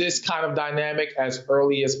 establish this kind of dynamic as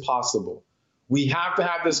early as possible. We have to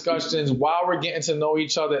have discussions while we're getting to know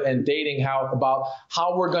each other and dating about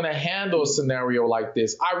how we're going to handle a scenario like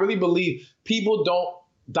this. I really believe people don't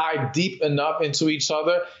dive deep enough into each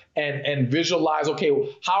other and visualize, okay,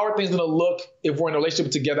 how are things going to look if we're in a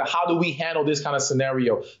relationship together? How do we handle this kind of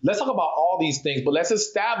scenario? Let's talk about all these things, but let's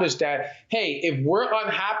establish that, hey, if we're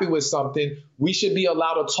unhappy with something, we should be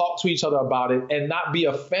allowed to talk to each other about it and not be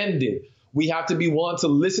offended. We have to be willing to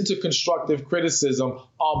listen to constructive criticism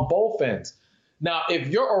on both ends. Now, if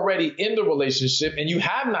you're already in the relationship and you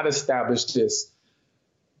have not established this,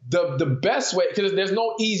 the best way, because there's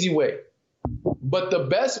no easy way, But the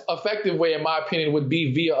best effective way, in my opinion, would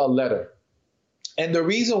be via a letter. And the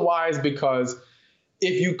reason why is because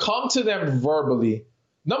if you come to them verbally,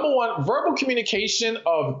 number one, verbal communication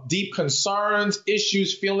of deep concerns,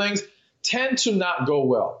 issues, feelings tend to not go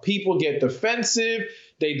well. People get defensive,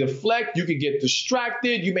 they deflect, you could get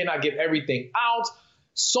distracted, you may not get everything out.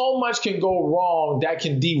 So much can go wrong that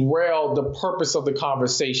can derail the purpose of the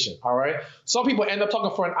conversation, all right? Some people end up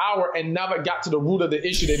talking for an hour and never got to the root of the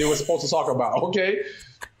issue that they were supposed to talk about, okay?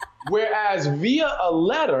 Whereas via a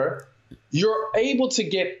letter, you're able to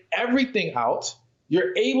get everything out.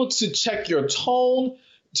 You're able to check your tone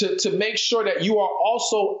to make sure that you are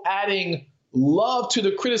also adding love to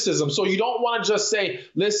the criticism. So you don't want to just say,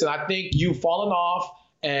 listen, I think you've fallen off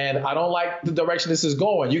and I don't like the direction this is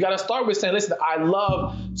going. You got to start with saying, listen, I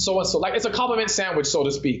love so-and-so. Like it's a compliment sandwich, so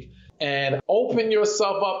to speak. And open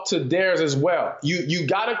yourself up to theirs as well. You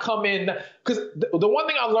got to come in, because the one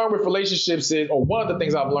thing I've learned with relationships is, or one of the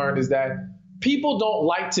things I've learned is that people don't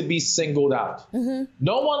like to be singled out. Mm-hmm.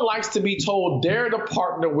 No one likes to be told they're the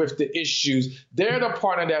partner with the issues. They're the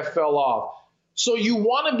partner that fell off. So you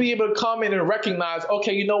want to be able to come in and recognize,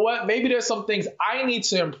 okay, you know what? Maybe there's some things I need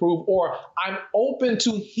to improve, or I'm open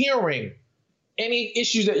to hearing any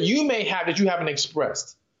issues that you may have that you haven't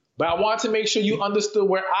expressed. But I want to make sure you understood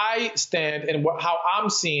where I stand and how I'm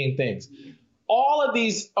seeing things. All of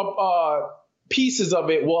these pieces of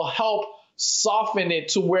it will help soften it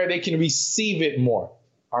to where they can receive it more.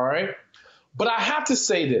 All right. But I have to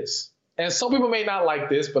say this, and some people may not like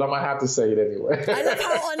this, but I'm going to have to say it anyway. I love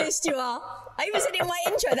how honest you are. I even said it in my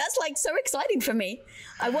intro. That's like so exciting for me.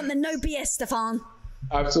 I want the no BS, Stefan.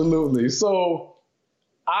 Absolutely. So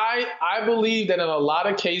I believe that in a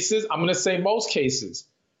lot of cases, I'm going to say most cases,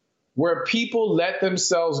 where people let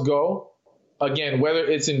themselves go, again, whether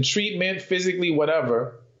it's in treatment, physically,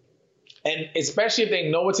 whatever, and especially if they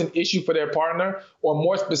know it's an issue for their partner, or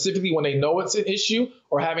more specifically, when they know it's an issue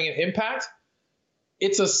or having an impact,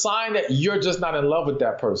 it's a sign that you're just not in love with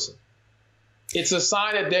that person. It's a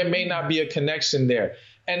sign that there may not be a connection there.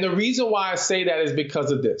 And the reason why I say that is because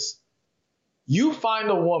of this. You find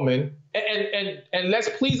a woman, and let's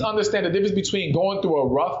please understand the difference between going through a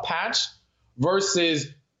rough patch versus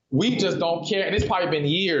we just don't care. And it's probably been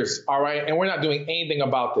years, all right? And we're not doing anything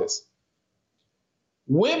about this.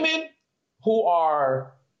 Women who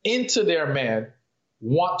are into their man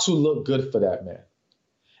want to look good for that man.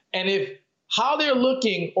 And if how they're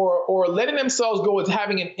looking or letting themselves go is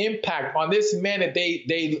having an impact on this man that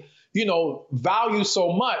they value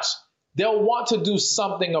so much, they'll want to do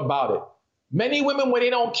something about it. Many women, when they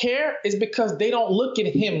don't care, is because they don't look at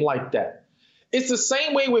him like that. It's the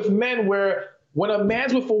same way with men, where when a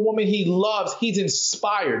man's with a woman he loves, he's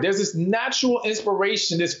inspired. There's this natural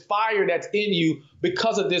inspiration, this fire that's in you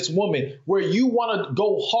because of this woman, where you want to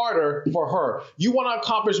go harder for her. You want to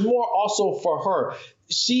accomplish more also for her.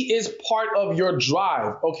 She is part of your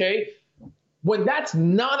drive, okay? When that's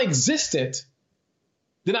non-existent,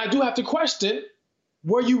 then I do have to question,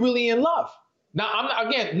 were you really in love? Now,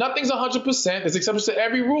 again, nothing's 100%. There's exceptions to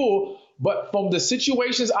every rule. But from the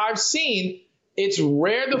situations I've seen, it's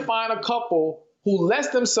rare to find a couple who lets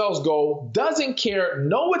themselves go, doesn't care,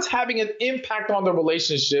 know it's having an impact on the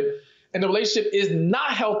relationship, and the relationship is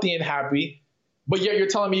not healthy and happy, but yet you're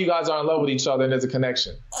telling me you guys are in love with each other and there's a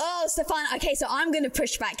connection. Oh, Stefan, okay, so I'm going to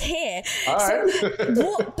push back here. All right.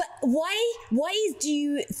 But why do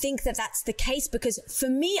you think that that's the case? Because for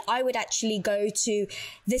me, I would actually go to,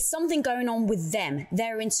 there's something going on with them.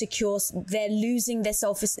 They're insecure. They're losing their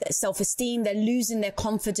self-esteem. They're losing their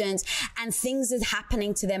confidence, and things are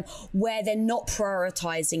happening to them where they're not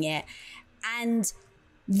prioritizing it. And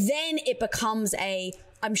then it becomes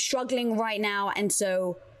I'm struggling right now. And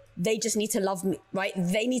so they just need to love me, right?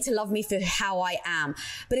 They need to love me for how I am.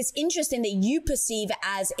 But it's interesting that you perceive it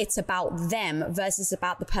as it's about them versus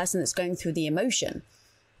about the person that's going through the emotion.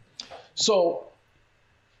 So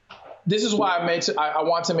this is why I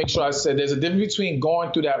want to make sure I said there's a difference between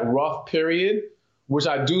going through that rough period, which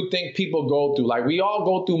I do think people go through. Like, we all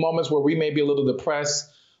go through moments where we may be a little depressed.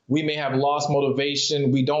 We may have lost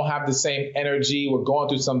motivation. We don't have the same energy. We're going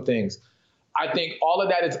through some things. I think all of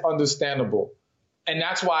that is understandable. And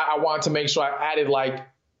that's why I wanted to make sure I added like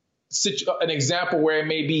an example where it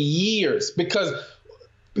may be years, because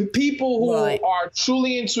people who are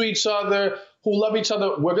truly into each other, who love each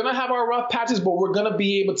other, we're going to have our rough patches, but we're going to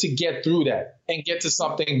be able to get through that and get to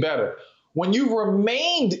something better. When you've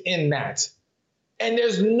remained in that and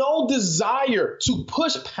there's no desire to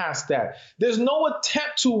push past that, there's no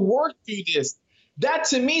attempt to work through this, that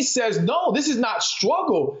to me says, no, this is not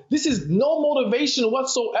struggle. This is no motivation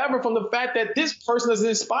whatsoever from the fact that this person doesn't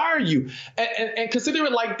inspire you. And consider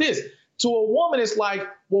it like this. To a woman, it's like,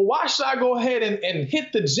 well, why should I go ahead and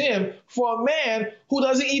hit the gym for a man who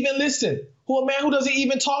doesn't even listen, a man who doesn't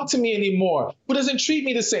even talk to me anymore, who doesn't treat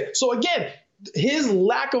me the same? So again, his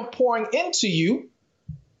lack of pouring into you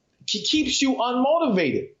keeps you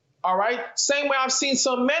unmotivated. All right. Same way I've seen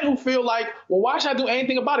some men who feel like, well, why should I do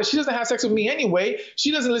anything about it? She doesn't have sex with me anyway.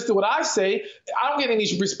 She doesn't listen to what I say. I don't get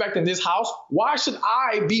any respect in this house. Why should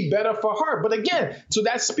I be better for her? But again, so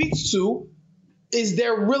that speaks to, is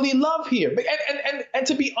there really love here? And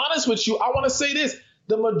to be honest with you, I want to say this.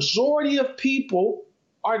 The majority of people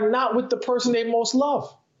are not with the person they most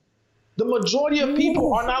love. The majority of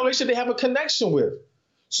people are not in a relationship they have a connection with.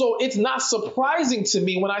 So it's not surprising to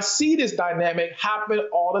me when I see this dynamic happen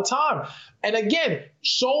all the time. And again,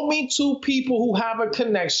 show me two people who have a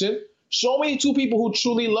connection. Show me two people who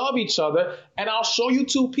truly love each other. And I'll show you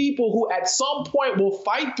two people who at some point will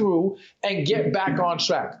fight through and get back on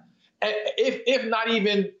track. And if not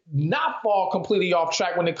even not fall completely off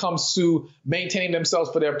track when it comes to maintaining themselves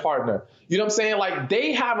for their partner. You know what I'm saying? Like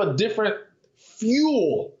they have a different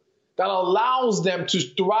fuel that allows them to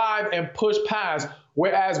thrive and push past.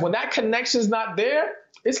 Whereas when that connection's not there,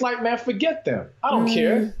 it's like, man, forget them. I don't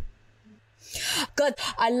care. God,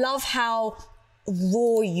 I love how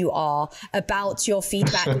raw you are about your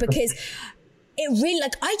feedback because it really,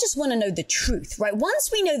 like, I just want to know the truth, right? Once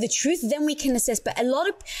we know the truth, then we can assess. But a lot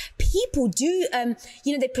of people do,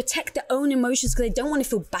 they protect their own emotions because they don't want to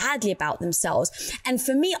feel badly about themselves. And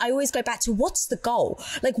for me, I always go back to what's the goal?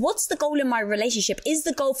 Like, what's the goal in my relationship? Is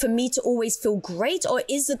the goal for me to always feel great, or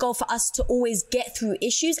is the goal for us to always get through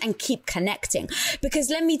issues and keep connecting? Because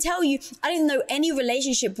let me tell you, I don't know any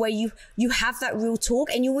relationship where you have that real talk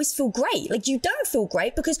and you always feel great. Like, you don't feel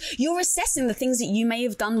great because you're assessing the things that you may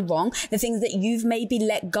have done wrong, the things that you've maybe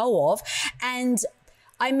let go of. And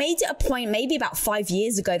I made it a point maybe about 5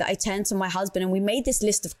 years ago that I turned to my husband and we made this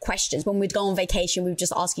list of questions. When we'd go on vacation, we would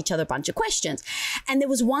just ask each other a bunch of questions. And there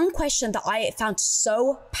was one question that I found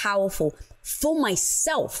so powerful for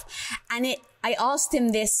myself. And I asked him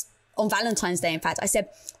this on Valentine's Day. In fact, I said,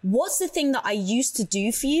 what's the thing that I used to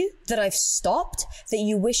do for you that I've stopped that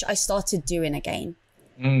you wish I started doing again?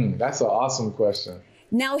 That's an awesome question.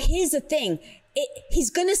 Now, here's the thing. He's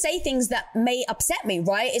going to say things that may upset me,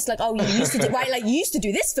 right? It's like, oh, you used to do, right? Like, you used to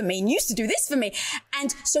do this for me and you used to do this for me.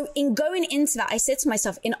 And so in going into that, I said to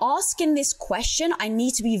myself, in asking this question, I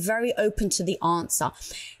need to be very open to the answer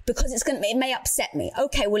because it may upset me.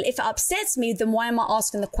 Okay, well, if it upsets me, then why am I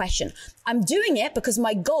asking the question? I'm doing it because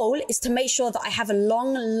my goal is to make sure that I have a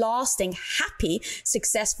long-lasting, happy,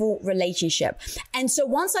 successful relationship. And so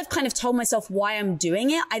once I've kind of told myself why I'm doing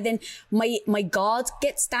it, I then, my guard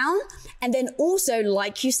gets down. And then also,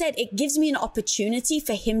 like you said, it gives me an opportunity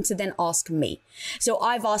for him to then ask me. So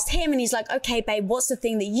I've asked him and he's like, okay, babe, what's the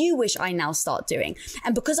thing that you wish I now start doing?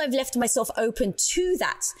 And because I've left myself open to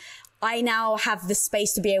that, I now have the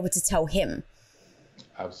space to be able to tell him.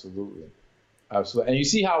 Absolutely. And you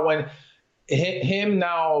see how when him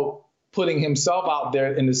now putting himself out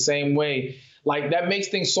there in the same way, like that makes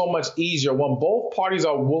things so much easier. When both parties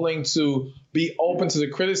are willing to be open to the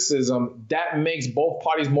criticism, that makes both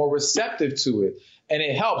parties more receptive to it. And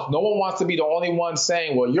it helps. No one wants to be the only one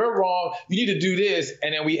saying, well, you're wrong, you need to do this,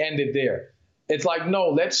 and then we end it there. It's like, no,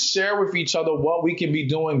 let's share with each other what we can be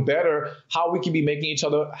doing better, how we can be making each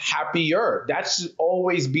other happier. That should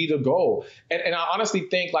always be the goal. And I honestly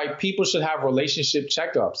think like people should have relationship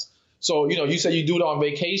checkups. So, you said you do it on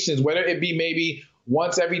vacations, whether it be maybe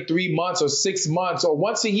once every 3 months or 6 months or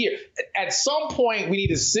once a year. At some point, we need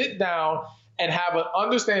to sit down and have an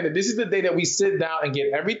understanding that this is the day that we sit down and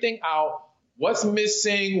get everything out. What's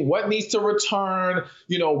missing? What needs to return?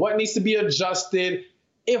 What needs to be adjusted?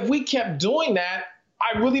 If we kept doing that,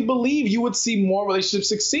 I really believe you would see more relationships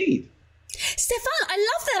succeed. Stefan, I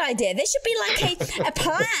love that idea. There should be like a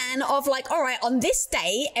plan of like, all right, on this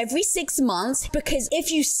day, every 6 months, because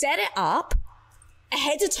if you set it up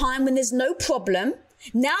ahead of time when there's no problem,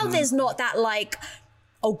 now there's not that like,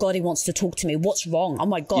 oh God, he wants to talk to me. What's wrong? Oh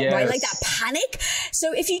my God, yes. Right? Like that panic.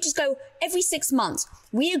 So if you just go every 6 months,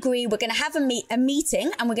 we agree we're going to have a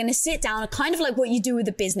meeting and we're going to sit down, kind of like what you do with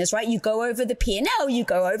the business, right? You go over the P&L, you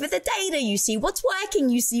go over the data, you see what's working,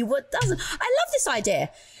 you see what doesn't. I love this idea.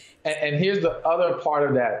 And here's the other part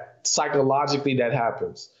of that, psychologically, that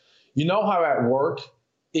happens. You know how at work,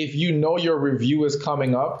 if you know your review is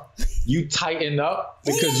coming up, you tighten up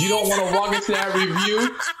because you don't want to walk into that review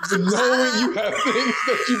knowing you have things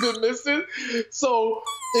that you've been missing. So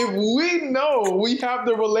if we know we have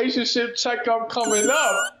the relationship checkup coming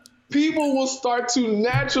up, people will start to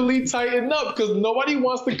naturally tighten up because nobody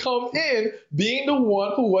wants to come in being the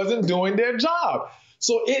one who wasn't doing their job.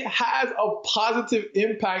 So it has a positive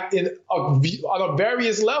impact on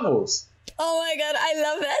various levels. Oh my God, I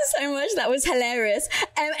love that so much. That was hilarious.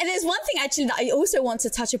 And there's one thing actually that I also want to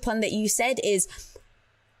touch upon that you said is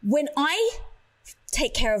when I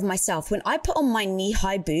take care of myself, when I put on my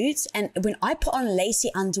knee-high boots and when I put on lacy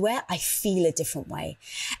underwear, I feel a different way.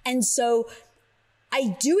 And so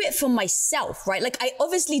I do it for myself, right? Like I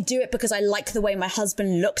obviously do it because I like the way my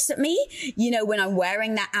husband looks at me, when I'm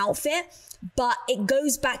wearing that outfit, but it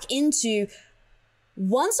goes back into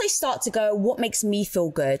once I start to go, what makes me feel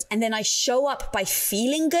good? And then I show up by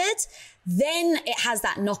feeling good, then it has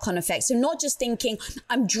that knock-on effect. So not just thinking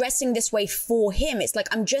I'm dressing this way for him. It's like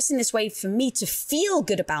I'm dressing this way for me to feel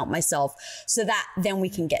good about myself so that then we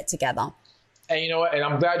can get together. And you know what? And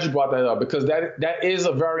I'm glad you brought that up because that is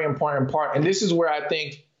a very important part. And this is where I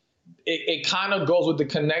think it kind of goes with the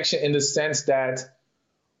connection in the sense that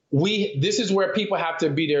this is where people have to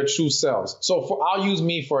be their true selves. So I'll use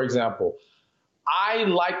me, for example. I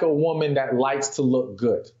like a woman that likes to look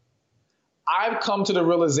good. I've come to the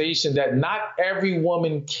realization that not every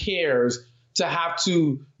woman cares to have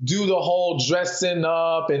to do the whole dressing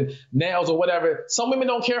up and nails or whatever. Some women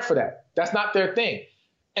don't care for that. That's not their thing.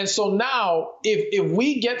 And so now if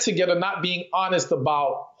we get together not being honest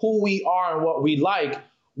about who we are and what we like,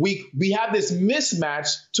 we have this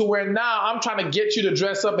mismatch to where now I'm trying to get you to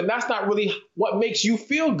dress up and that's not really what makes you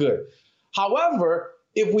feel good. However,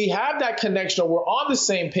 if we have that connection, we're on the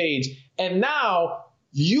same page, and now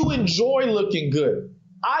you enjoy looking good.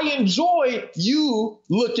 I enjoy you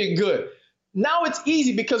looking good. Now it's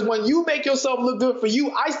easy because when you make yourself look good for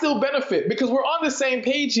you, I still benefit because we're on the same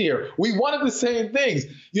page here. We wanted the same things,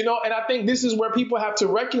 and I think this is where people have to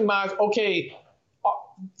recognize, okay,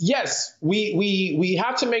 yes, we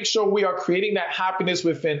have to make sure we are creating that happiness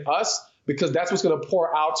within us because that's what's going to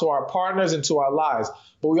pour out to our partners and to our lives.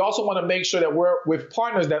 But we also want to make sure that we're with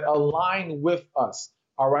partners that align with us,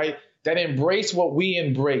 all right, that embrace what we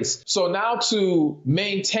embrace. So now to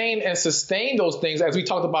maintain and sustain those things, as we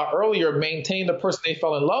talked about earlier, maintain the person they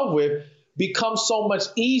fell in love with becomes so much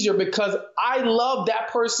easier because I love that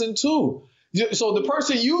person too. So the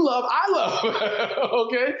person you love, I love,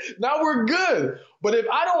 okay? Now we're good. But if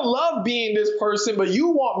I don't love being this person, but you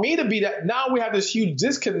want me to be that, now we have this huge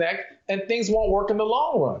disconnect and things won't work in the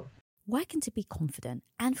long run. Working to be confident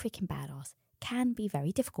and freaking badass can be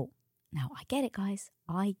very difficult. Now, I get it, guys.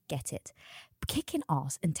 I get it. Kicking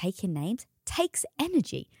ass and taking names takes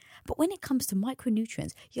energy. But when it comes to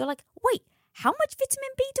micronutrients, you're like, wait, how much vitamin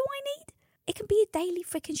B do I need? It can be a daily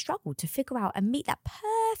freaking struggle to figure out and meet that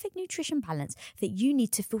perfect nutrition balance that you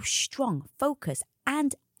need to feel strong, focused,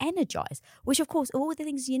 and energized, which of course are all the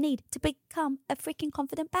things you need to become a freaking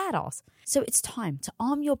confident badass. So it's time to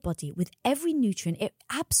arm your body with every nutrient it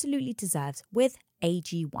absolutely deserves with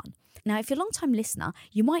AG1. Now, if you're a long-time listener,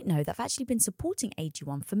 you might know that I've actually been supporting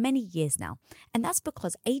AG1 for many years now. And that's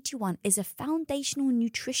because AG1 is a foundational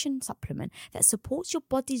nutrition supplement that supports your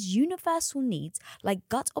body's universal needs like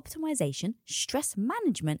gut optimization, stress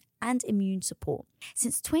management, and immune support.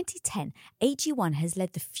 Since 2010, AG1 has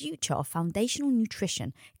led the future of foundational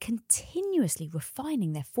nutrition, continuously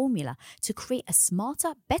refining their formula to create a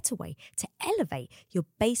smarter, better way to elevate your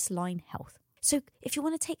baseline health. So if you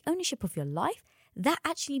want to take ownership of your life, that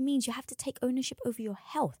actually means you have to take ownership over your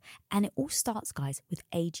health. And it all starts, guys, with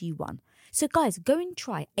AG1. So guys, go and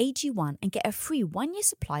try AG1 and get a free 1-year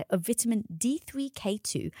supply of vitamin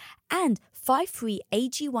D3K2 and 5 free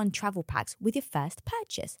AG1 travel packs with your first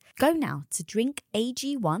purchase. Go now to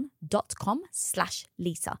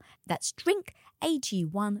drinkag1.com/Lisa. That's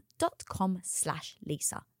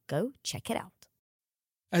drinkag1.com/Lisa. Go check it out.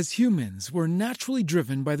 As humans, we're naturally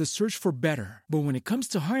driven by the search for better. But when it comes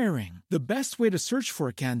to hiring, the best way to search for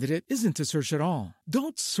a candidate isn't to search at all.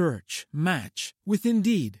 Don't search, match with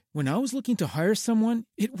Indeed. When I was looking to hire someone,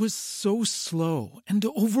 it was so slow and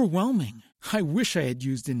overwhelming. I wish I had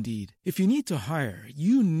used Indeed. If you need to hire,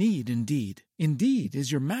 you need Indeed. Indeed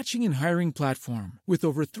is your matching and hiring platform with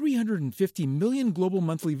over 350 million global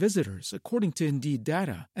monthly visitors, according to Indeed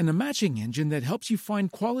data, and a matching engine that helps you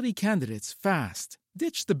find quality candidates fast.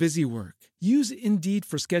 Ditch the busy work. Use Indeed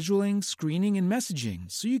for scheduling, screening, and messaging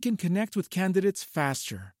so you can connect with candidates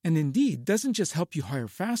faster. And Indeed doesn't just help you hire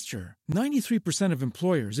faster. 93% of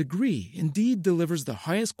employers agree Indeed delivers the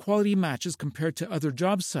highest quality matches compared to other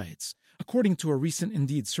job sites, according to a recent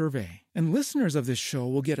Indeed survey. And listeners of this show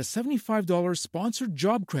will get a $75 sponsored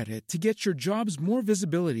job credit to get your jobs more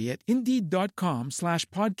visibility at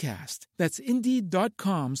Indeed.com/podcast. That's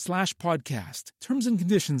Indeed.com/podcast. Terms and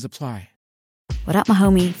conditions apply. What up, my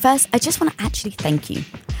homie? First, I just want to actually thank you.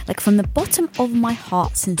 Like from the bottom of my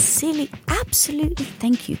heart, sincerely, absolutely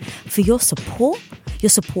thank you for your support, your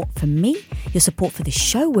support for me, your support for the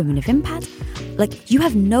show, Women of Impact. Like, you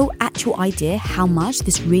have no actual idea how much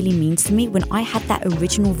this really means to me when I had that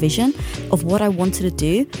original vision of what I wanted to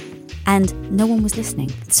do and no one was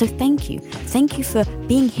listening. So thank you. Thank you for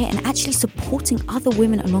being here and actually supporting other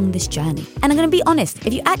women along this journey. And I'm going to be honest,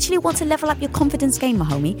 if you actually want to level up your confidence game, my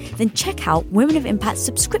homie, then check out Women of Impact's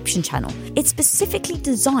subscription channel. It's specifically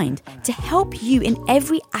designed to help you in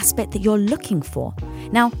every aspect that you're looking for.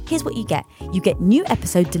 Now, here's what you get. You get new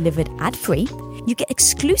episode delivered ad-free. You get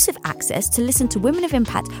exclusive access to listen to Women of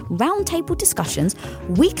Impact roundtable discussions,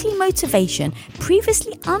 weekly motivation,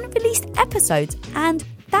 previously unreleased episodes, and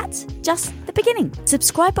that's just the beginning.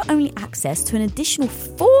 Subscriber-only access to an additional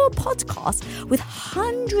 4 podcasts with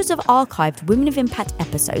hundreds of archived Women of Impact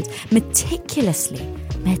episodes meticulously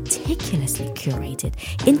curated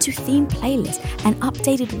into themed playlists and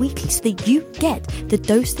updated weekly so that you get the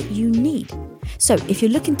dose that you need. So if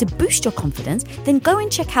you're looking to boost your confidence, then go and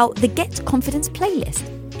check out the Get Confidence playlist.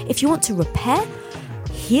 If you want to repair,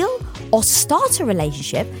 heal, or start a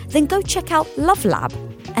relationship, then go check out Love Lab.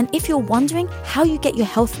 And if you're wondering how you get your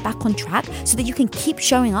health back on track so that you can keep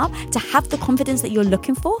showing up to have the confidence that you're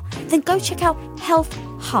looking for, then go check out Health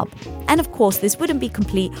Hub. And of course, this wouldn't be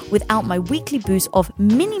complete without my weekly boost of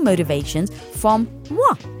mini motivations from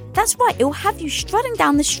moi. That's right, it will have you strutting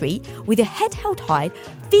down the street with your head held high,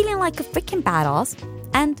 feeling like a freaking badass.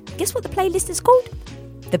 And guess what the playlist is called?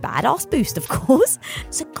 The Badass Boost, of course.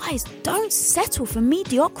 So guys, don't settle for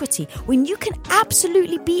mediocrity when you can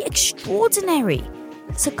absolutely be extraordinary.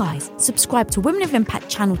 So guys, subscribe to Women of Impact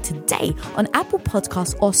channel today on Apple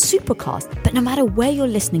Podcasts or Supercast. But no matter where you're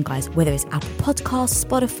listening, guys, whether it's Apple Podcasts,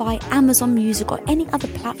 Spotify, Amazon Music, or any other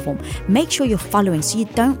platform, make sure you're following so you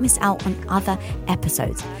don't miss out on other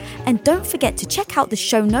episodes. And don't forget to check out the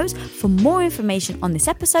show notes for more information on this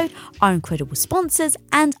episode, our incredible sponsors,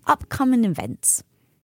 and upcoming events.